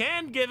 We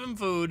can't give him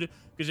food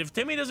because if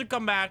Timmy doesn't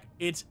come back,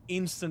 it's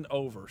instant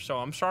over. So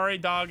I'm sorry,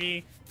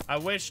 doggy. I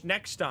wish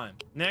next time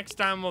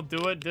we'll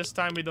do it. This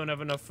time we don't have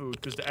enough food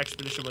because the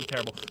expedition went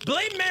terrible.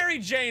 Blame Mary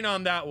Jane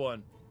on that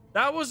one.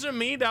 That wasn't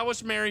me. That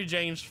was Mary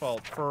Jane's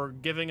fault for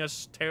giving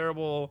us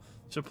terrible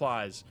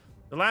supplies.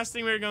 The last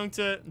thing we're going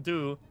to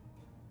do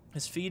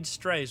is feed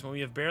strays when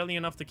we have barely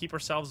enough to keep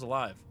ourselves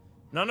alive.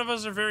 None of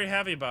us are very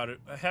happy about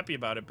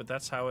it, but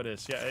that's how it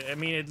is. Yeah, I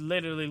mean,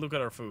 literally, look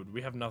at our food.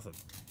 We have nothing.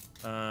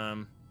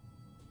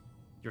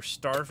 You're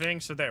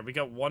starving? So there, we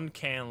got 1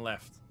 can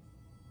left.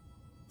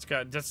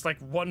 That's like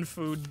 1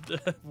 food,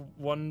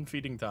 1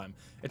 feeding time.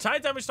 It's high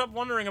time we stopped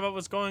wondering about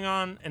what's going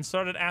on and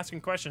started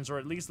asking questions, or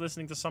at least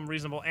listening to some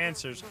reasonable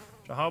answers.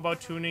 So how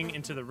about tuning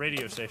into the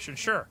radio station?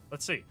 Sure,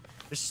 let's see.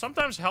 This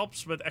sometimes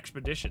helps with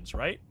expeditions,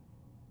 right?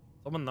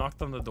 Someone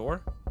knocked on the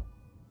door.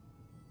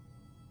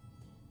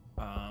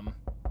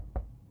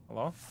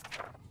 Hello?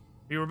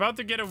 We were about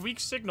to get a weak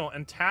signal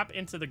and tap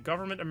into the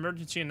government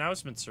emergency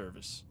announcement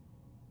service.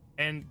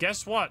 And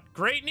guess what?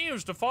 Great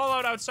news! The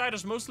fallout outside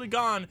is mostly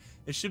gone.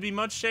 It should be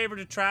much safer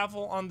to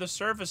travel on the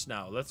surface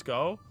now. Let's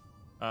go.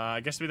 I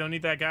guess we don't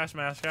need that gas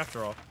mask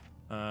after all.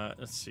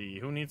 Let's see.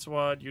 Who needs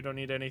what? You don't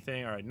need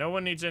anything. All right. No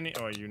one needs any.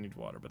 Oh, you need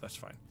water, but that's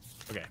fine.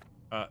 Okay.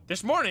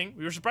 This morning,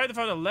 we were surprised to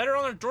find a letter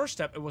on our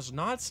doorstep. It was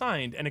not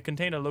signed, and it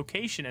contained a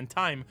location and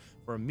time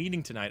for a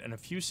meeting tonight and a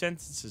few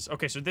sentences.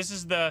 Okay, so this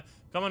is the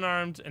come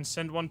unarmed and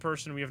send 1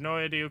 person. We have no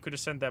idea who could have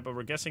sent that, but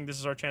we're guessing this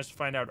is our chance to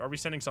find out. Are we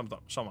sending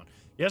someone?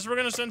 Yes, we're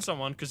going to send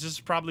someone, because this is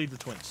probably the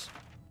twins.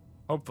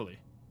 Hopefully.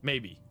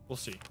 Maybe. We'll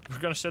see. We're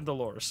going to send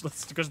Dolores.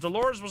 Because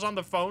Dolores was on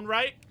the phone,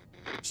 right?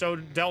 So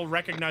they'll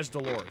recognize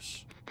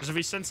Dolores. Because if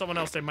we send someone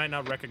else, they might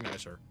not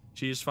recognize her.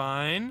 She is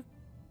fine.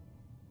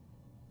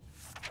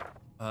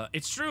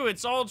 It's true.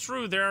 It's all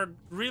true. There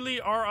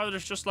really are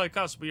others just like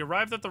us. We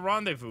arrived at the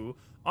rendezvous,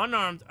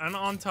 unarmed and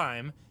on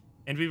time,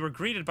 and we were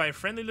greeted by a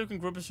friendly-looking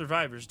group of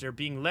survivors. They're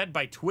being led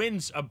by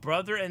twins, a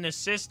brother and a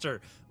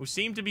sister, who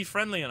seem to be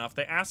friendly enough.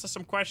 They asked us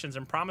some questions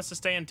and promised to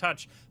stay in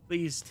touch.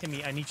 Please,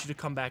 Timmy, I need you to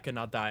come back and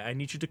not die. I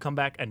need you to come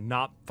back and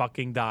not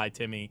fucking die,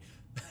 Timmy.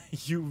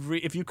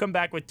 If you come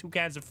back with 2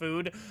 cans of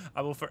food,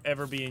 I will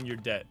forever be in your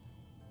debt.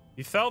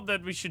 We felt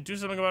that we should do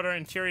something about our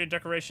interior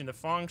decoration. The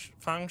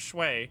feng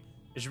shui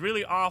is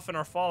really off in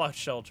our fallout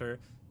shelter.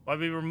 While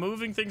we were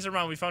moving things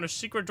around, we found a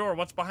secret door.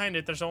 What's behind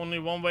it? There's only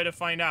one way to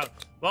find out.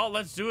 Well,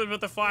 let's do it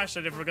with the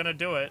flashlight if we're gonna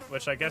do it,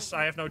 which I guess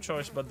I have no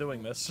choice but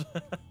doing this.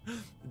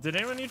 Did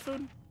anyone need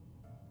food?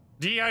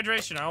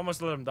 Dehydration. I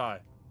almost let him die.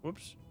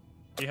 Whoops.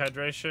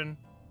 Dehydration.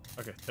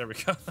 Okay, there we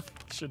go.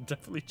 Should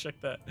definitely check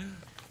that.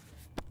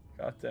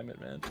 God damn it,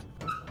 man.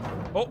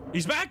 Oh,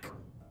 he's back!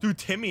 Dude,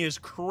 Timmy is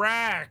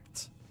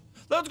cracked.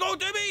 Let's go,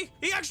 Timmy!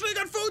 He actually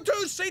got food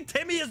too! See,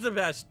 Timmy is the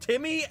best.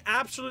 Timmy,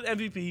 absolute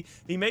MVP.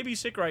 He may be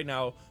sick right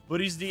now,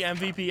 but he's the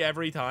MVP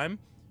every time.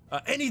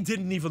 And he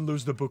didn't even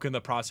lose the book in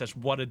the process.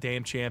 What a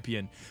damn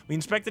champion. We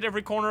inspected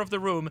every corner of the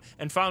room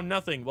and found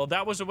nothing. Well,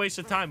 that was a waste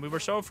of time. We were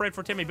so afraid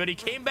for Timmy, but he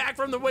came back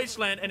from the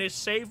wasteland and is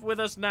safe with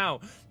us now.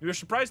 We were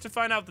surprised to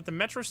find out that the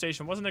metro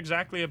station wasn't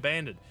exactly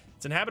abandoned.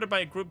 It's inhabited by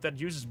a group that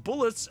uses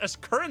bullets as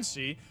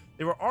currency.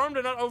 They were armed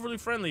and not overly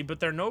friendly, but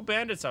there are no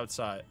bandits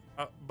outside.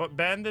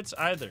 Bandits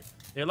either.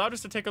 They allowed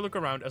us to take a look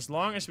around as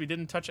long as we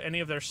didn't touch any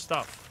of their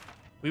stuff.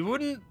 We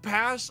wouldn't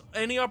pass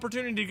any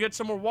opportunity to get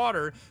some more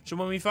water, so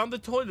when we found the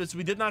toilets,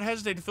 we did not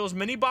hesitate to fill as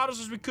many bottles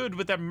as we could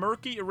with that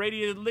murky,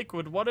 irradiated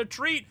liquid. What a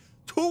treat!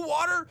 2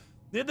 water?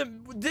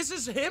 This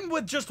is him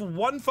with just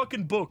 1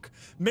 fucking book.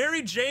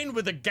 Mary Jane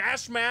with a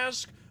gas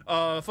mask.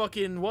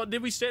 Fucking, what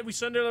did we say? We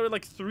sent her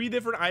like 3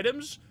 different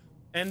items,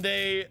 and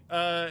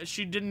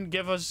she didn't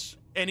give us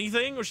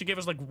anything, or she gave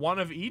us like 1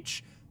 of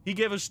each. He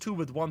gave us 2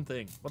 with 1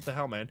 thing. What the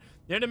hell, man?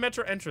 Near the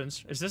metro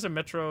entrance. Is this a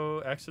Metro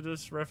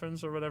Exodus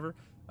reference or whatever?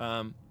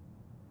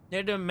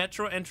 Near the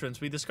metro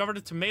entrance, we discovered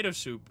a tomato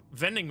soup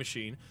vending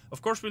machine.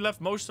 Of course, we left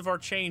most of our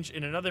change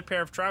in another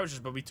pair of trousers,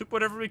 but we took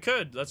whatever we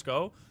could. Let's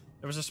go.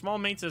 There was a small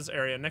maintenance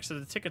area next to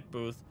the ticket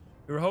booth.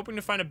 We were hoping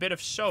to find a bit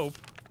of soap.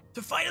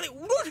 To finally...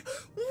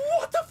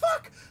 What the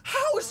fuck?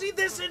 How is he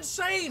this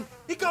insane?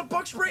 He got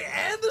bug spray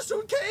and the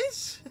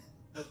suitcase?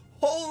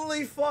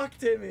 Holy fuck,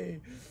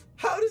 Timmy.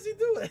 How does he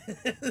do it?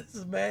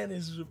 This man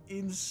is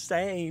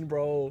insane,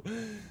 bro.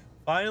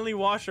 Finally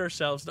washed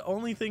ourselves. The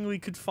only thing we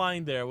could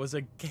find there was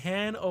a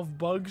can of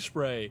bug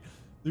spray.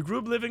 The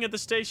group living at the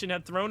station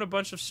had thrown a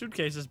bunch of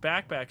suitcases,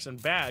 backpacks,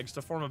 and bags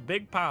to form a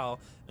big pile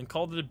and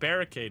called it a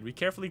barricade. We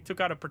carefully took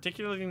out a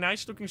particularly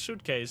nice-looking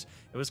suitcase.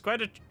 It was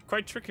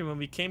quite tricky when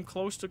we came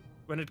close to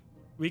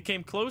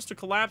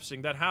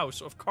collapsing that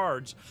house of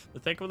cards,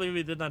 but thankfully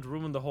we did not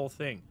ruin the whole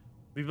thing.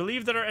 We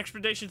believe that our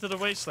expedition to the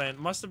wasteland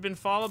must have been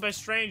followed by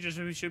strangers,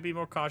 and we should be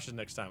more cautious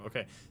next time.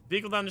 Okay.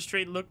 Vehicle down the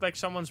street looked like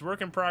someone's work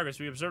in progress.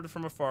 We observed it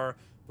from afar.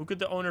 Who could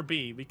the owner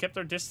be? We kept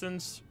our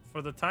distance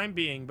for the time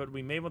being, but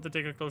we may want to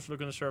take a closer look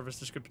in the surface.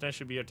 This could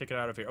potentially be our ticket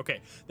out of here. Okay.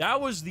 That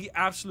was the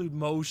absolute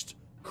most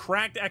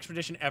cracked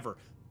expedition ever.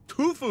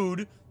 2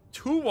 food,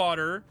 2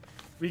 water.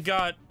 We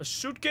got a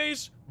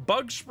suitcase,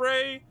 bug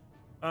spray,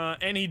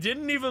 and he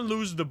didn't even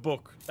lose the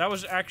book. That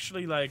was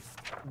actually, like,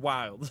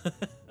 wild.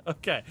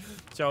 Okay,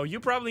 so you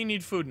probably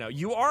need food now.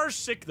 You are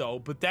sick, though,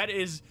 but that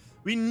is...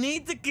 We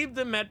need to keep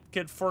the med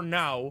kit for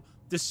now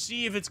to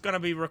see if it's going to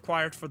be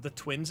required for the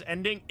twins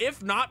ending.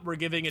 If not, we're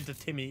giving it to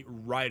Timmy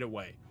right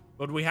away.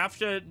 But we have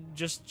to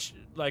just,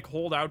 like,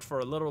 hold out for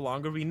a little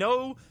longer. We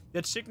know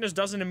that sickness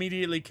doesn't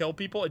immediately kill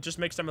people. It just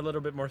makes them a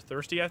little bit more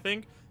thirsty, I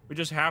think. We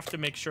just have to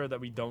make sure that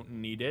we don't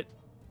need it.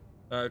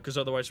 Because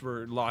otherwise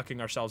we're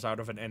locking ourselves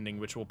out of an ending,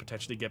 which will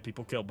potentially get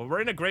people killed. But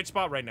we're in a great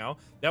spot right now.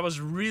 That was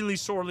really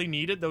sorely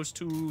needed, those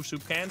 2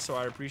 soup cans, so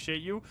I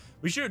appreciate you.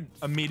 We should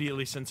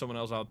immediately send someone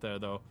else out there,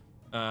 though.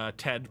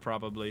 Ted,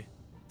 probably.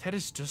 Ted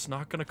is just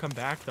not going to come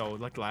back, though,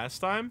 like last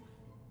time.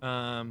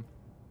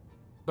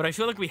 But I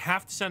feel like we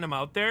have to send him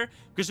out there,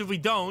 because if we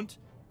don't,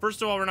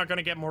 first of all, we're not going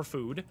to get more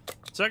food.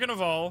 Second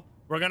of all,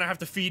 we're going to have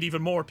to feed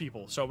even more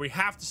people. So we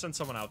have to send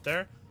someone out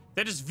there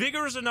that is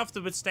vigorous enough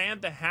to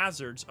withstand the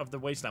hazards of the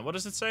wasteland. What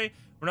does it say?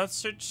 We're not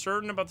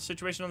certain about the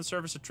situation on the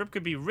surface. A trip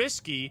could be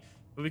risky,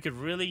 but we could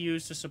really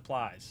use the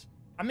supplies.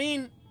 I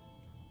mean,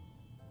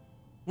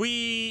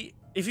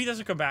 if he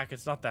doesn't come back,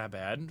 it's not that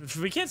bad.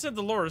 We can't send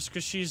Dolores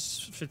because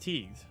she's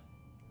fatigued,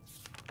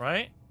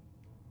 right?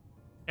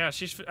 Yeah,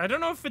 I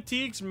don't know if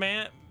fatigues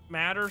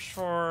matters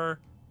for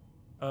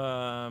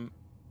going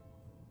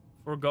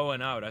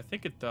out. I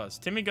think it does.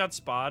 Timmy got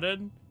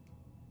spotted.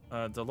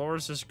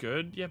 Dolores is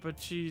good. Yeah,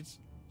 but she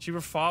were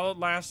followed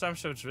last time,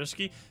 so it's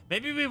risky.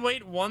 Maybe we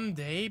wait 1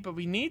 day, but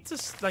we need to,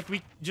 like,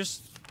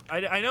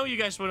 I know you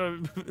guys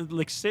want to,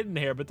 like, sit in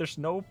here, but there's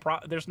no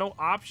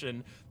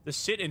option to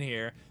sit in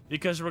here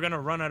because we're gonna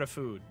run out of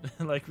food.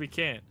 Like, we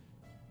can't.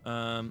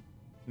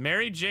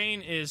 Mary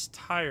Jane is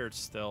tired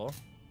still,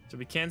 so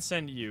we can't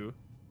send you.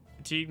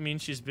 Fatigue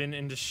means she's been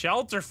in the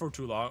shelter for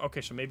too long. Okay,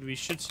 so maybe we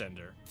should send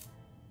her.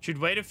 Should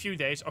wait a few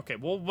days. Okay,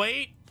 we'll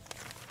wait.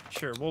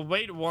 Sure, we'll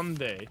wait 1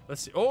 day.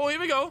 Let's see. Oh, here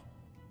we go.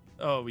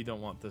 Oh, we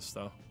don't want this,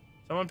 though.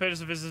 Someone paid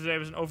us a visit today. It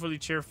was an overly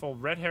cheerful,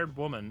 red-haired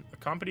woman,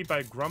 accompanied by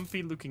a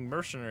grumpy-looking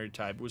mercenary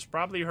type who was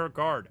probably her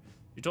guard.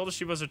 She told us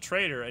she was a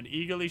trader and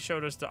eagerly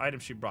showed us the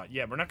items she brought.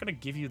 Yeah, we're not going to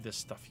give you this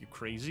stuff, you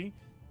crazy.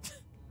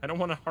 I don't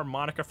want a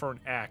harmonica for an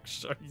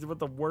axe. You want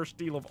the worst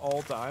deal of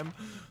all time?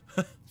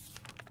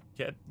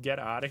 Get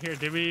out of here.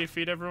 Did we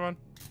feed everyone?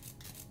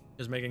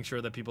 Just making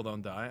sure that people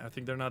don't die. I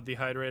think they're not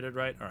dehydrated,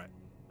 right? All right.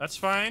 That's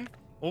fine.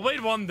 We'll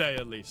wait 1 day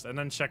at least, and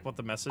then check what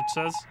the message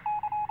says.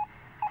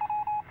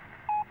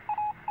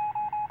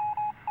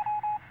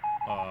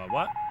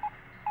 What?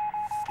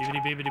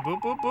 Beepity beepity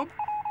boop boop boop.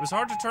 It was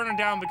hard to turn her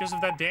down because of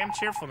that damn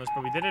cheerfulness,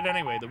 but we did it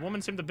anyway. The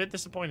woman seemed a bit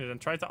disappointed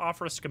and tried to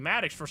offer us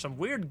schematics for some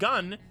weird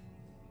gun.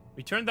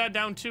 We turned that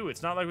down too.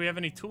 It's not like we have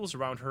any tools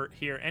around her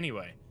here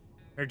anyway.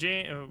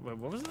 What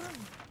was that?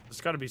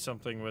 It's got to be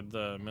something with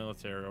the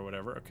military or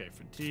whatever. Okay,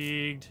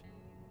 fatigued,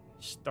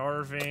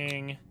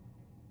 starving.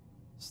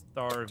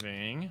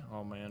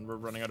 Oh man, we're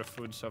running out of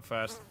food so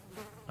fast.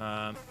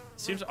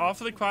 Seems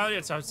awfully quiet.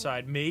 It's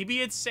outside.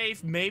 Maybe it's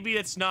safe. Maybe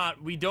it's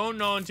not. We don't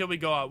know until we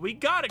go out. We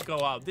gotta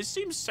go out. This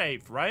seems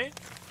safe, right?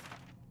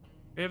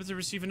 We're able to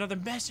receive another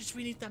message.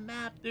 We need the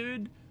map,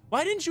 dude.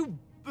 Why didn't you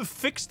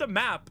fix the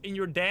map in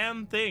your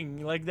damn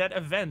thing? Like that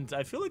event.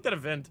 I feel like that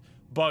event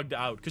bugged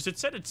out because it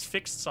said it's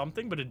fixed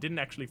something, but it didn't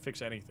actually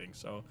fix anything.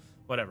 So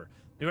whatever.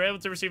 We were able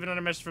to receive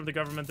another message from the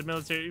government, the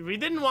military. We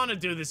didn't want to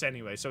do this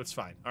anyway, so it's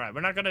fine. All right,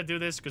 we're not gonna do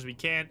this because we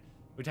can't.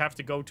 We'd have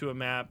to go to a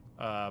map,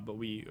 or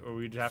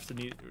we'd have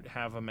to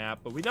have a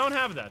map, but we don't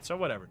have that, so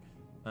whatever.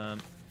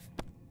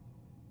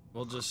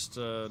 We'll just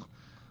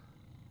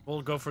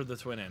we'll go for the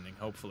twin ending.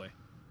 Hopefully,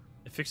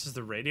 it fixes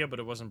the radio, but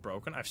it wasn't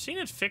broken. I've seen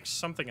it fix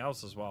something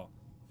else as well.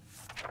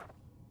 All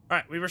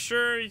right, we were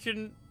sure you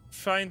can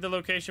find the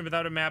location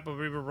without a map, but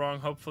we were wrong.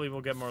 Hopefully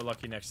we'll get more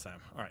lucky next time.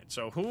 All right,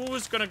 so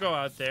who's gonna go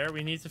out there?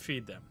 We need to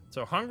feed them.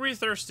 So hungry,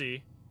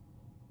 thirsty.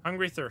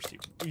 Hungry, thirsty.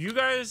 You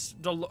guys,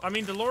 I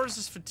mean, Dolores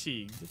is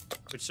fatigued,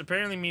 which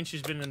apparently means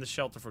she's been in the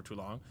shelter for too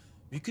long.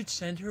 We could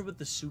send her with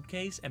the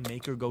suitcase and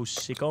make her go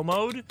sicko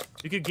mode.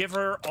 We could give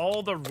her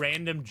all the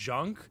random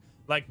junk,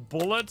 like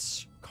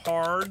bullets,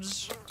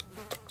 cards,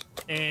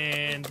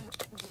 and...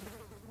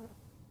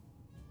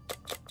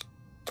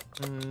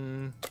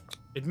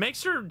 it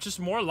makes her just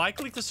more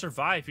likely to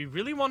survive. We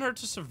really want her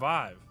to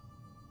survive.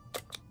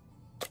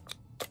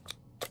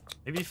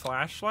 Maybe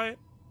flashlight?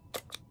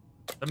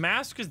 The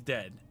mask is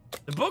dead.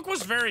 The book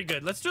was very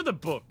good. Let's do the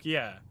book,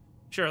 yeah.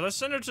 Sure, let's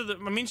send her to the...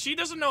 I mean, she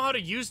doesn't know how to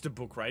use the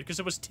book, right? Because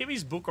it was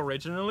Timmy's book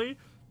originally.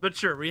 But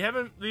sure, we've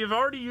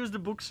already used the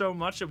book so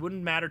much, it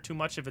wouldn't matter too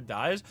much if it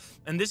dies.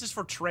 And this is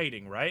for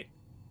trading, right?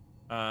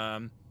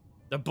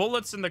 The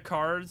bullets and the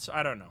cards,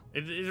 I don't know.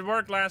 It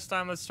worked last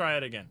time, let's try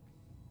it again.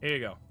 Here you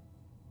go.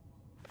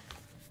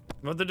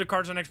 What did the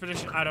cards on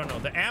expedition? I don't know.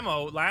 The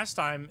ammo, last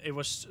time, it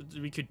was...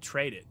 we could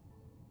trade it.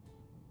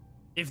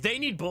 If they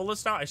need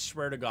bullets now, I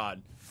swear to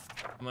God,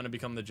 I'm gonna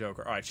become the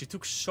Joker. All right, she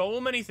took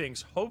so many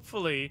things.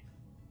 Hopefully,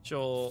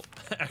 she'll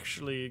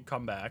actually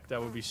come back.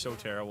 That would be so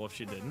terrible if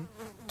she didn't.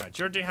 All right,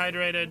 you're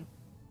dehydrated.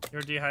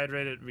 You're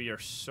dehydrated. We are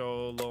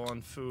so low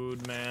on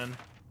food, man.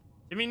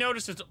 Timmy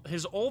noticed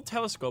his old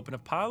telescope in a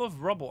pile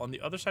of rubble on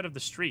the other side of the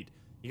street.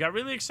 He got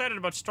really excited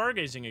about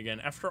stargazing again.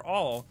 After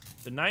all,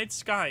 the night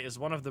sky is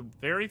one of the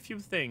very few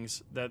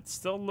things that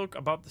still look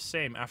about the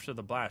same after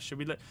the blast. Should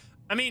we let...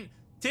 I mean...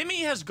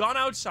 Timmy has gone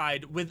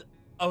outside with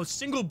a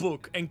single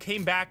book and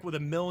came back with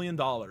 $1 million.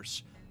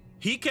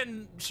 He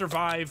can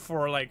survive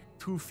for like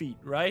 2 feet,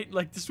 right?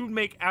 Like this would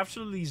make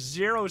absolutely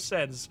 0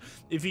 sense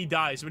if he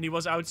dies when he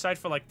was outside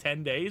for like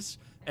 10 days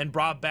and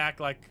brought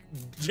back like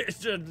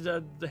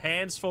the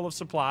hands full of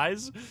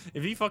supplies.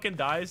 If he fucking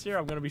dies here,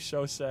 I'm gonna be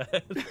so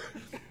sad.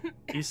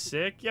 He's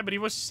sick? Yeah, but he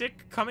was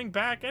sick coming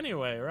back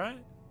anyway, right?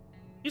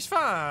 He's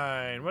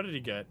fine. What did he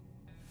get?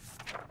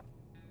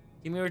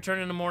 Timmy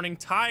returned in the morning,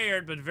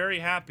 tired but very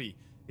happy.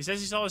 He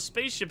says he saw a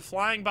spaceship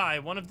flying by,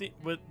 one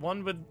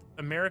with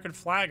American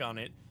flag on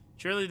it.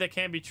 Surely that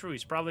can't be true.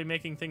 He's probably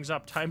making things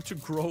up. Time to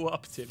grow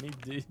up, Timmy.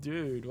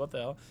 Dude, what the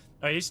hell?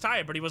 He's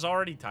tired, but he was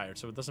already tired,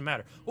 so it doesn't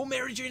matter. Oh,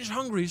 Mary Jane is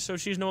hungry, so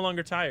she's no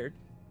longer tired.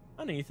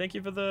 Honey, thank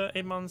you for the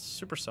 8 months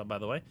super sub, by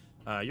the way.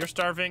 You're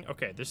starving.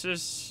 Okay, this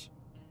is...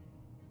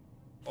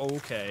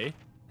 okay.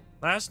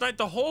 Last night,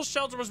 the whole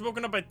shelter was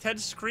woken up by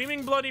Ted's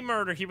screaming bloody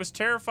murder. He was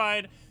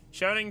terrified,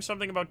 shouting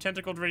something about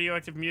tentacled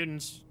radioactive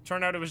mutants.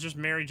 Turned out it was just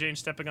Mary Jane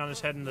stepping on his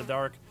head in the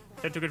dark.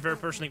 Ted took it very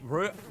personally.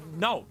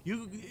 No,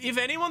 if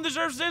anyone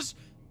deserves this,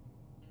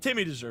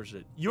 Timmy deserves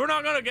it. You're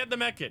not gonna get the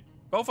mech kit.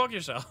 Go fuck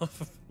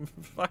yourself.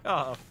 Fuck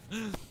off.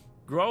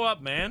 Grow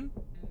up, man.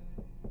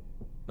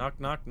 Knock,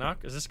 knock,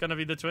 knock. Is this gonna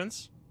be the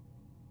twins?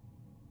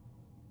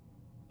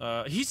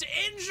 He's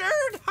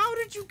injured? How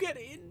did you get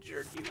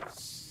injured, you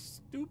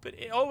stupid...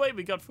 Oh, wait,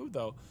 we got food,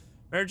 though.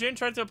 Mary Jane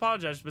tried to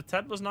apologize, but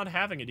Ted was not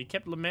having it. He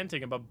kept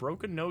lamenting about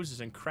broken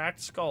noses and cracked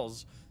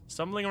skulls,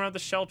 stumbling around the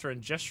shelter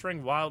and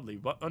gesturing wildly,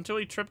 until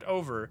he tripped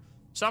over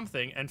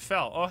something and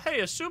fell. Oh, hey,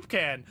 a soup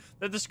can!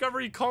 The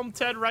discovery calmed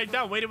Ted right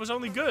down. Wait, it was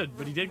only good,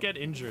 but he did get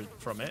injured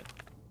from it.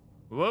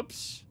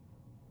 Whoops.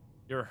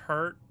 You're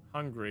hurt,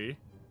 hungry.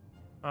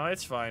 Oh,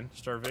 it's fine.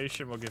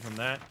 Starvation, we'll give him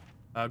that.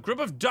 A group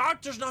of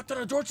doctors knocked on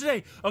our door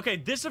today. Okay,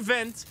 this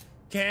event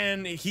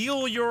can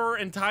heal your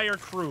entire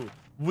crew.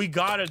 We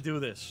gotta do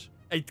this.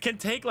 It can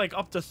take like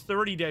up to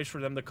 30 days for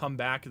them to come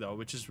back though,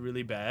 which is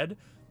really bad.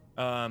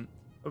 It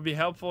would be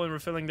helpful in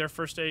refilling their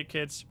first aid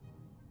kits.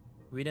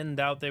 We didn't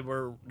doubt they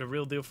were the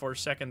real deal for a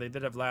second. They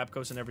did have lab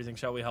coats and everything.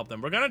 Shall we help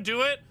them? We're gonna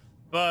do it,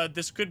 but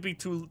this could be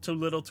too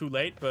little too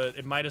late, but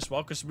it might as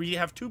well because we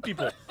have 2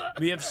 people.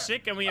 We have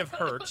sick and we have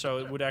hurt, so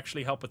it would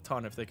actually help a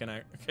ton if they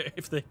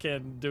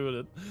can do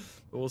it.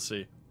 We'll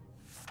see.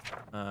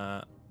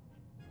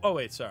 Oh,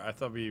 wait, sorry. I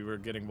thought we were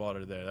getting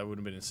water there. That would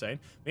have been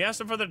insane. We asked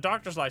them for their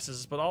doctor's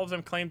licenses, but all of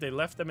them claimed they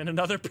left them in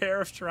another pair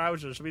of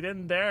trousers. We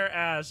didn't dare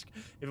ask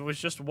if it was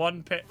just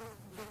one pair.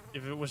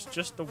 If it was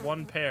just the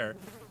one pair.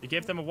 We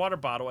gave them a water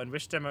bottle and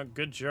wished them a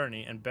good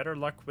journey and better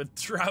luck with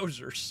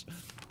trousers.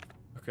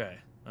 Okay.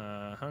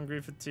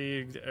 Hungry,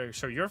 fatigued.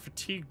 So you're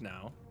fatigued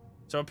now.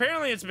 So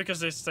apparently it's because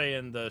they stay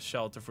in the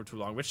shelter for too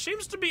long, which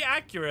seems to be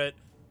accurate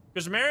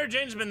because Mary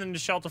Jane's been in the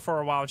shelter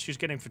for a while and she's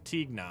getting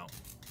fatigued now.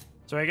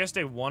 So I guess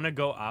they want to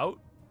go out?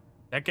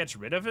 That gets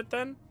rid of it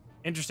then?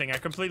 Interesting. I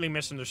completely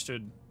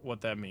misunderstood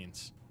what that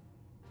means.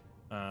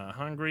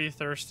 Hungry,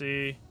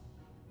 thirsty.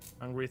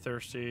 Hungry,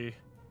 thirsty.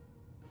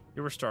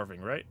 You were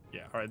starving, right?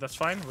 Yeah. All right, that's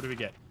fine. What do we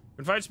get?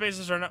 Confined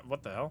spaces are not...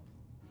 What the hell?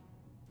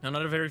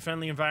 Not a very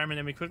friendly environment,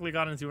 and we quickly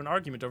got into an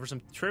argument over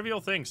some trivial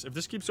things. If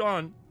this keeps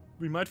on,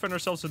 we might find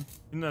ourselves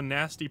in a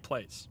nasty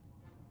place.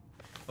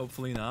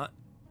 Hopefully not.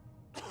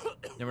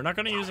 And we're not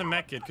going to use a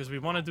mech kit because we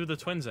want to do the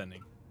twins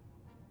ending.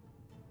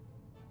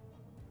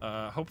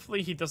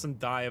 Hopefully he doesn't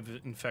die of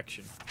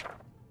infection.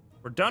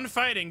 We're done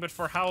fighting, but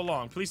for how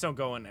long? Please don't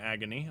go in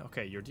agony.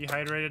 Okay, you're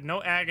dehydrated.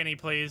 No agony,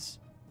 please.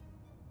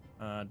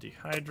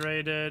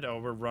 Dehydrated. Oh,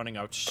 we're running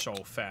out so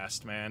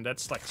fast, man.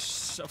 That's like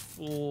a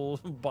full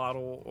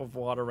bottle of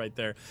water right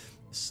there.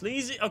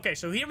 Sleazy. Okay,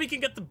 so here we can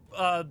get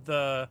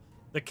the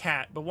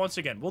cat, but once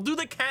again, we'll do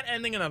the cat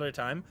ending another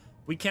time.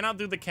 We cannot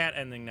do the cat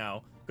ending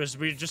now because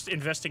we're just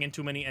investing in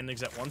too many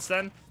endings at once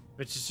then,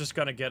 which is just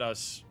gonna get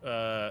us,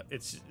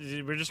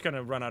 we're just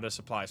gonna run out of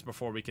supplies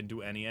before we can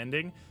do any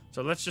ending.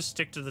 So let's just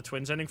stick to the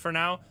twins ending for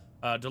now.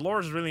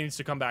 Dolores really needs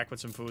to come back with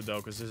some food though,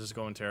 because this is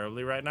going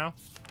terribly right now.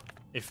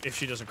 If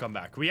she doesn't come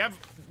back. We have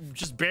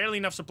just barely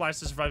enough supplies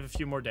to survive a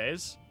few more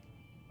days.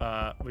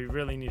 We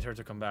really need her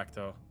to come back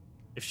though.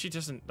 If she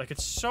doesn't, like,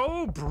 it's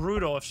so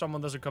brutal if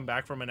someone doesn't come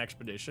back from an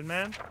expedition,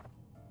 man.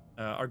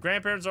 Our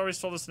grandparents always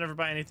told us to never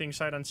buy anything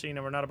sight unseen,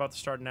 and we're not about to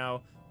start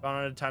now.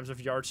 Gone on times of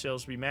yard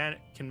sales we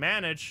can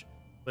manage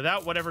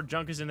without whatever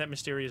junk is in that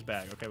mysterious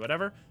bag. Okay,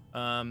 whatever.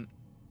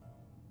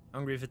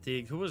 Hungry,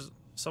 fatigued.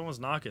 Someone's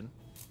knocking.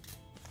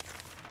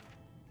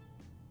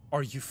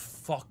 Are you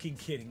fucking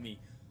kidding me?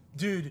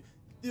 Dude,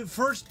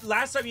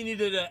 last time you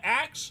needed an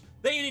axe,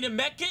 then you need a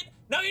mech kit,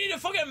 now you need a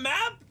fucking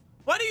map?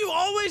 Why do you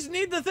always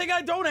need the thing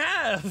I don't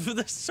have?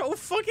 That's so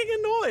fucking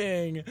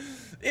annoying.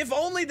 If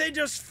only they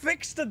just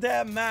fixed the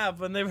damn map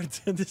when they were.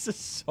 This is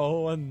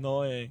so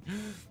annoying.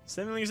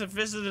 Siblings have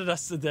visited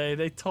us today.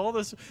 They told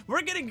us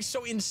we're getting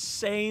so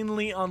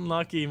insanely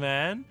unlucky,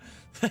 man.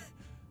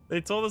 They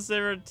told us they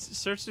were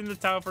searching the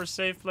town for a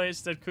safe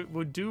place that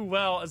would do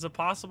well as a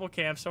possible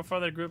camp. So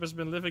far, their group has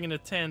been living in a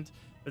tent,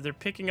 but they're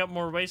picking up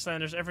more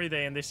wastelanders every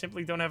day, and they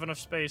simply don't have enough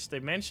space. They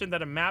mentioned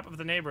that a map of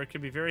the neighborhood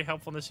could be very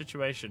helpful in this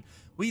situation.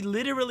 We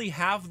literally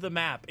have the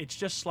map. It's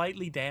just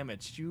slightly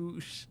damaged.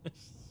 You...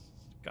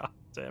 God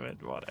damn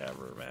it.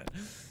 Whatever, man.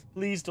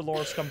 Please,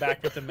 Dolores, come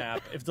back with the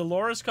map. If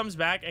Dolores comes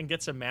back and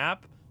gets a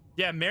map...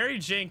 Yeah, Mary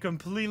Jane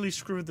completely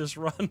screwed this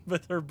run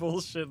with her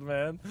bullshit,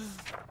 man.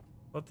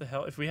 What the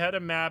hell? If we had a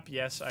map...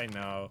 Yes, I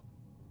know.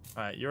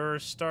 Alright, you're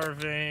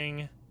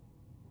starving...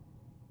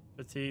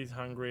 Fatigued,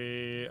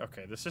 hungry.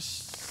 Okay, this is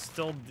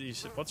still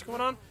decent. What's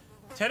going on?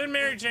 Ted and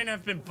Mary Jane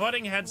have been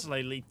butting heads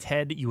lately.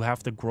 Ted, you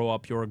have to grow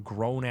up. You're a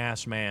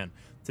grown-ass man.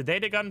 Today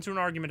they got into an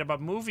argument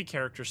about movie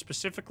characters,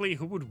 specifically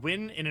who would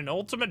win in an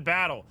ultimate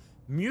battle.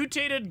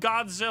 Mutated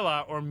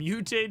Godzilla or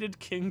mutated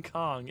King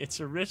Kong. It's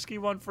a risky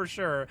one for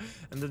sure,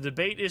 and the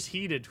debate is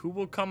heated. Who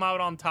will come out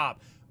on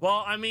top?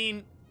 Well, I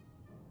mean,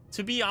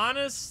 to be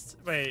honest...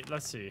 Wait,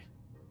 let's see.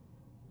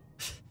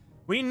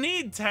 We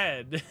need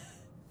Ted.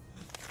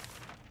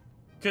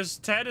 Because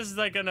Ted is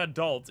like an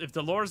adult. If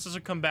Dolores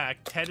doesn't come back,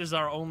 Ted is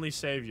our only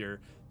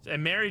savior.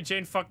 And Mary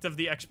Jane fucked up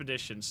the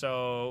expedition.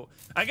 So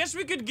I guess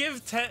we could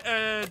give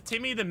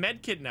Timmy the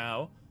medkit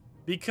now.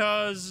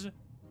 Because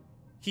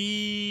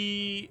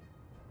he...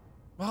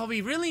 Well,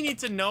 we really need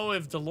to know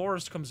if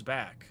Dolores comes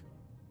back.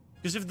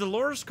 Because if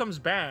Dolores comes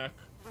back...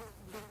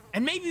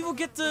 And maybe we'll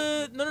get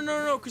the...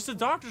 No. Because the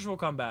doctors will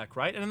come back,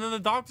 right? And then the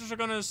doctors are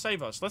going to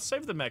save us. Let's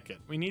save the medkit.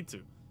 We need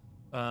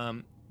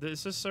to.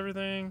 Is this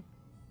everything?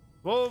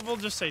 We'll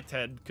just say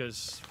Ted,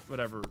 because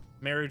whatever.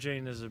 Mary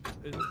Jane is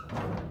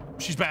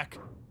she's back.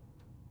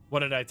 What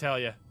did I tell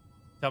you?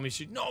 Tell me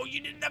no, you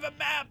didn't have a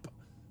map.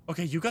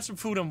 Okay, you got some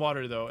food and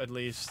water, though, at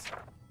least.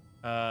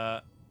 Oh,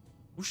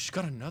 she's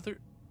got another...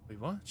 Wait,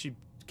 what? She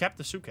kept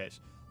the suitcase.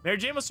 Mary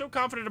Jane was so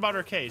confident about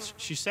her case.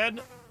 She said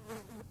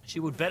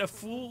she would bet a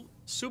full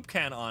soup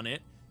can on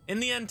it. In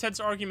the end, Ted's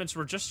arguments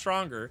were just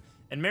stronger,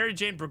 and Mary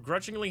Jane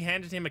begrudgingly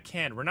handed him a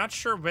can. We're not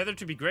sure whether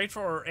to be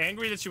grateful or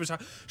angry that she was...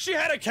 She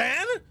had a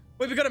can?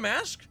 Wait, we got a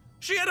mask?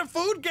 She had a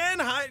food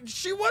can?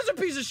 She was a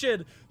piece of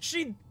shit.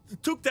 She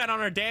took that on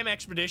her damn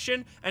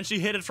expedition, and she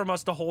hid it from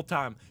us the whole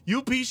time.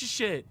 You piece of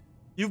shit.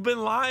 You've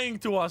been lying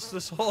to us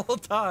this whole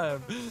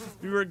time.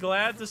 We were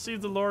glad to see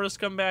Dolores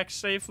come back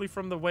safely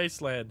from the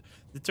wasteland.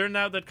 It turned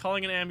out that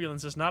calling an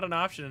ambulance is not an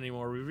option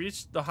anymore. We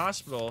reached the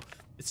hospital.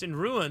 It's in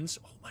ruins.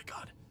 Oh my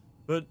god.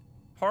 But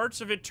parts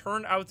of it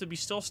turned out to be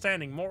still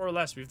standing, more or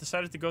less. We've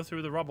decided to go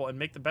through the rubble and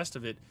make the best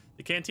of it.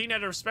 The canteen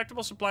had a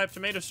respectable supply of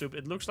tomato soup.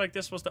 It looks like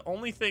this was the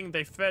only thing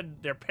they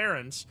fed their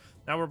parents.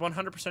 Now we're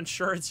 100%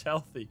 sure it's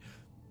healthy.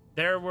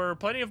 There were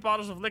plenty of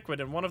bottles of liquid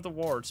in one of the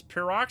wards.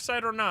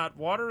 Peroxide or not,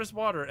 water is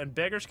water, and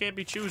beggars can't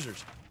be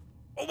choosers.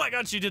 Oh my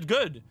god, she did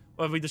good.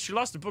 Well, she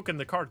lost the book in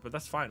the cart, but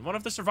that's fine. One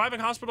of the surviving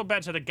hospital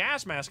beds had a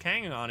gas mask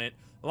hanging on it,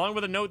 along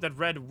with a note that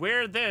read,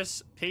 "Wear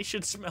this,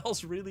 patient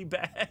smells really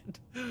bad."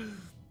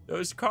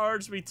 Those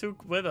cards we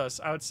took with us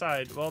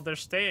outside, well, they're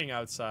staying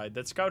outside.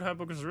 That scout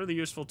handbook was really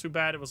useful. Too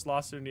bad it was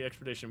lost during the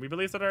expedition. We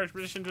believe that our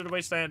expedition to the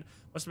wasteland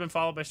must have been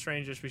followed by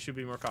strangers. We should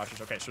be more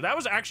cautious. Okay, so that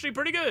was actually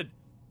pretty good.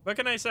 What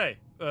can I say?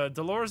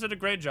 Dolores did a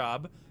great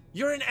job.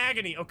 You're in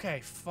agony. Okay,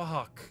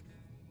 fuck.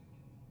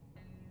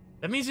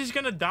 That means he's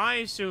gonna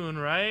die soon,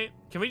 right?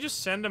 Can we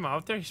just send him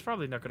out there? He's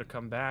probably not gonna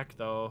come back,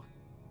 though.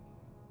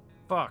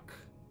 Fuck.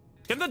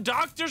 Can the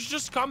doctors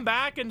just come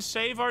back and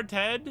save our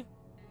Ted?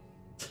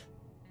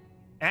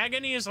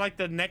 Agony is like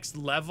the next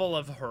level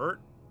of hurt.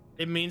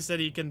 It means that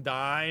he can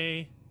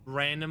die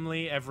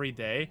randomly every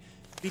day.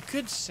 We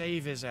could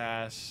save his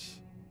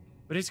ass.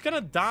 But he's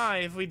gonna die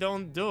if we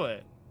don't do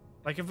it.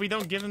 Like, if we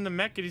don't give him the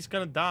mech, he's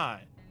gonna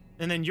die.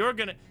 And then you're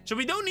gonna... So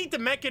we don't need the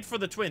med kit for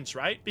the twins,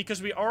 right?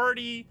 Because we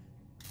already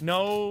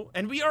know...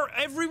 And we are...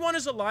 Everyone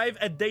is alive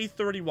at day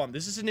 31.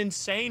 This is an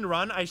insane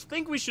run. I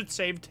think we should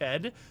save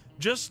Ted.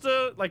 Just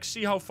to, like,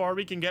 see how far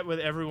we can get with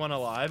everyone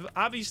alive.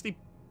 Obviously,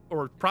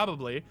 or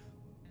probably,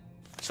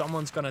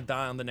 someone's gonna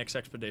die on the next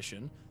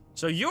expedition.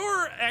 So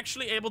you're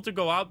actually able to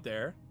go out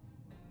there.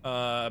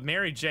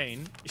 Mary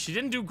Jane. She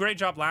didn't do a great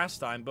job last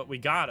time, but we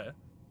got it.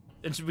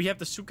 And so we have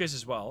the suitcase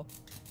as well.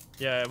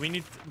 Yeah, we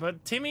need...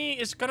 But Timmy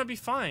is gonna be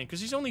fine, because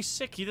he's only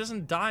sick. He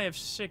doesn't die of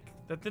sick.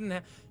 That didn't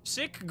have...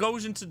 Sick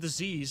goes into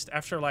diseased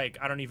after, like,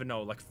 I don't even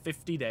know, like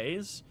 50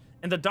 days.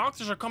 And the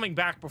doctors are coming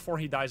back before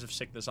he dies of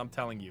sickness, I'm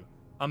telling you.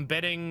 I'm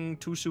betting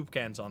 2 soup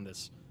cans on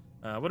this.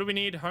 What do we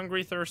need?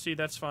 Hungry, thirsty,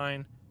 that's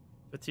fine.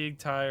 Fatigue,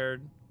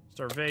 tired.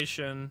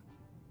 Starvation.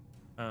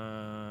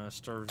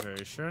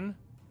 Starvation.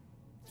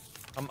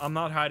 I'm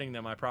not hiding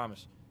them, I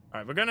promise.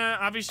 Alright, we're gonna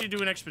obviously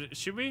do an expedition.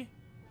 Should we?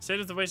 State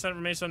of the wasteland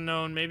remains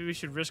unknown. Maybe we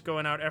should risk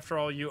going out. After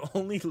all, you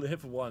only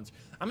live once.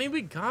 I mean,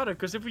 we gotta,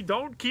 because if we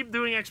don't keep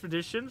doing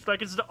expeditions,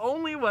 like, it's the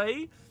only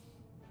way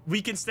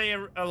we can stay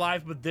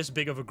alive with this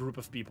big of a group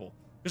of people.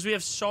 Because we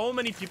have so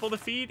many people to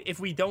feed. If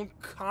we don't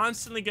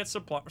constantly get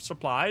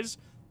supplies,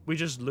 we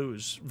just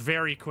lose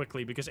very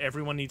quickly because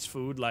everyone needs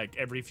food, like,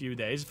 every few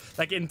days.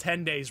 Like, in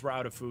 10 days, we're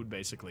out of food,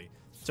 basically.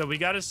 So we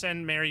gotta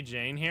send Mary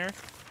Jane here.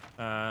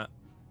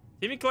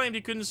 Timmy claimed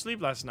he couldn't sleep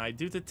last night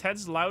due to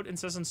Ted's loud,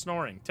 incessant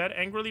snoring. Ted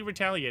angrily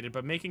retaliated by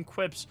making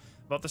quips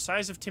about the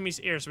size of Timmy's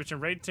ears, which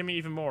enraged Timmy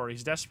even more.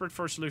 He's desperate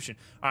for a solution.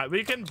 Alright,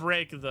 we can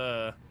break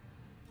the...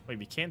 Wait,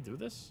 we can't do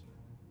this?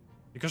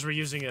 Because we're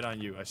using it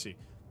on you, I see.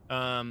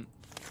 I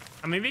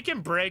mean, we can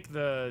break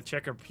the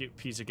checker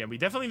piece again. We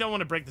definitely don't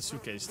want to break the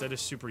suitcase. That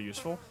is super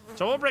useful.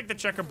 So we'll break the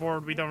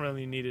checkerboard. We don't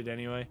really need it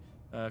anyway.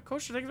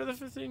 Coach, thank you for the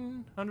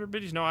 1,500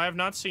 biddies. No, I have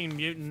not seen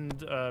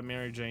Mutant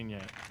Mary Jane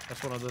yet.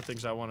 That's one of the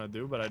things I want to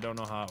do, but I don't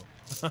know how.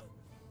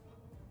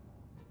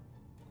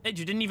 Hey,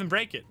 you didn't even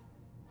break it.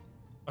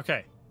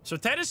 Okay, so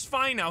Ted is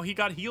fine now. He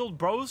got healed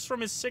both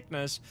from his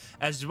sickness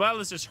as well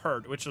as his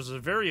hurt, which was a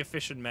very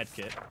efficient med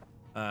kit.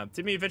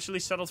 Timmy eventually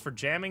settled for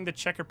jamming the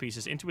checker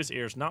pieces into his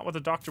ears. Not what the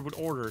doctor would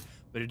order,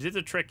 but it did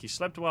the trick. He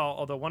slept well,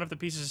 although one of the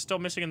pieces is still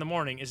missing in the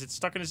morning. Is it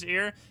stuck in his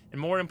ear? And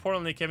more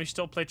importantly, can we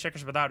still play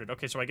checkers without it?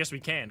 Okay, so I guess we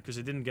can, because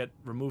it didn't get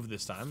removed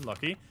this time.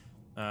 Lucky.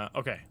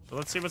 Okay, so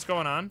let's see what's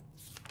going on.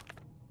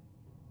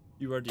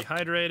 You are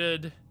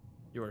dehydrated.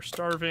 You are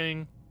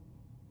starving.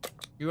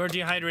 You are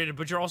dehydrated,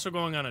 but you're also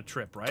going on a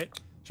trip, right?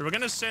 So we're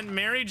going to send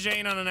Mary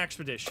Jane on an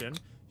expedition.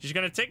 She's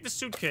going to take the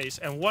suitcase,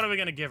 and what are we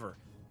going to give her?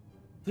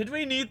 Did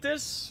we need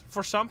this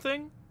for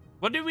something?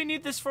 What did we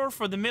need this for?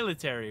 For the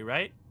military,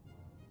 right?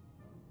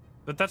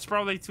 But that's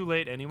probably too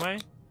late anyway.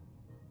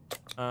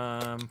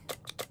 What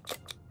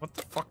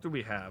the fuck do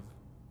we have?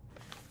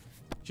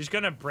 She's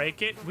gonna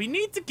break it. We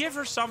need to give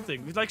her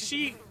something. Like,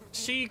 she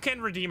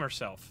can redeem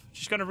herself.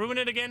 She's gonna ruin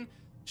it again.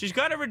 She's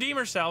gotta redeem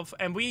herself,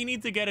 and we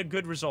need to get a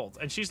good result.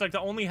 And she's like the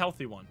only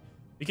healthy one.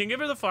 We can give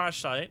her the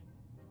flashlight.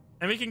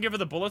 And we can give her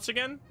the bullets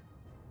again.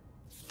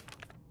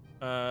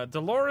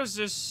 Dolores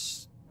is...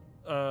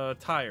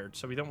 tired,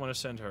 so we don't want to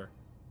send her.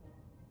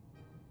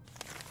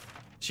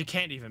 She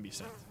can't even be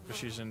sent because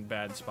she's in a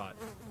bad spot.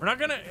 We're not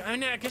gonna... I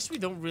mean, I guess we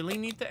don't really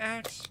need the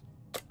axe.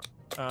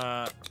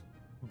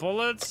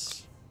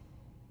 Bullets.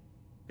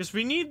 Because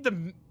we need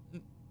the...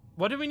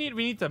 What do we need?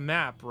 We need the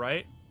map,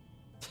 right?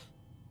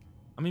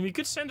 I mean, we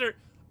could send her...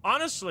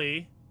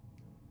 Honestly,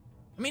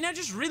 I mean, I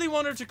just really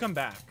want her to come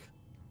back.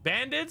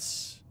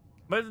 Bandits...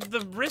 But the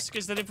risk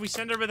is that if we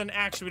send her with an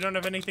axe, we don't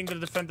have anything to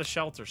defend the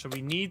shelter, so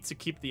we need to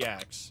keep the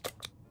axe.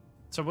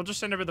 So we'll just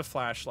send her with a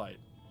flashlight.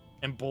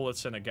 And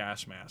bullets and a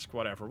gas mask,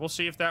 whatever. We'll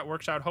see if that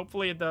works out.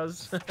 Hopefully it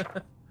does.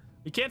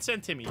 We can't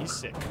send Timmy, he's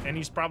sick. And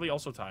he's probably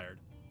also tired.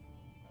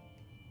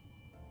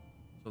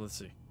 So let's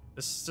see.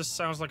 This just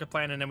sounds like a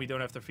plan, and then we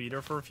don't have to feed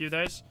her for a few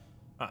days.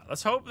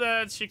 Let's hope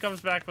that she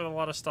comes back with a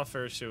lot of stuff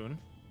very soon.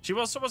 She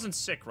also wasn't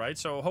sick, right?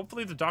 So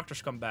hopefully the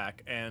doctors come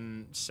back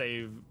and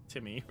save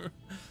Timmy.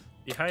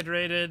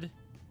 Dehydrated.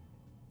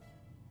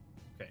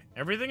 Okay,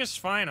 everything is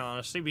fine,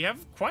 honestly. We have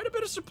quite a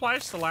bit of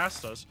supplies to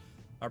last us.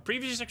 Our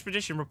previous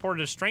expedition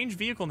reported a strange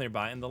vehicle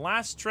nearby, and the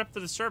last trip to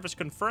the surface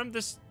confirmed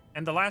this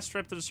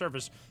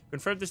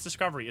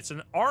discovery. It's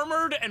an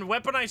armored and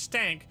weaponized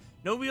tank.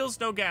 No wheels,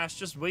 no gas,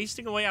 just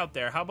wasting away out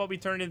there. How about we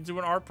turn it into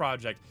an art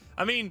project?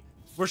 I mean,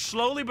 we're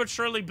slowly but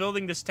surely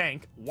building this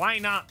tank. Why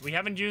not? We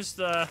haven't used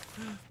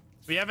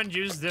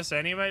this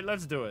anyway.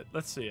 Let's do it.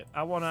 Let's see it.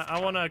 I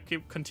wanna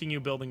continue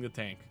building the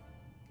tank.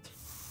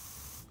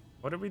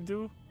 What did we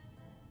do?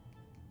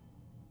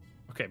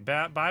 Okay,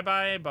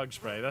 bye-bye bug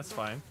spray. That's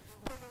fine.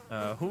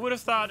 Who would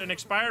have thought an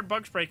expired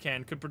bug spray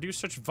can could produce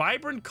such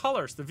vibrant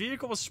colors? The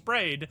vehicle was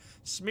sprayed,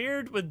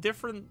 smeared with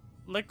different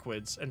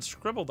liquids, and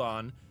scribbled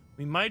on.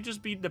 We might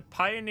just be the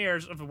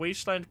pioneers of a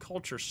wasteland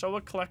culture. So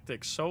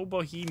eclectic, so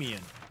bohemian.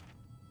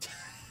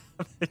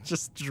 It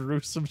just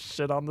drew some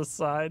shit on the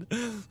side.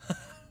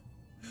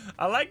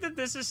 I like that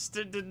this is...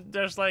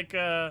 There's like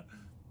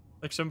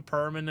some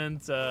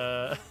permanent...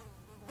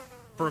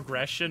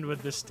 progression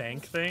with this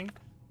tank thing.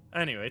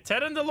 Anyway,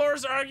 Ted and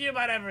Dolores argue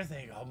about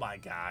everything. Oh my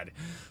god.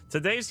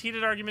 Today's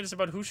heated argument is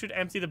about who should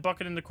empty the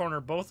bucket in the corner.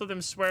 Both of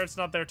them swear it's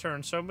not their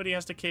turn. Somebody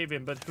has to cave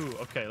in, but who?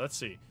 Okay, let's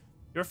see.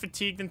 You're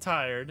fatigued and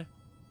tired.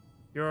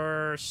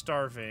 You're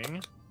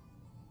starving.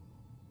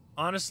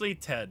 Honestly,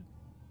 Ted.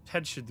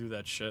 Ted should do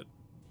that shit.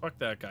 Fuck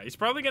that guy. He's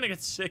probably gonna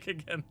get sick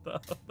again, though.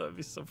 That'd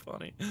be so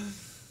funny.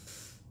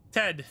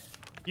 Ted,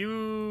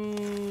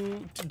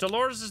 you...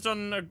 Dolores has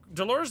done...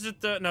 Dolores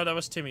did the... No, that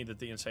was Timmy that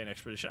did the insane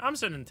expedition. I'm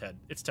sending Ted.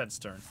 It's Ted's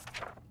turn.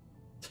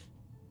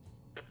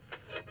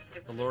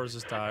 Dolores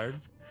is tired.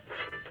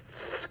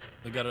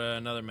 We got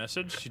another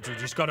message. She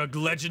just got a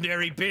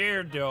legendary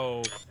beard,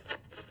 yo.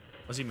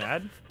 Was he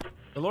mad?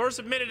 Dolores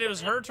admitted it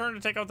was her turn to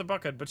take out the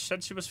bucket, but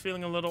said she was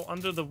feeling a little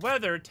under the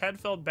weather. Ted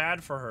felt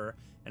bad for her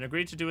and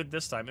agreed to do it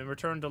this time. In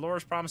return,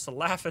 Dolores promised to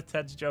laugh at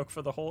Ted's joke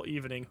for the whole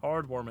evening.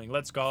 Heartwarming.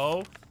 Let's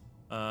go.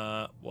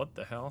 What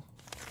the hell?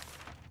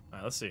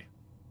 Alright, let's see.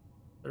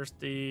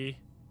 Thirsty.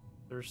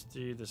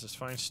 This is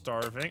fine.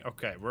 Starving.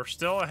 Okay, we're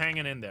still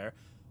hanging in there.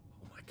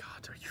 Oh my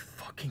god, are you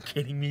fucking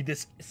kidding me?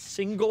 This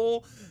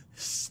single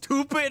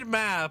stupid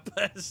map.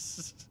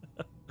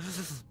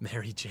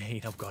 Mary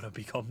Jane, I'm gonna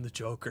become the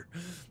Joker.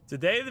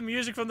 Today, the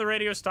music from the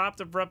radio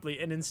stopped abruptly,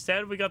 and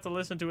instead we got to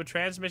listen to a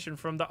transmission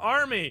from the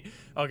army.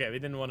 Okay, we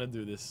didn't want to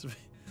do this.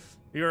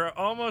 We were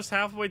almost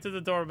halfway to the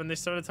door when they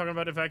started talking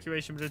about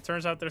evacuation, but it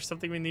turns out there's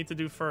something we need to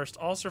do first.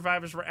 All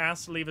survivors were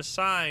asked to leave a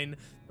sign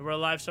that we're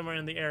alive somewhere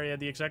in the area.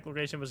 The exact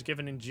location was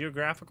given in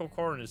geographical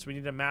coordinates. We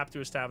need a map to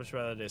establish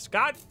where that is.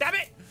 God damn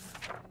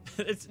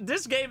it!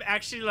 This game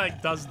actually,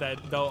 like, does that,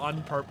 though,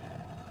 on purpose.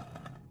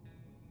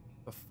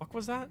 The fuck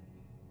was that?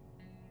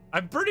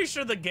 I'm pretty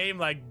sure the game,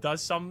 like,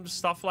 does some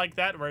stuff like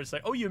that, where it's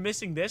like, oh, you're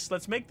missing this?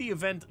 Let's make the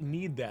event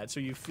need that, so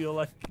you feel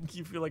like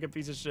a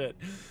piece of shit.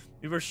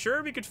 We were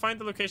sure we could find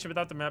the location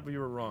without the map, but you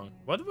were wrong.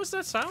 What was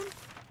that sound?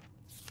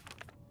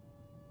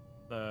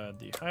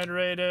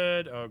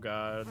 Dehydrated. Oh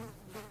god.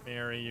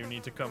 Mary, you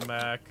need to come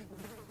back.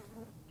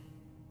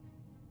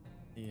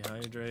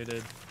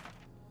 Dehydrated.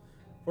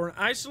 For an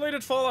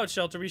isolated fallout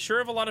shelter, we sure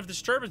have a lot of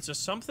disturbances.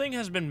 Something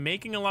has been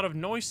making a lot of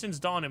noise since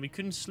dawn and we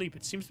couldn't sleep.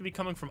 It seems to be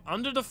coming from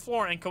under the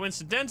floor, and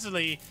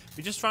coincidentally,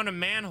 we just found a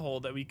manhole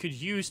that we could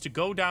use to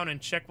go down and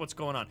check what's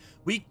going on.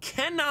 We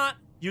cannot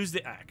use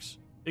the axe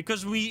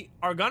because we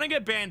are gonna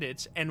get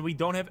bandits and we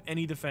don't have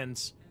any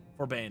defense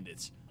for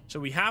bandits. So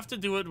we have to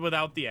do it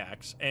without the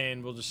axe,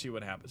 and we'll just see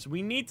what happens.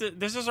 We need to...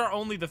 This is our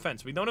only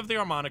defense. We don't have the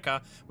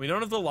harmonica, we don't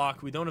have the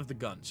lock, we don't have the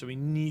gun, so we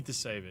need to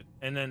save it.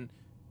 And then...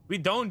 we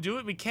don't do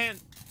it, we can't...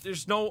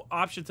 There's no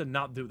option to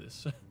not do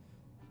this.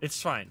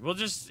 It's fine. We'll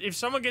just... If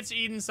someone gets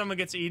eaten, someone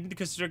gets eaten,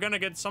 because they're gonna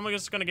get...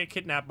 Someone's gonna get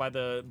kidnapped by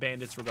the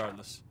bandits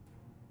regardless.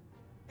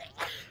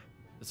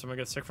 Did someone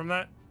get sick from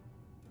that?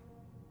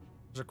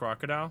 There's a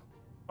crocodile.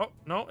 Oh,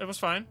 no, it was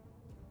fine.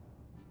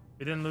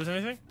 We didn't lose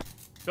anything?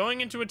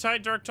 Going into a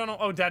tight, dark tunnel.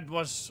 Oh, Dad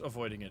was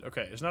avoiding it.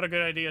 Okay, it's not a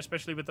good idea,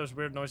 especially with those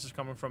weird noises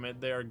coming from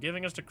it. They are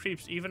giving us the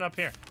creeps, even up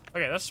here.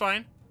 Okay, that's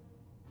fine.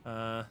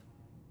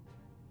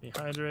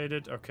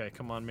 Dehydrated. Okay,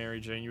 come on, Mary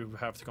Jane. You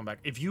have to come back.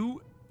 If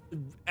you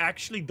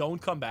actually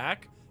don't come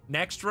back,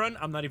 next run,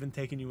 I'm not even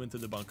taking you into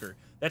the bunker.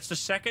 That's the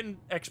second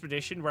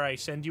expedition where I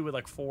send you with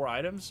like 4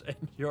 items, and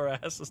your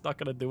ass is not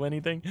gonna do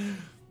anything.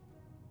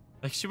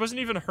 Like, she wasn't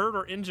even hurt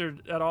or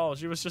injured at all.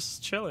 She was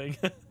just chilling.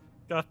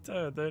 God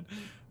damn, dude.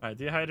 Alright,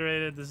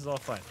 dehydrated. This is all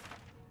fine.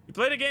 You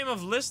played a game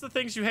of list the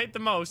things you hate the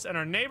most, and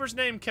our neighbor's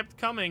name kept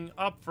coming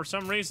up for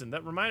some reason.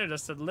 That reminded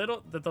us that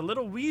the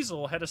little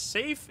weasel had a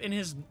safe in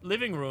his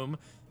living room.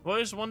 We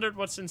always wondered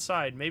what's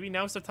inside. Maybe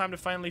now's the time to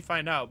finally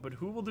find out. But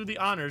who will do the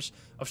honors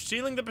of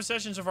stealing the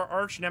possessions of our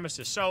arch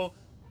nemesis? So,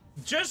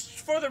 just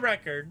for the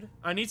record,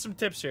 I need some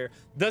tips here.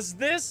 Does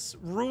this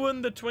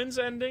ruin the twins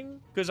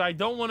ending? Because I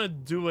don't want to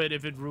do it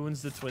if it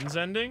ruins the twins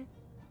ending.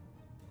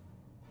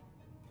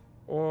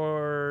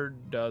 Or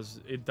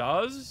does it?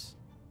 Does?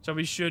 So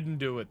we shouldn't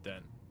do it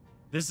then.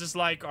 This is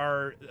like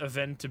our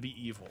event to be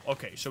evil.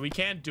 Okay, so we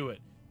can't do it.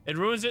 It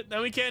ruins it,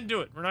 then we can't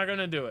do it. We're not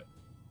gonna do it.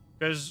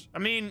 Because, I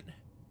mean,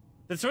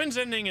 the twins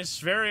ending is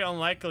very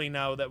unlikely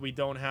now that we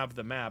don't have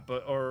the map.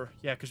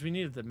 Yeah, because we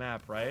needed the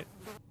map, right?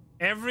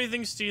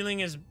 Everything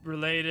stealing is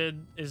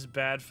related is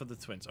bad for the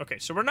twins. Okay,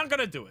 so we're not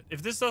gonna do it.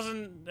 If this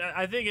doesn't...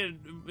 I think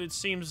it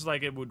seems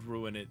like it would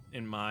ruin it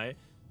in my...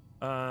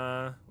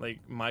 like,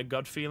 my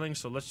gut feeling.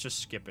 So let's just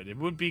skip it. It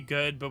would be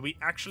good, but we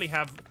actually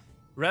have...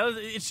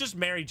 It's just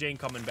Mary Jane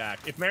coming back.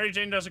 If Mary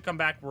Jane doesn't come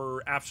back,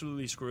 we're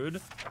absolutely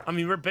screwed. I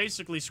mean, we're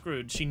basically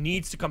screwed. She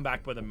needs to come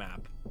back with a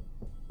map.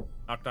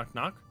 Knock, knock,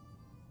 knock.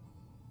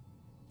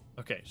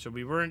 Okay, so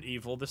we weren't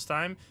evil this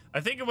time. I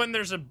think when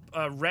there's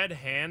a red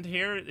hand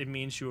here, it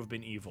means you have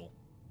been evil,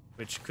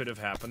 which could have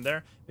happened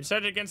there. We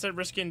decided against that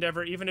risky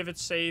endeavor, even if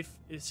it's safe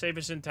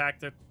is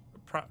intact. The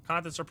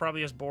contents are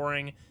probably as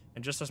boring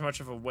and just as much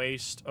of a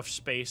waste of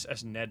space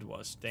as Ned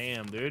was.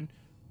 Damn, dude.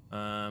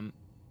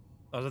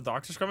 Oh, the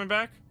doctor's coming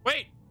back?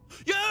 Wait!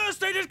 Yes,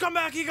 they did come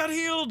back! He got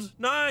healed!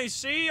 Nice!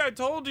 See? I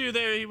told you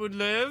there he would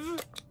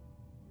live.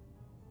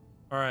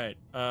 All right,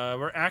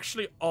 we're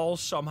actually all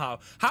somehow.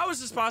 How is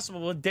this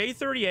possible? With day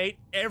 38,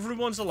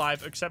 everyone's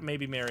alive except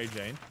maybe Mary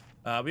Jane.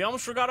 We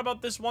almost forgot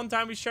about this one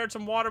time we shared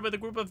some water with a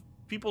group of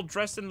people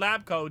dressed in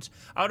lab coats.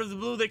 Out of the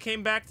blue, they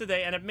came back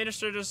today and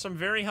administered us some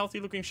very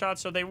healthy-looking shots,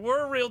 so they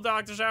were real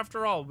doctors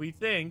after all, we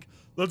think.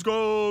 Let's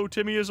go!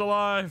 Timmy is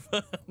alive!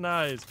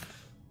 Nice.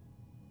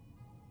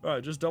 All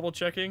right, just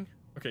double-checking.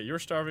 Okay, you're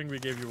starving, we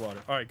gave you water.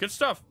 All right, good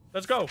stuff.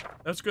 Let's go.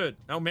 That's good.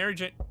 Now, Mary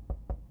Jane...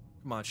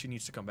 Come on, she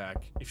needs to come back.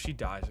 If she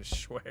dies, I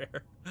swear.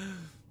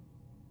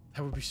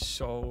 That would be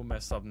so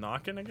messed up.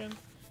 Knocking again?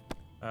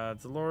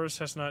 Dolores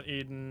has not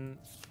eaten.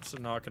 What's the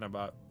knocking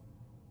about?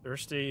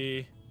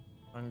 Thirsty,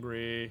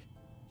 hungry,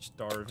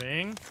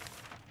 starving.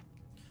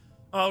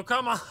 Oh,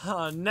 come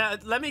on. Now,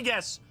 let me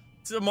guess.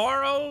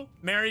 Tomorrow,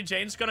 Mary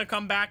Jane's gonna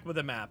come back with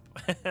a map.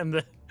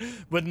 And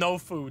with no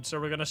food. So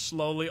we're gonna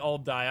slowly all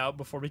die out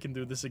before we can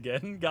do this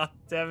again. God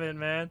damn it,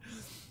 man.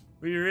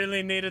 We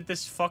really needed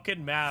this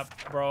fucking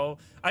map, bro.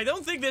 I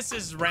don't think this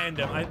is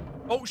random.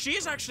 Oh, she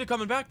is actually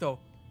coming back, though.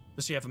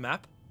 Does she have a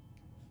map?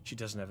 She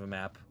doesn't have a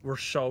map. We're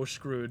so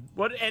screwed.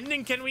 What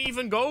ending can we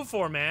even go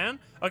for, man?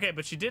 Okay,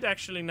 but she did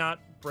actually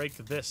not break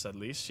this, at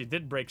least. She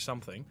did break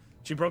something.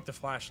 She broke the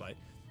flashlight.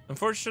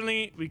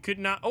 Unfortunately, we could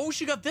not... Oh,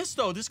 she got this,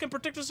 though. This can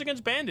protect us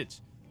against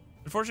bandits.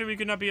 Unfortunately, we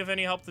could not be of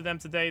any help to them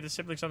today. The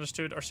siblings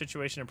understood our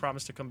situation and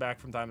promised to come back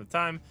from time to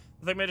time.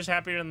 Nothing made us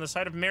happier than the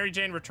sight of Mary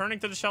Jane returning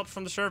to the shelter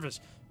from the service.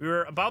 We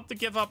were about to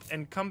give up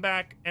and come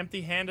back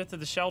empty-handed to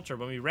the shelter.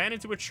 When we ran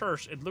into a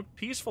church, it looked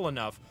peaceful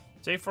enough,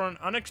 save for an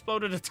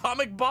unexploded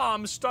atomic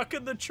bomb stuck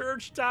in the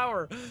church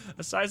tower.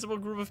 A sizable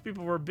group of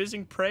people were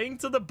busy praying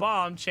to the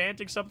bomb,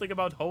 chanting something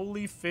about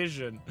holy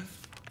fission.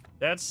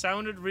 That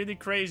sounded really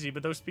crazy,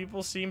 but those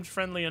people seemed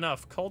friendly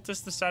enough.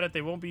 Cultists decided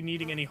they won't be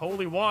needing any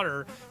holy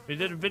water. We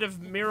did a bit of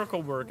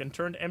miracle work and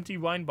turned empty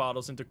wine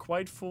bottles into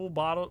quite full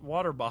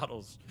water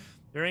bottles.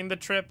 During the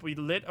trip, we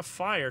lit a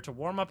fire to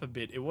warm up a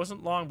bit. It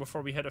wasn't long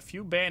before we had a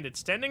few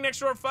bandits standing next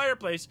to our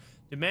fireplace,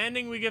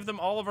 demanding we give them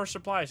all of our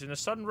supplies. In a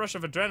sudden rush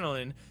of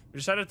adrenaline, we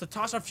decided to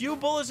toss a few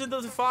bullets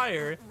into the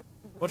fire.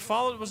 What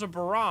followed was a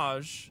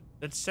barrage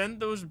that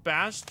sent those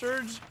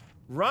bastards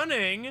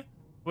running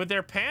with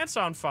their pants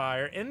on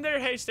fire. In their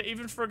haste, they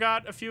even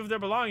forgot a few of their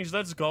belongings.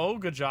 Let's go.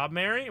 Good job,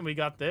 Mary. And we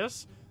got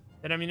this.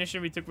 And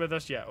ammunition we took with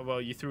us. Yeah, well,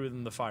 you threw it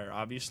in the fire,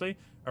 obviously.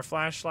 Our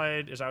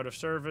flashlight is out of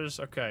service.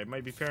 Okay,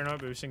 might be paranoid,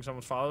 but we think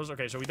someone follows.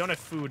 Okay, so we don't have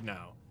food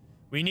now.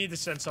 We need to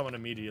send someone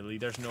immediately.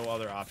 There's no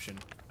other option.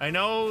 I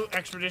know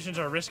expeditions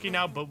are risky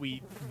now, but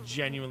we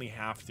genuinely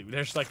have to.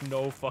 There's like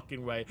no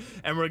fucking way.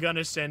 And we're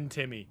gonna send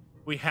Timmy.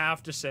 We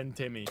have to send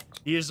Timmy.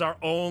 He is our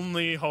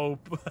only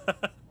hope.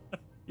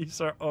 He's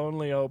our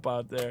only hope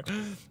out there.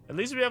 At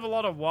least we have a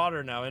lot of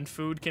water now, and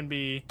food can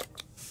be...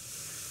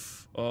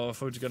 Oh,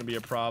 food's gonna be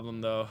a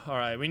problem, though.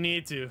 Alright, we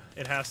need to.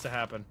 It has to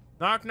happen.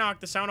 Knock, knock.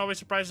 The sound always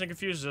surprises and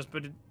confuses us,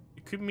 but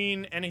it could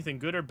mean anything,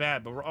 good or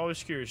bad, but we're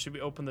always curious. Should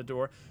we open the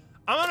door?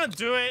 I'm gonna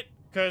do it,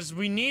 because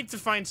we need to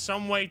find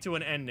some way to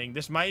an ending.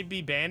 This might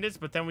be bandits,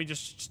 but then we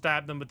just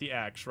stab them with the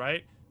axe,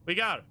 right? We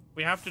got it.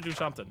 We have to do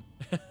something.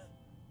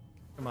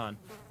 Come on.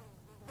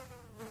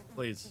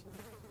 Please.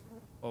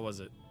 What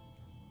was it?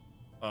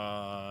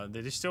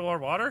 Did he steal our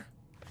water?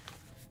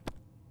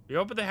 We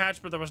opened the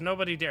hatch, but there was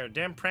nobody there.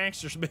 Damn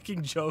pranksters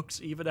making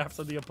jokes even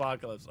after the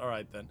apocalypse. All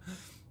right, then.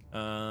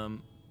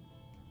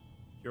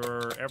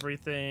 Cure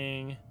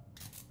everything.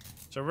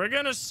 So we're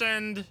gonna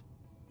send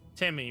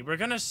Timmy. We're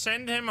gonna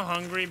send him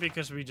hungry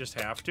because we just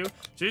have to.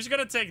 So he's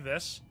gonna take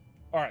this.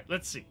 All right,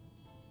 let's see.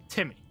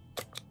 Timmy,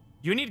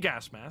 you need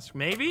gas mask,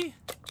 maybe?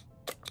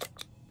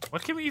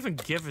 What can we even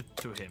give it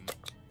to him?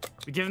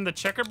 We give him the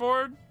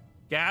checkerboard,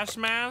 gas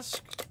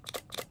mask,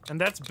 and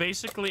that's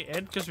basically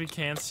it because we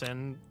can't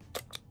send...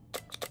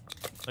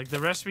 Like,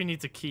 the rest we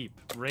need to keep.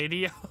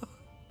 Radio.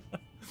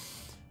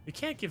 We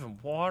can't give him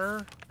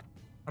water.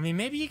 I mean,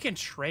 maybe he can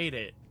trade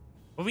it.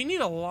 But we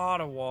need a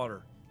lot of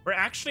water. We're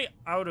actually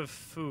out of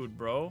food,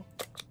 bro.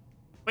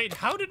 Wait,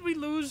 how did we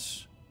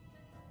lose...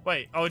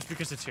 Wait, oh, it's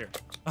because it's here.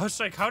 I was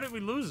like, how did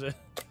we lose it?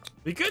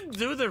 We could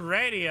do the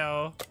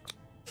radio.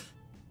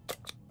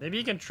 Maybe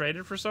he can trade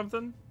it for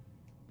something?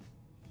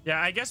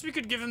 Yeah, I guess we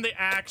could give him the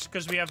axe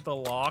because we have the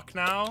lock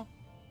now.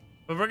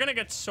 But we're gonna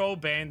get so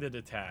bandit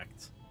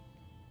attacked.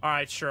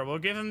 Alright, sure. We'll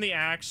give him the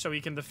axe so he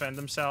can defend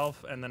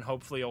himself, and then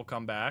hopefully he'll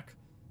come back.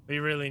 We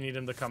really need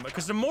him to come back.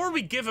 Because the more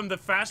we give him, the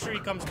faster he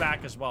comes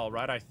back as well,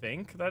 right? I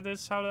think that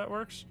is how that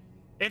works.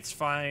 It's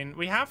fine.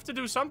 We have to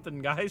do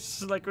something,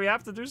 guys. Like, we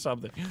have to do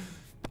something.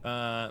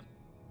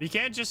 We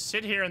can't just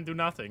sit here and do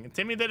nothing. And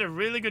Timmy did a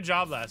really good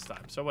job last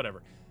time, so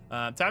whatever.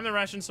 Time to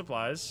ration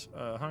supplies.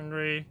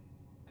 Hungry.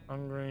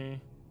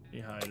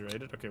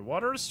 Dehydrated. Okay,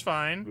 water is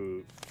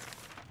fine.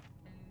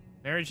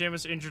 Mary Jane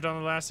was injured on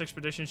the last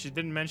expedition. She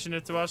didn't mention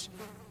it to us.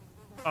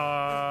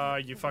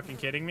 You fucking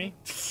kidding me?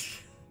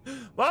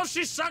 Well,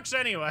 she sucks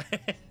anyway.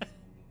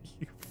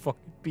 You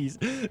fucking piece.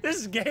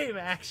 This game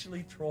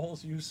actually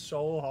trolls you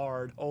so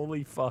hard.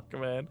 Holy fuck,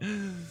 man.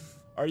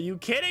 Are you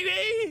kidding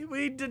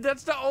me?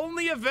 That's the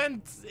only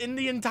event in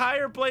the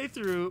entire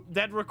playthrough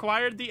that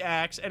required the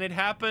axe, and it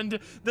happened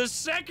the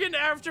second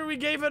after we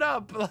gave it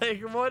up. Like,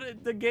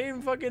 what? The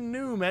game fucking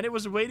knew, man. It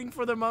was waiting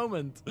for the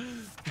moment.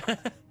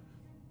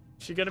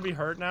 She gonna be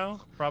hurt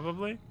now?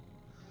 Probably.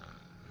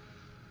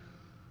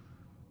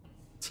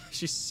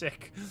 She's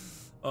sick.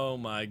 Oh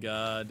my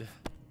god.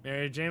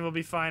 Mary Jane will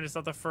be fine. It's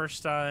not the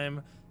first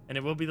time, and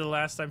it will be the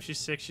last time she's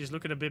sick. She's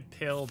looking a bit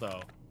pale,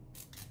 though.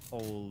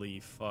 Holy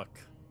fuck.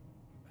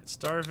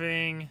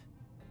 Starving.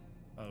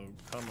 Oh,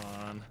 come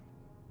on.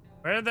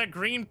 Where did that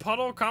green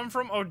puddle come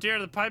from? Oh dear,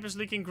 the pipe is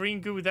leaking green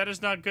goo. That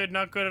is not good.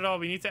 Not good at all.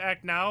 We need to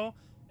act now.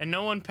 And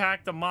no one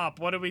packed a mop.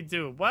 What do we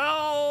do?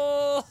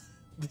 Well,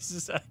 this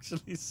is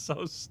actually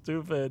so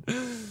stupid.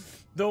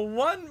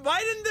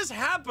 Why didn't this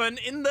happen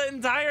in the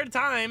entire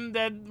time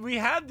that we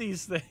had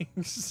these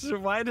things?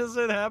 Why does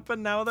it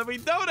happen now that we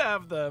don't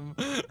have them?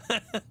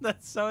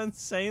 That's so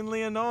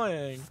insanely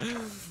annoying.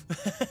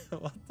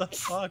 What the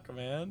fuck,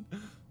 man?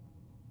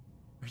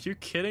 Are you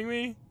kidding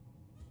me?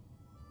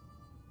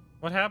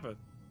 What happened?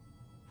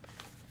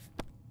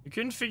 We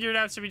couldn't figure it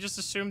out, so we just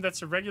assumed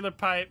that's a regular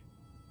pipe.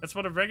 That's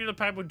what a regular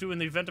pipe would do in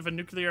the event of a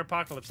nuclear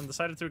apocalypse, and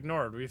decided to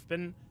ignore it. We've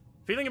been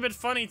feeling a bit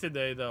funny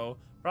today, though.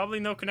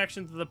 Probably no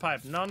connection to the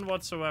pipe. None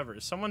whatsoever.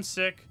 Is someone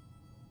sick?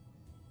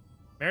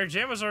 Mary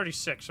Jane was already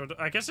sick, so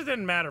I guess it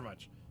didn't matter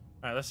much.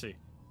 Alright, let's see.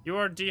 You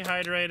are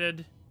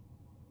dehydrated.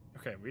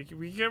 Okay,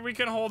 we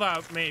can hold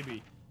out,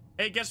 maybe.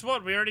 Hey, guess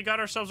what? We already got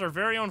ourselves our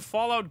very own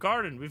Fallout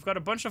garden. We've got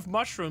a bunch of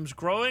mushrooms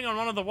growing on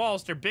one of the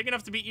walls. They're big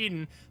enough to be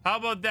eaten. How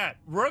about that?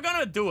 We're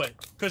gonna do it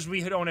because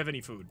we don't have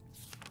any food.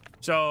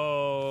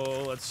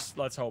 So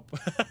let's hope.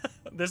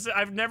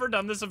 I've never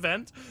done this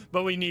event,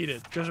 but we need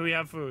it because we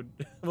have food.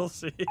 We'll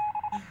see.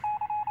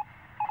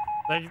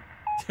 Like,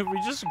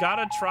 we just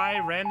gotta try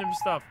random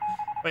stuff.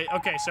 Wait,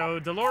 okay, so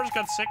Dolores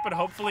got sick, but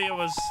hopefully it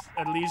was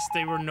at least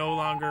they were no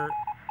longer.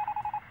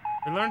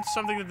 We learned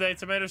something today.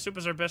 Tomato soup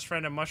is our best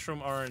friend and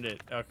mushroom aren't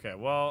it. Okay,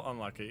 well,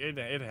 unlucky.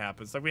 It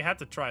happens. Like, we had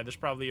to try. There's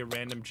probably a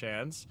random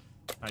chance.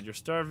 And you're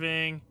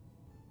starving.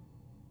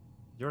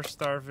 You're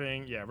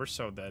starving. Yeah, we're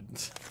so dead.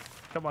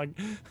 Come on.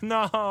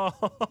 No.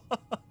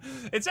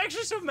 It's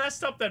actually so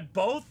messed up that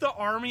both the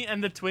army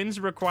and the twins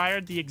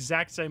required the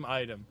exact same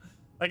item.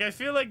 Like, I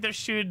feel like there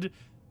should...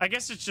 I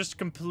guess it's just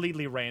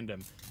completely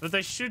random. But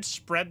they should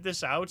spread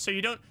this out so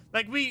you don't...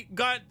 Like, we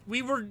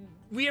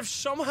have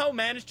somehow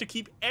managed to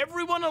keep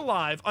everyone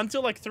alive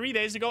until like 3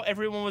 days ago.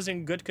 Everyone was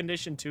in good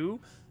condition too.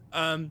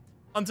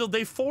 Until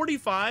day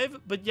 45,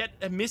 but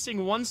yet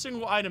missing one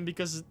single item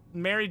because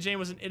Mary Jane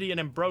was an idiot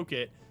and broke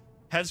it,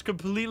 has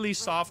completely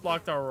soft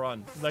locked our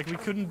run. Like, we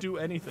couldn't do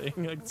anything.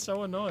 Like, it's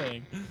so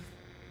annoying.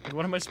 Like,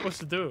 what am I supposed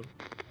to do?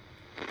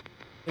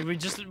 Like,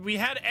 we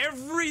had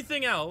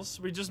everything else.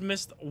 We just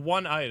missed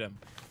one item,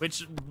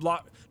 which No,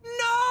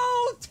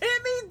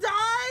 Timmy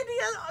died. He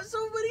had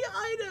so many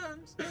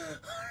items.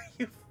 Are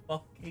you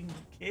fucking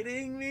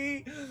kidding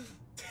me?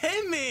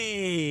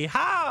 Timmy,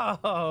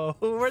 how?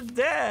 We're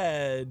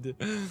dead.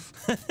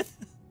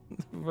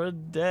 We're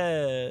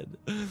dead.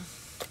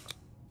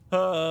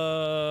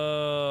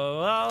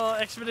 Well,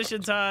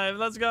 expedition time.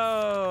 Let's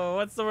go.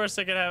 What's the worst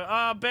I can have?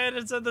 Ah,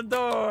 bandits at the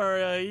door.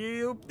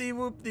 Yoopty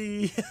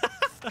whoopty.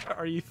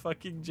 Are you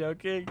fucking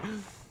joking?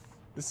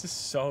 This is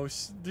so...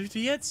 Dude,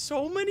 he had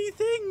so many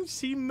things.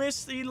 He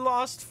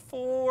lost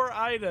 4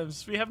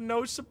 items. We have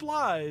no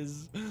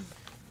supplies.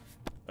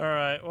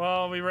 Alright,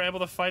 well, we were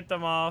able to fight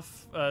them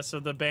off. So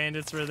the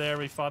bandits were there.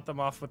 We fought them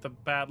off with the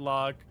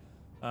padlock.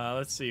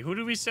 Let's see. Who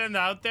do we send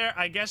out there?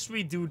 I guess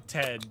we do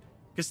Ted.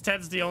 Because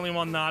Ted's the only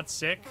one not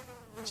sick.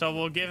 So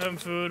we'll give him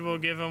food, we'll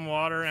give him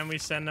water, and we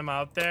send him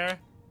out there.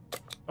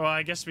 Well,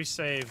 I guess we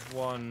save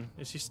one.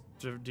 Is he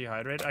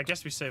dehydrated? I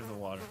guess we save the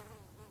water.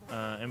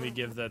 And we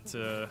give that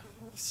to...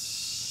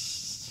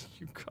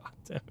 You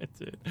goddamn it,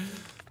 dude.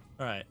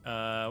 Alright,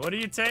 what do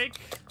you take?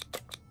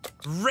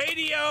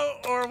 Radio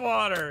or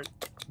water?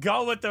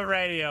 Go with the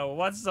radio.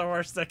 What's the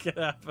worst that could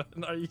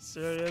happen? Are you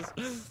serious?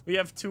 We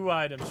have 2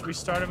 items. We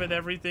started with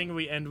everything,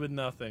 we end with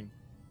nothing.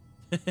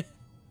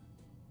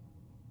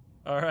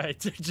 Alright,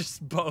 they're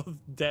just both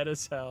dead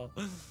as hell.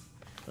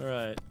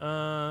 Alright,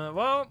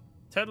 well,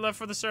 Ted left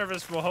for the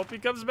service. We'll hope he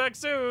comes back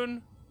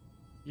soon.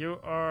 You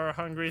are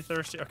hungry,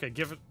 thirsty. Okay,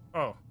 give it...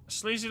 Oh, a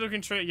sleazy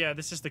looking tree. Yeah,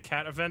 this is the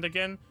cat event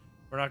again.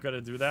 We're not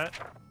gonna do that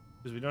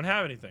because we don't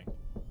have anything.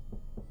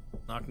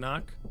 Knock,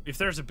 knock. If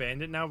there's a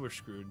bandit now, we're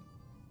screwed.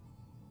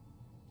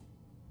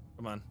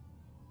 Come on.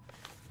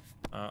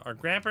 Our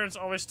grandparents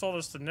always told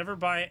us to never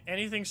buy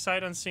anything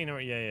sight unseen.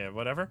 Yeah,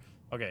 whatever.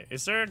 Okay,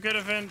 is there a good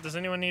event? Does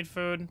anyone need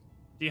food?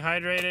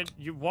 Dehydrated?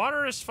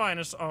 Water is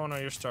fine. Oh no,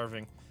 you're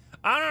starving.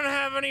 I don't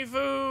have any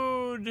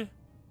food.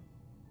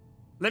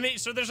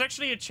 So there's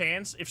actually a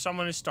chance if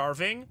someone is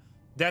starving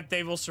that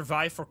they will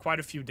survive for quite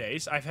a few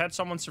days. I've had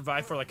someone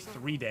survive for like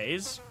 3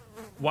 days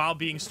while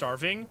being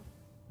starving.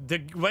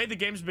 The way the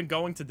game's been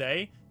going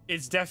today,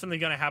 it's definitely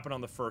gonna happen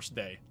on the first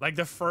day. Like,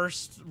 the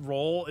first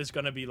roll is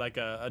gonna be like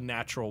a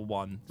natural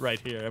one right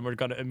here, and we're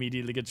gonna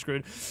immediately get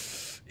screwed.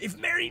 If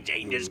Mary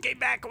Jane just came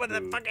back with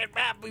a fucking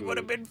map, we would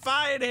have been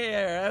fine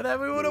here, and then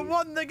we would have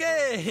won the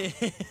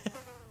game.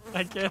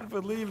 I can't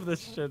believe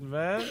this shit,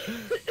 man.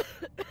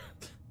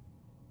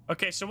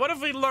 Okay, so what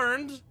have we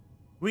learned?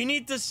 We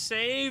need to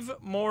save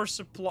more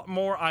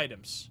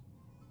items.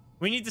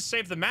 We need to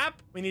save the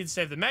map, we need to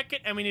save the mech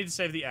kit, and we need to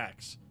save the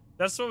axe.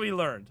 That's what we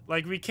learned.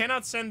 Like, we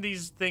cannot send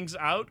these things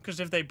out, because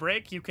if they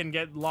break, you can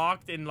get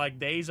locked in, like,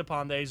 days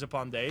upon days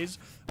upon days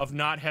of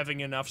not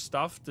having enough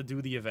stuff to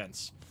do the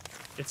events.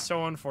 It's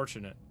so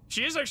unfortunate.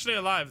 She is actually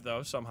alive,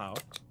 though, somehow.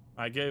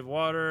 I gave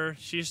water.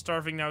 She's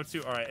starving now,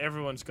 too. All right,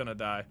 everyone's gonna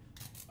die.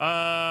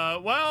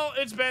 Well,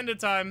 it's bandit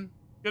time.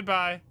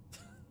 Goodbye.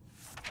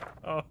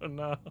 Oh,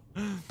 no.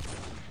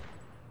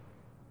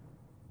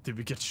 Did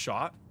we get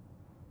shot?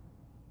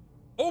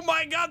 Oh,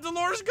 my God,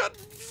 Dolores got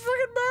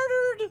freaking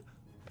murdered!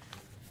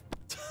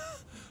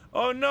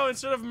 Oh no,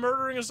 instead of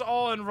murdering us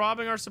all and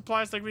robbing our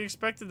supplies like we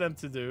expected them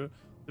to do,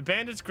 the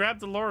bandits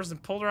grabbed Dolores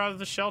and pulled her out of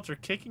the shelter,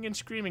 kicking and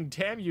screaming,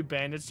 "Damn you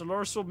bandits,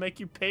 Dolores will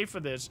make you pay for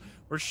this.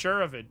 We're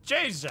sure of it."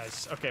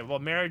 Jesus! Okay, well,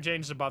 Mary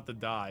Jane's about to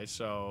die,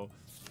 so...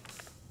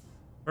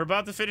 We're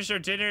about to finish our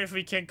dinner, if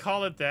we can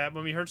call it that,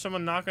 when we heard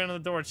someone knocking on the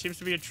door. It seems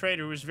to be a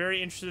trader who was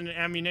very interested in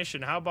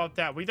ammunition. How about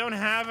that? We don't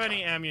have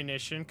any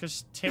ammunition,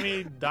 because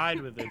Timmy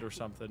died with it or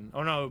something.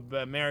 Oh no,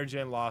 but Mary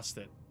Jane lost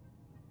it.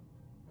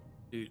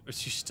 Dude, is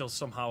she still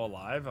somehow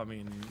alive? I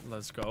mean,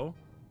 let's go.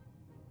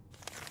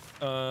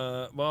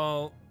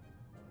 Well,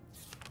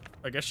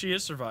 I guess she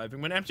is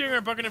surviving. When emptying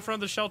our bucket in front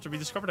of the shelter, we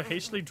discovered a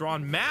hastily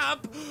drawn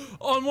map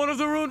on one of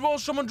the ruined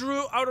walls. Someone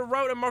drew out a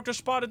route and marked a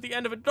spot at the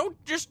end of it.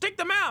 Don't just take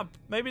the map.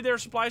 Maybe there are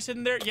supplies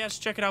hidden there. Yes,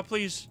 check it out,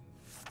 please.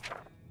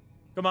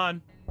 Come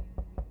on.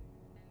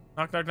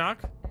 Knock, knock,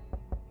 knock.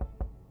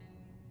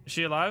 Is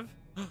she alive?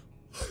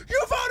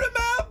 You found a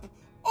map!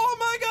 Oh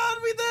my God,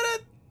 we did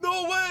it!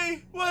 No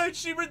way! Wait,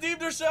 she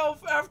redeemed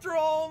herself after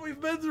all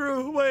we've been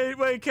through.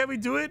 Wait, can we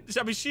do it?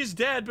 I mean, she's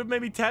dead, but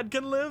maybe Ted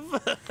can live?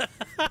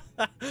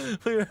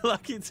 We were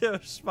lucky to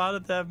have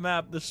spotted that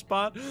map. The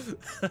spot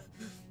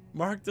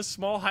marked a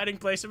small hiding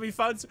place, and we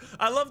found...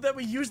 I love that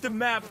we used the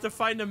map to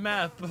find a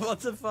map. What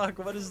the fuck?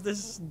 What is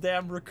this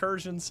damn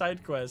recursion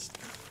side quest?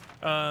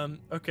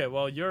 Okay,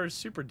 well, you're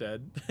super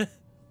dead.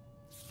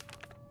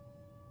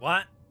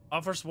 What?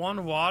 Offers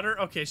 1 water?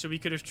 Okay, so we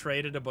could have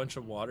traded a bunch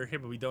of water here,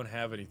 but we don't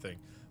have anything.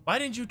 Why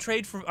didn't you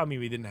trade for... I mean,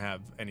 we didn't have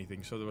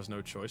anything, so there was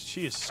no choice.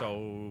 She is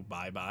so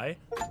bye-bye.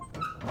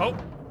 Oh.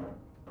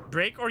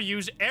 Break or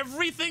use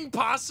everything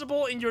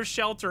possible in your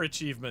shelter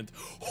achievement.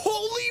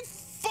 Holy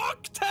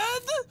fuck,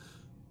 Ted!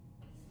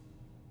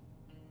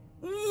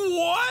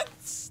 What?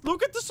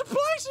 Look at the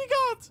supplies he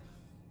got!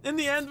 In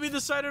the end, we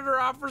decided her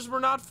offers were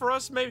not for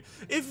us. Maybe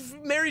if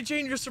Mary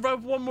Jane just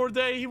survived one more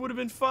day, he would have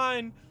been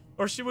fine.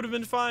 Or she would have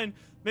been fine.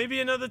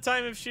 Maybe another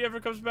time if she ever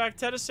comes back.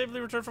 Ted has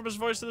safely returned from his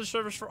voice to the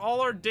service. For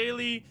all our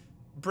daily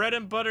bread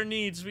and butter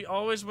needs, we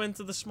always went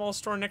to the small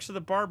store next to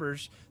the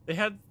barber's. They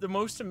had the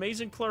most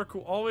amazing clerk who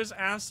always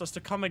asked us to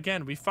come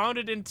again. We found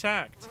it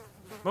intact.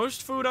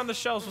 Most food on the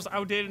shelves was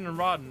outdated and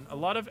rotten. A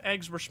lot of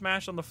eggs were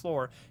smashed on the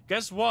floor.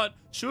 Guess what?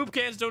 Soup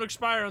cans don't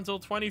expire until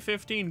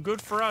 2015.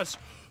 Good for us.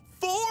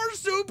 4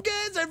 soup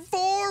cans and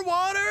 4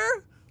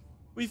 water?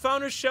 We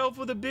found a shelf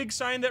with a big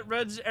sign that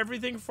reads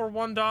everything for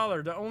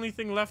 $1. The only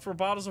thing left were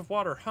bottles of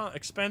water. Huh,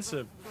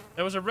 expensive.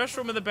 There was a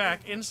restroom in the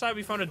back. Inside,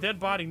 we found a dead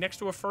body next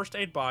to a first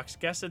aid box.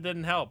 Guess it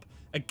didn't help.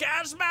 A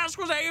gas mask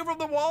was hanging from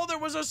the wall. There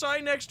was a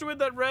sign next to it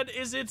that read,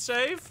 "Is it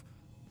safe?"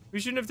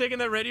 We shouldn't have taken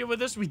that radio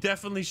with us. We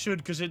definitely should,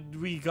 because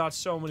we got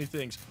so many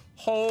things.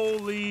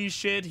 Holy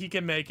shit, he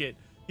can make it.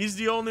 He's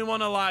the only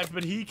one alive,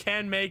 but he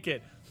can make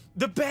it.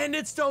 The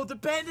bandits, though, the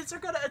bandits are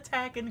gonna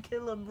attack and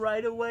kill him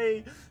right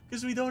away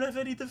because we don't have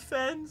any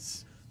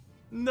defense.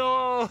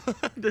 No,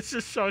 this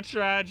is so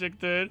tragic,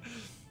 dude.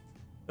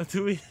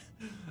 Do we?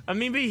 I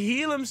mean, we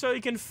heal him so he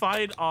can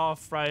fight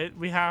off, right?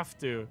 We have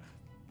to.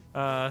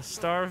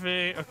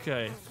 Starving.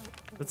 Okay,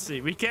 let's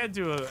see. We can't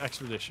do an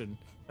expedition.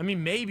 I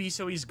mean, maybe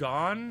so he's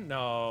gone.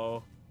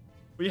 No,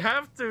 we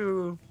have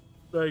to,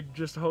 like,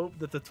 just hope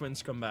that the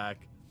twins come back.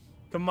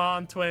 Come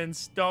on,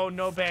 twins.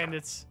 No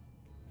bandits.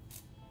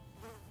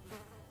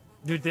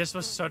 Dude, this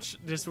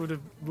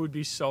would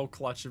be so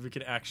clutch if we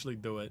could actually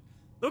do it.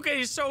 Look,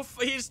 he's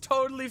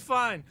totally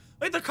fine.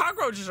 Wait, the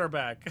cockroaches are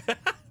back.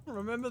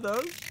 Remember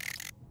those?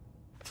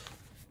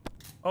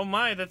 Oh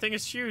my, that thing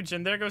is huge,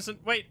 and there goes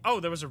wait,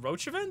 oh, there was a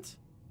roach event?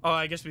 Oh,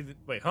 I guess we did.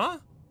 Wait, huh?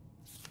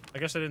 I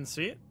guess I didn't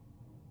see it.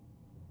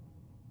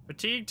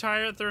 Fatigued,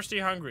 tired, thirsty,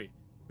 hungry.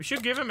 We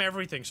should give him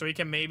everything so he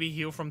can maybe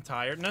heal from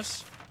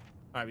tiredness.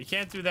 Alright, we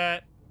can't do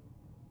that.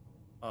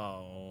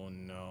 Oh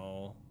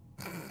no.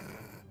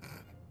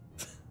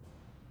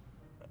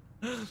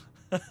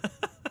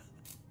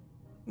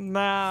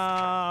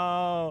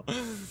 No.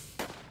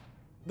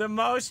 The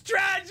most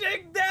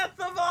tragic death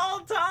of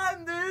all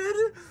time,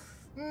 dude.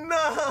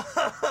 No.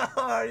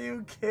 Are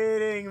you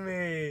kidding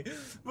me?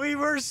 We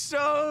were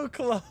so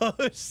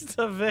close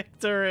to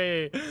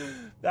victory.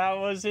 That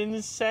was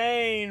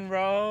insane,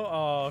 bro.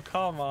 Oh,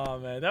 come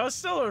on, man. That was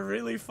still a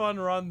really fun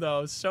run,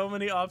 though. So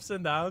many ups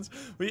and downs.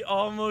 We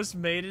almost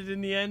made it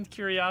in the end.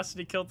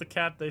 Curiosity killed the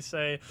cat, they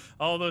say.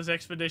 All those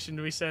expeditions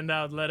we send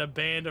out led a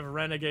band of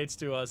renegades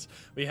to us.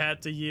 We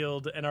had to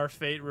yield, and our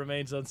fate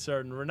remains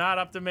uncertain. We're not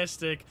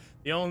optimistic.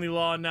 The only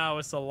law now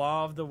is the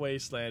law of the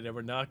wasteland, and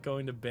we're not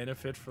going to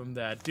benefit from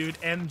that. Dude,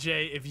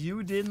 MJ, if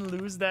you didn't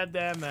lose that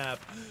damn map,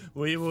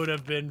 we would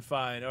have been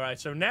fine. All right,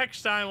 so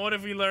next time, what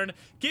have we learned?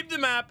 Keep the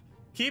map,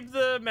 keep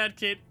the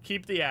medkit,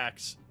 keep the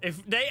axe.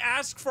 If they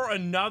ask for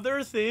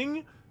another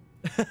thing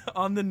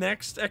on the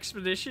next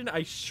expedition,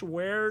 I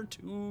swear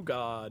to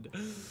God.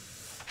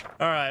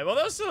 All right, well,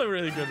 that was still a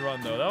really good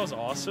run, though. That was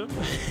awesome.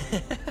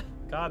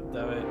 God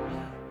damn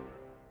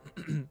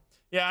it.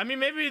 Yeah, I mean,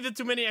 maybe the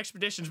too many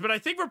expeditions, but I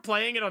think we're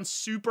playing it on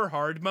super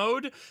hard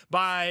mode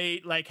by,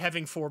 like,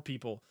 having 4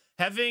 people.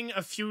 Having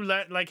a few,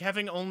 like,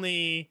 having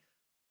only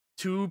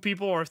 2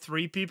 people or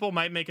 3 people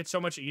might make it so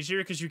much easier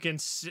because you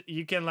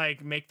can,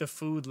 like, make the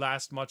food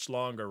last much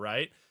longer,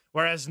 right?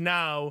 Whereas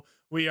now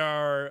we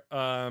are,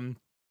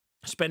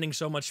 spending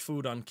so much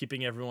food on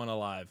keeping everyone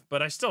alive.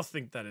 But I still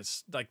think that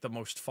is, like, the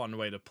most fun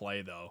way to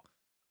play, though.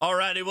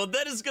 Alrighty, well,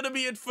 that is going to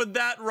be it for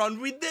that run.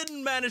 We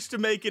didn't manage to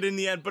make it in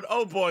the end, but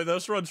oh boy,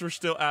 those runs were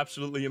still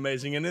absolutely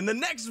amazing. And in the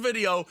next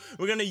video,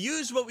 we're going to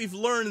use what we've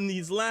learned in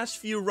these last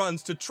few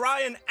runs to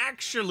try and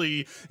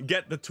actually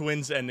get the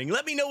twins ending.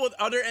 Let me know what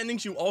other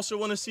endings you also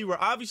want to see. We're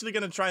obviously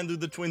going to try and do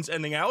the twins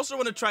ending. I also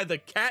want to try the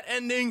cat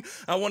ending.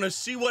 I want to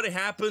see what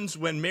happens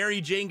when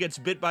Mary Jane gets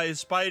bit by a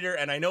spider,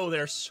 and I know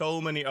there are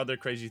so many other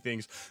crazy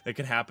things that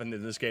can happen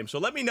in this game. So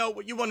let me know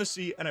what you want to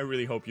see, and I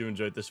really hope you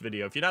enjoyed this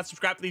video. If you're not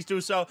subscribed, please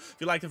do so. If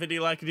you like the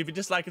video, like it. If you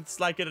dislike it,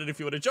 dislike it. And if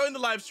you want to join the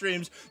live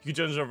streams, you can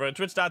join us over at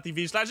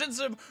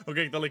twitch.tv/insym or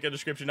click the link in the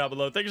description down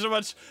below. Thank you so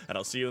much, and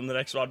I'll see you in the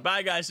next one.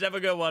 Bye, guys. Have a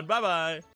good one. Bye-bye.